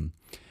start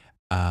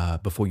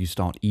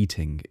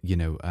eating,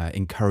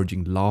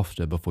 encouraging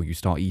laughter before you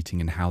start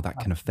eating, and how that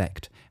can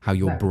affect how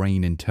your Exactly.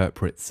 brain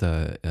interprets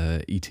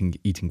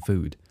eating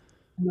food.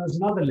 And there was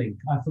another link.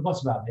 I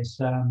forgot about this.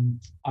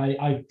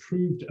 I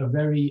proved a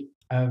very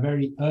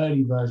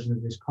early version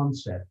of this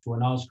concept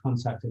when I was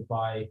contacted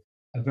by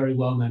a very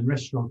well-known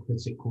restaurant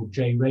critic called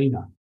Jay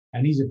Rayner,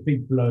 and he's a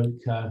big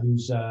bloke I think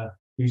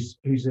he's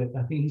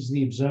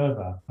the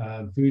Observer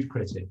food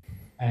critic,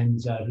 and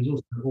he's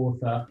also an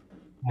author,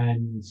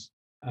 and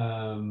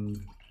um,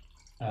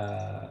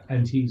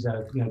 and he's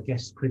a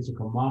guest critic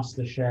on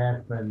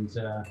MasterChef, and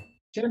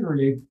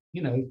generally,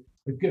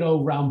 a good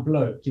old round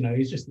bloke.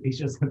 He's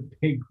just a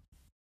big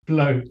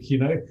bloke,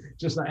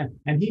 just like.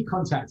 And he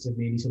contacted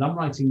me and he said, "I'm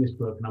writing this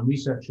book and I'm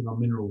researching on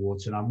mineral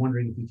water, and I'm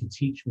wondering if you could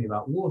teach me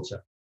about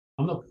water."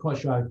 I'm not quite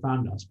sure how he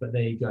found us, but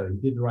there you go. He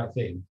did the right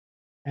thing.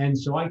 And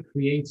so I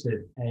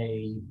created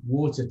a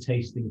water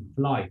tasting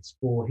flight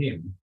for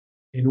him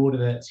in order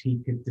that he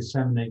could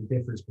disseminate the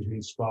difference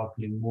between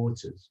sparkling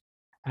waters.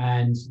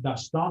 And that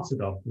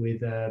started off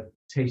with a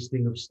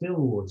tasting of still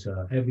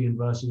water, Evian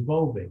versus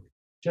Volvic,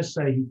 just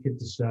so he could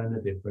discern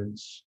the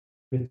difference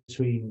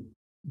between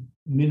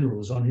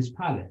minerals on his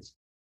palate.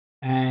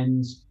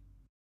 And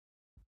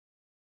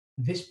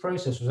this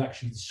process was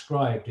actually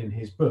described in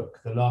his book,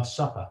 The Last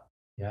Supper.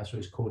 Yeah, that's what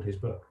it's called, his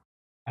book.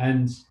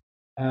 And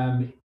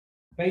um,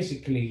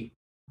 basically,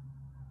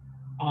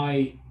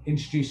 I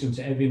introduced him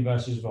to Evian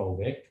versus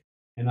Volvic,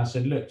 and I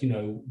said, look,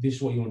 this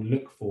is what you want to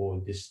look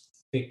for: this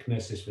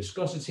thickness, this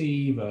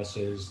viscosity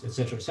versus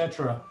etc.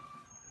 etc.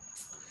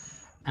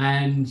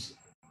 And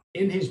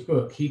in his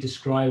book, he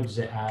describes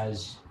it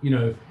as,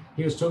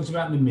 he was talking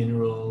about the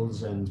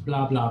minerals and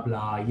blah blah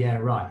blah. Yeah,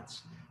 right.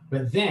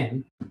 But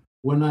then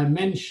when I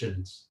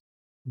mentioned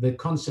the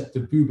concept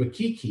of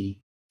bubakiki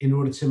in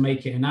order to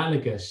make it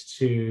analogous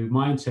to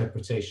my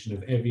interpretation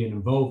of Evian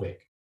and Volvic,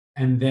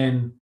 and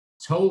then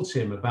told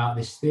him about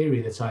this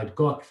theory that I'd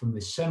got from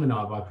this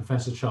seminar by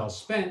Professor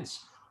Charles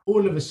Spence,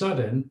 all of a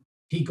sudden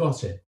he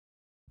got it.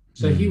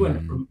 So he went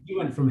Mm. from he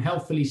went from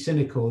healthily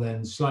cynical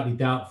and slightly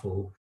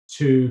doubtful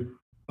to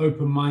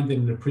open-minded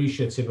and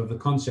appreciative of the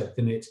concept,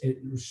 and it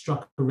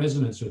struck a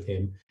resonance with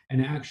him,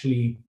 and it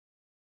actually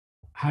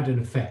had an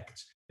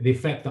effect. The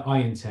effect that I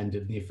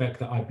intended, the effect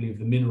that I believe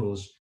the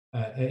minerals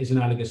is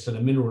analogous to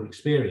the mineral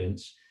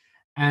experience.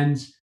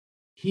 And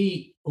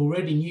he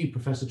already knew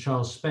Professor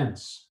Charles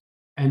Spence,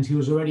 and he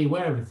was already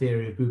aware of the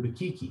theory of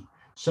Bubakiki.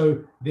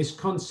 So this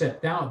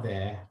concept out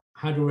there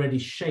had already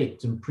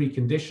shaped and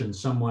preconditioned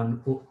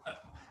someone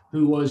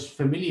who was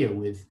familiar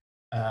with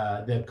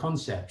the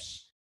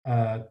concepts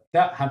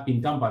that had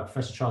been done by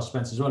Professor Charles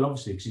Spence as well,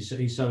 obviously, because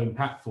he's so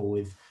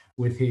impactful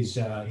with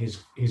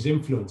his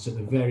influence at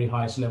the very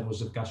highest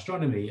levels of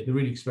gastronomy, at the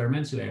really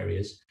experimental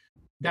areas.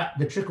 That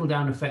the trickle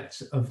down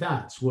effect of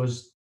that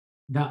was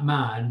that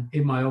man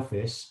in my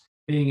office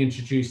being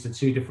introduced to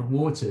two different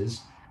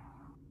waters,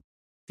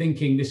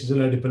 thinking this is a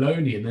load of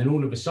baloney, and then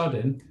all of a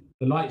sudden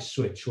the light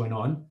switch went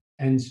on,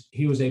 and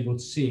he was able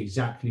to see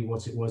exactly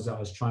what it was that I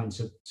was trying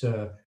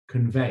to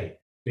convey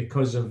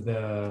because of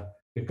the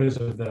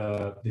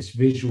this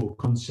visual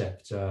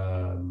concept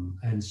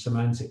and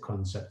semantic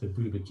concept of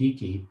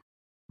bubakiki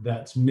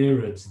that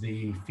mirrored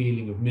the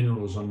feeling of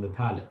minerals on the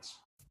palate.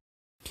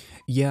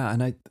 Yeah,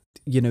 and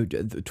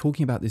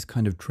talking about this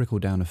kind of trickle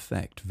down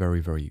effect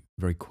very, very,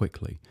 very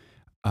quickly,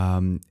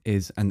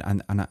 is and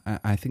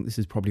I think this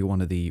is probably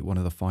one of the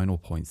final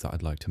points that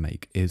I'd like to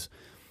make is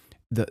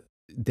that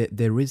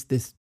there is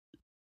this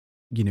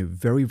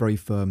very, very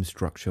firm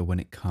structure when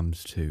it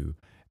comes to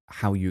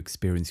how you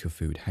experience your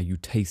food, how you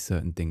taste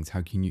certain things,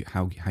 how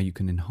you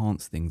can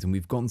enhance things. And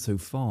we've gone so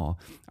far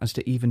as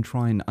to even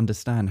try and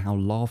understand how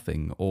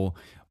laughing or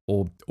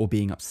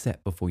being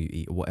upset before you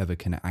eat or whatever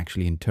can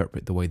actually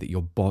interpret the way that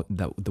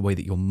the way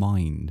that your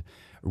mind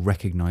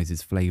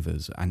recognizes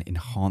flavors and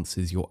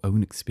enhances your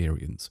own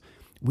experience.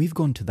 We've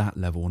gone to that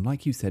level, and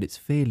like you said, it's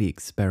fairly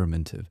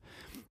experimentative.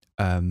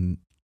 Um,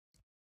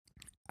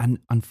 and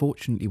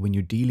unfortunately, when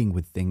you're dealing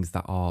with things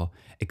that are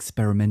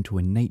experimental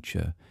in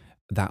nature,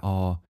 that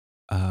are,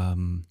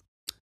 um,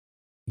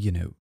 you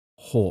know,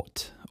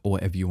 hot or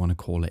whatever you want to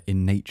call it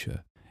in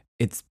nature,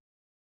 it's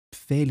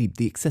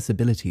the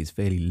accessibility is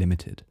fairly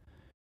limited,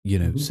 you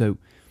know. Hmm. So,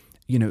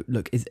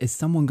 look, is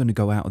someone going to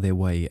go out of their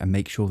way and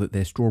make sure that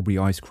their strawberry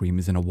ice cream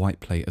is in a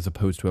white plate as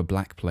opposed to a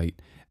black plate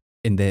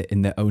in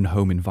their own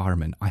home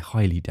environment? I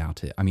highly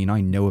doubt it. I mean, I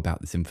know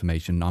about this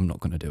information, and I'm not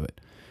going to do it,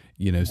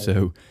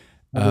 so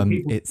Now,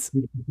 it's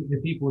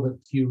the people that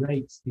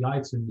curate the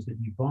items that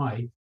you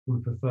buy from a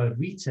preferred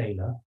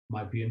retailer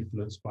might be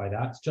influenced by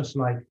that, just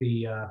like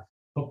the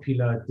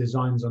popular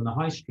designs on the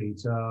high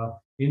street are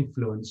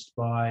influenced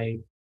by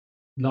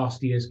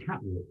last year's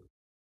catwalk.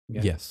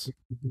 Yeah, yes.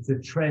 it's the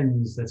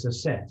trends that are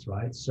set,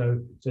 right?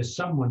 So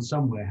someone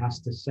somewhere has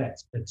to set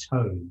a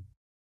tone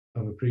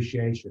of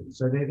appreciation.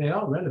 So they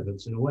are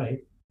relevant in a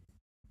way.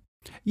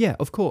 Yeah,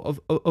 of course,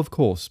 of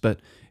course, but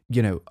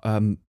you know,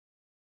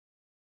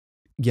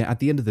 yeah, at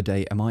the end of the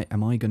day, am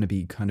I going to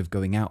be kind of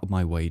going out of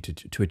my way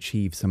to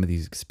achieve some of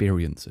these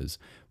experiences?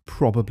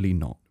 Probably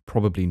not.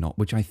 Probably not.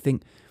 Which I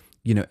think,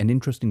 an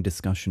interesting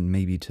discussion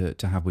maybe to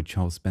have with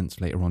Charles Spence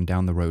later on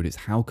down the road is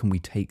how can we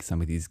take some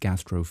of these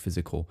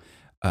gastrophysical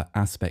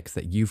aspects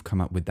that you've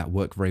come up with that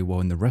work very well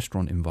in the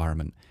restaurant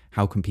environment?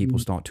 How can people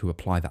start to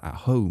apply that at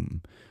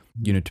home?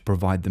 To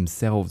provide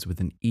themselves with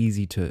an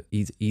easy to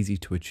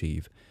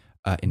achieve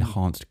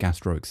enhanced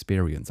gastro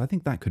experience. I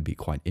think that could be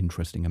quite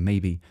interesting and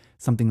maybe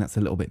something that's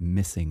a little bit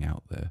missing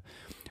out there.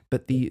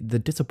 But the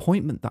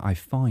disappointment that I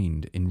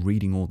find in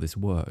reading all this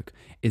work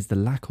is the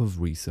lack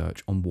of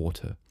research on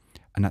water.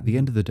 And at the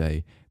end of the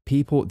day,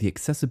 the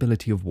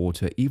accessibility of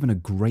water, even a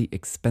great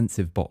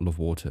expensive bottle of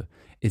water,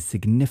 is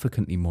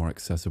significantly more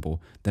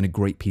accessible than a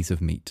great piece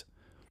of meat.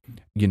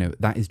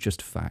 That is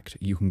just fact.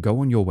 You can go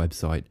on your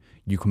website,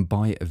 you can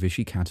buy a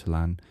Vichy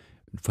Catalan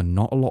for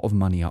not a lot of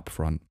money up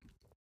front.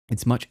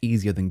 It's much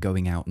easier than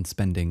going out and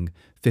spending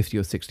 50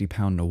 or 60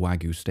 pound on a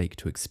Wagyu steak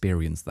to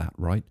experience that,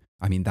 right?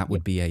 I mean, that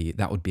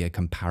Yeah, would be a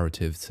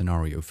comparative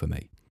scenario for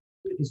me.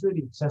 it's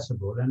really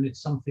accessible, and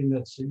it's something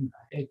that's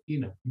if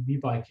you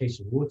buy a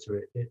case of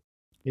water,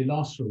 it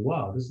lasts for a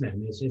while, doesn't it?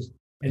 And It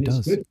it's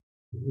does. good.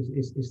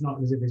 It's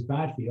not as if it's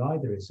bad for you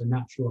either. It's a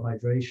natural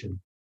hydration.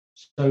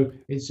 So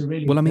it's a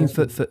really Well, I mean,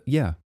 accessible.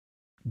 yeah,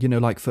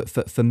 like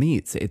for me,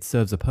 it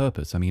serves a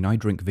purpose. I mean, I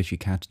drink Vichy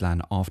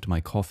Catalan after my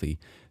coffee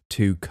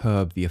to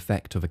curb the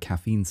effect of a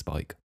caffeine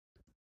spike.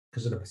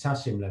 Because of the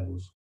potassium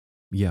levels.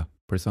 Yeah, Like,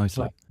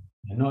 precisely.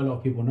 not a lot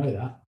of people know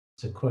that.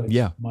 To quote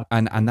Yeah, my,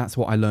 and that's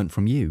what I learned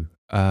from you.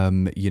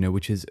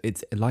 Which is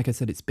it's like I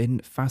said, it's been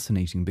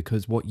fascinating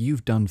because what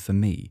you've done for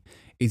me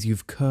is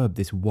you've curbed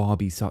this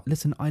wabi sabi.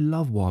 Listen, I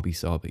love wabi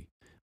sabi.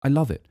 I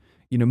love it.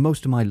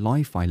 Most of my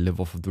life I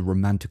live off of the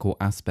romantical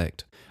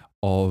aspect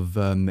of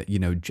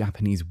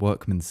Japanese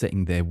workmen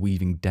sitting there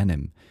weaving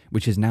denim,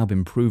 which has now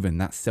been proven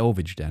that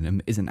selvage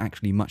denim isn't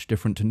actually much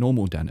different to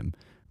normal denim.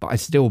 But I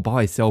still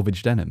buy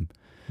selvage denim.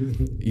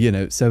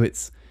 So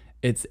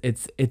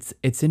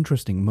it's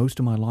interesting. Most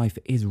of my life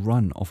is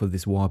run off of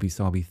this wabi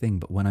sabi thing,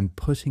 but when I'm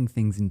putting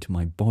things into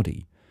my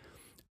body,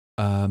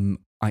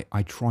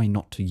 I try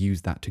not to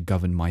use that to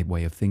govern my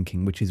way of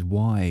thinking, which is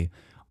why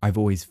I've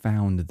always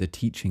found the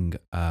teaching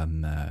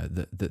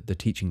the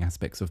teaching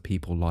aspects of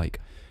people like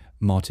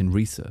Martin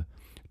Reeser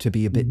to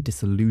be a bit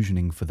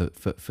disillusioning for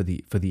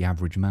the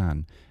average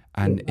man.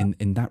 And yeah,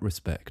 in that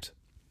respect,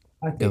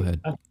 I go think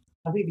ahead.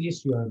 I think the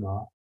issue,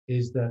 Omar,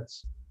 is that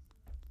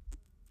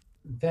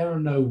there are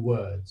no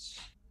words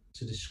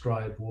to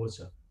describe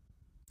water.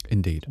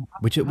 Indeed, So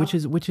which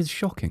how is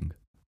shocking.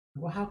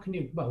 well, how can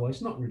you? Well,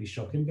 it's not really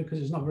shocking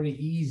because it's not very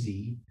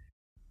easy.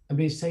 I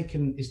mean,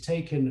 it's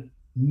taken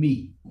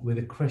me with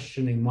a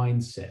questioning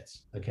mindset,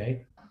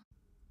 okay,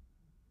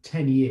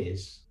 10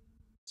 years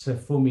to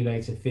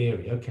formulate a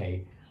theory.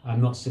 Okay,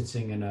 I'm not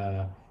sitting in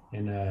a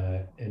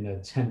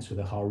tent with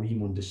a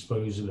harem on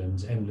disposal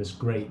and endless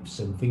grapes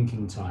and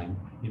thinking time.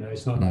 Mm,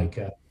 it's not like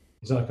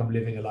I'm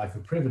living a life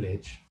of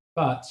privilege,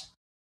 but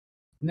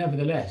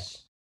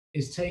nevertheless,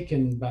 it's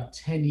taken about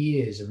 10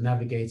 years of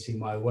navigating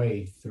my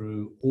way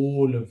through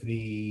all of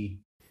the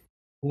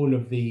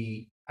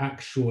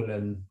actual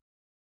and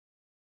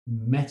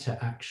meta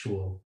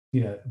actual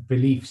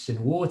beliefs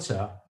in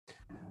water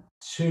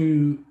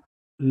to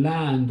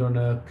land on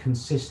a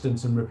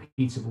consistent and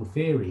repeatable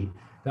theory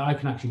that I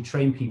can actually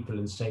train people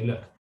and say,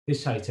 look, this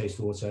is how you taste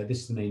water,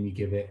 this is the name you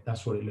give it,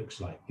 that's what it looks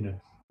like.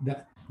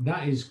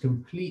 That is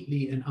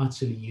completely and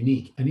utterly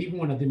unique. And even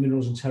when I did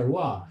minerals and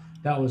terroir,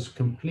 that was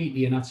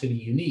completely and utterly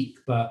unique.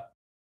 But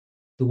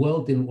the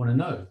world didn't want to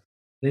know.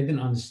 They didn't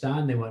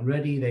understand. They weren't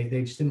ready. They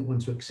just didn't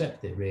want to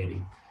accept it,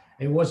 really.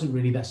 it wasn't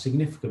really that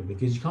significant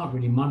because you can't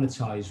really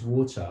monetize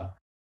water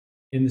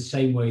in the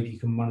same way that you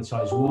can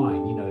monetize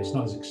wine. You know, it's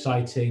not as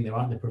exciting. There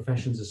aren't the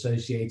professions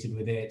associated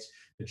with it.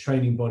 The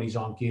training bodies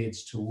aren't geared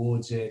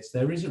towards it.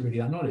 There isn't really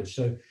that knowledge.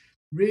 So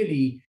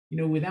really, you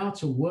know,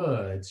 without a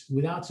word,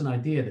 without an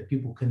idea that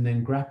people can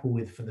then grapple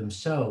with for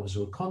themselves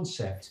or a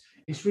concept,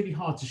 it's really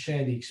hard to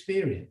share the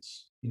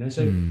experience. You know,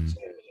 so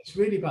it's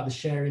really about the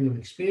sharing of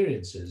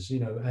experiences,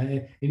 you know,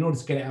 in order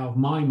to get it out of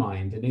my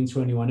mind and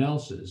into anyone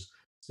else's.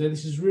 So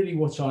this is really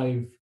what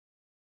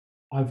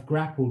I've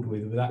grappled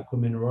with aqua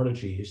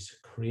mineralogy, is to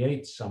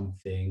create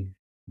something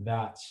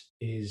that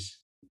is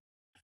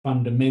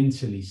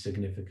fundamentally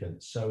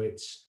significant. So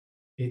it's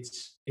it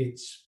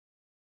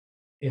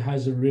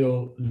has a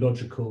real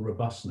logical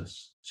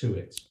robustness to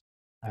it,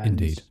 and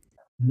Indeed.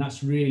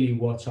 that's really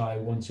what I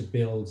want to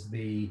build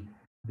the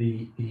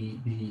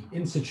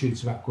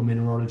institutes of aqua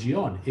mineralogy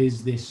on,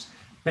 is this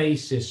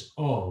basis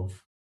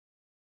of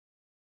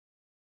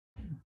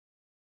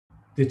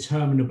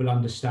determinable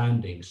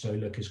understanding. So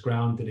look, it's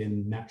grounded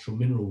in natural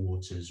mineral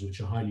waters,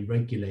 which are highly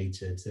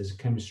regulated. There's a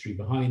chemistry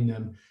behind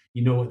them.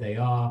 You know what they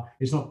are.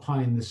 It's not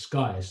pie in the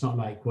sky. It's not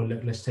like, well,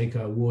 let's take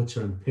a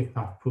water and piff,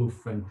 paff,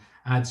 poof and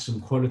add some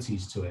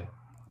qualities to it.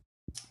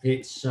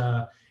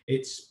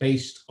 It's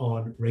based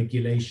on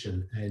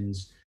regulation and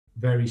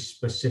very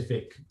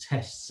specific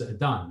tests that are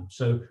done.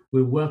 So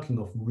we're working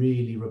off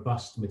really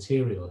robust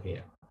material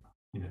here.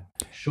 You know,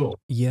 sure,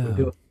 we're Yeah.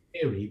 building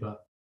theory,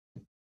 but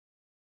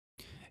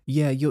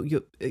Yeah,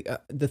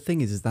 the thing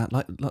is that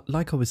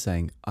like I was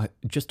saying,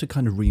 just to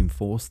kind of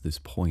reinforce this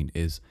point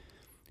is,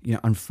 you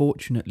know,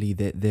 unfortunately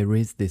there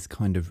is this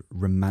kind of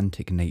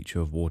romantic nature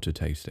of water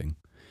tasting,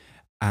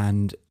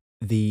 and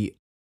the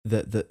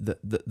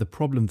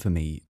problem for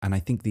me, and I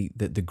think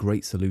the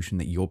great solution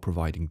that you're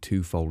providing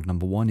twofold.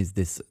 Number one is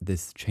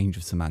this change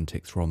of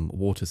semantics from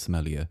water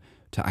sommelier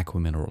to aqua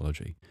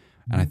mineralogy.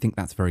 And I think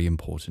that's very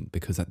important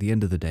because at the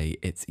end of the day,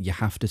 it's you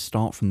have to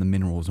start from the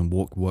minerals and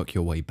work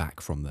your way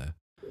back from there.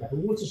 the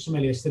water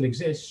sommelier still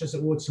exists, just that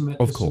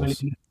Of the sommelier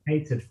course. is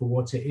catered for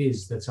what it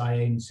is that I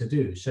aim to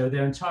do. So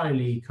they're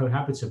entirely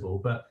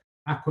cohabitable, but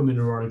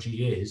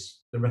aquamineralogy is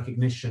the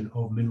recognition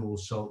of mineral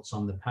salts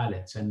on the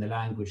palate and the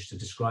language to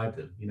describe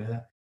them. You know,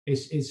 that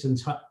it's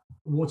entire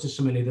water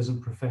sommelier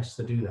doesn't profess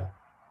to do that.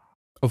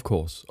 Of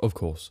course, of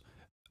course.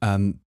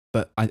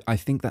 But I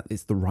think that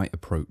is the right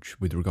approach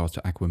with regards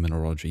to aqua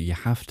mineralogy. You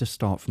have to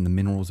start from the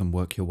minerals and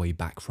work your way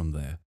back from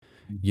there.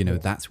 You know,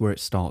 Yes. that's where it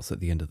starts at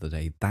the end of the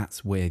day.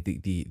 That's where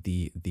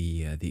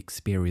the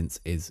experience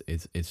is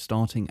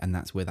starting, and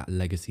that's where that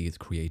legacy is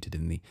created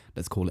in the,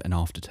 let's call it an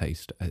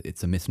aftertaste.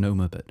 It's a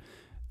misnomer, but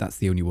that's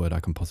the only word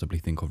I can possibly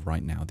think of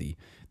right now,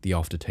 the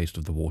aftertaste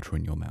of the water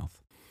in your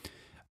mouth,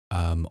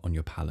 on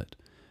your palate.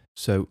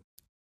 So,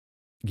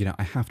 you know,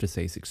 I have to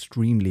say it's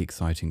extremely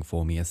exciting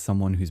for me as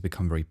someone who's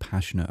become very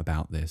passionate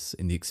about this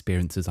in the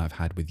experiences I've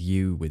had with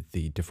you, with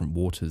the different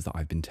waters that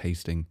I've been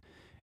tasting.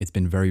 It's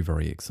been very,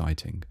 very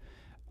exciting.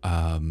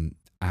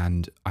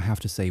 And I have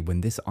to say, when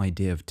this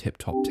idea of tip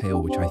top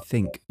tail, which I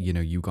think, you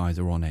know, you guys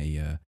are on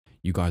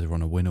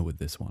a winner with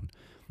this one,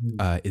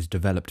 is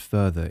developed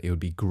further, it would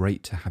be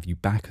great to have you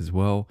back as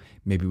well.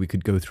 Maybe we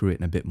could go through it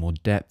in a bit more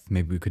depth.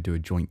 Maybe we could do a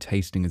joint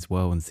tasting as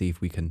well and see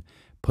if we can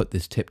put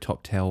this tip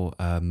top tail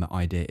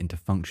idea into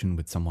function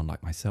with someone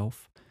like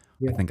myself. I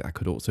Yeah, think that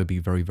could also be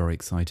very, very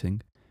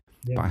exciting.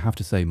 But yeah. I have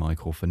to say,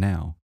 Michael, for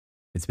now,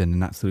 it's been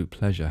an absolute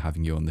pleasure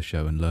having you on the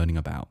show and learning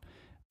about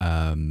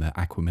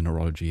aqua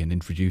mineralogy and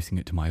introducing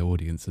it to my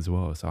audience as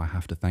well. So I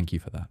have to thank you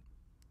for that.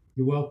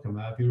 You're welcome.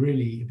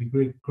 It'd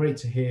be great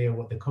to hear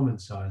what the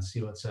comments are and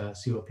see what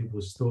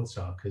people's thoughts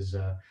are, because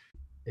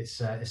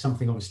it's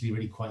something obviously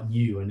really quite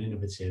new and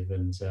innovative,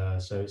 and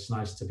so it's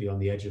nice to be on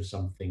the edge of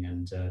something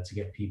and to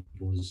get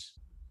people's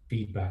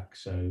feedback.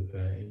 So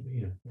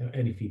you know,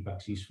 any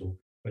feedback's useful.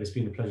 But it's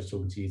been a pleasure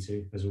talking to you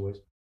too, as always.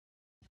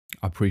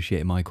 I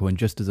appreciate it, Michael. And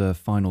just as a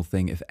final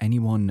thing, if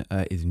anyone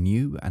is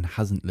new and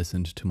hasn't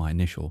listened to my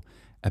initial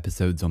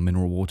episodes on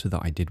mineral water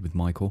that I did with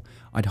Michael,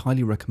 I'd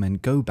highly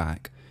recommend go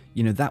back.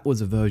 You know, that was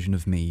a version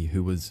of me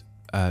who was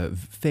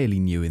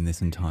fairly new in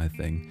this entire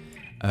thing,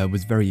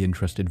 was very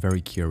interested, very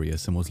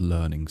curious, and was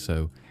learning.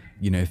 So,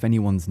 you know, if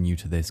anyone's new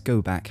to this,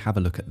 go back, have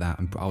a look at that.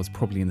 And I was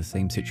probably in the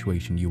same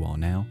situation you are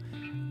now.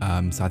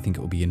 So I think it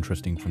will be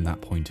interesting from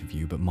that point of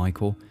view. But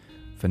Michael,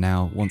 for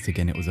now, once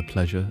again, it was a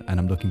pleasure, and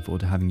I'm looking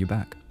forward to having you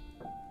back.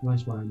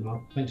 Nice one,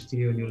 Mark. Thanks to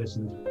you and your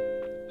listeners.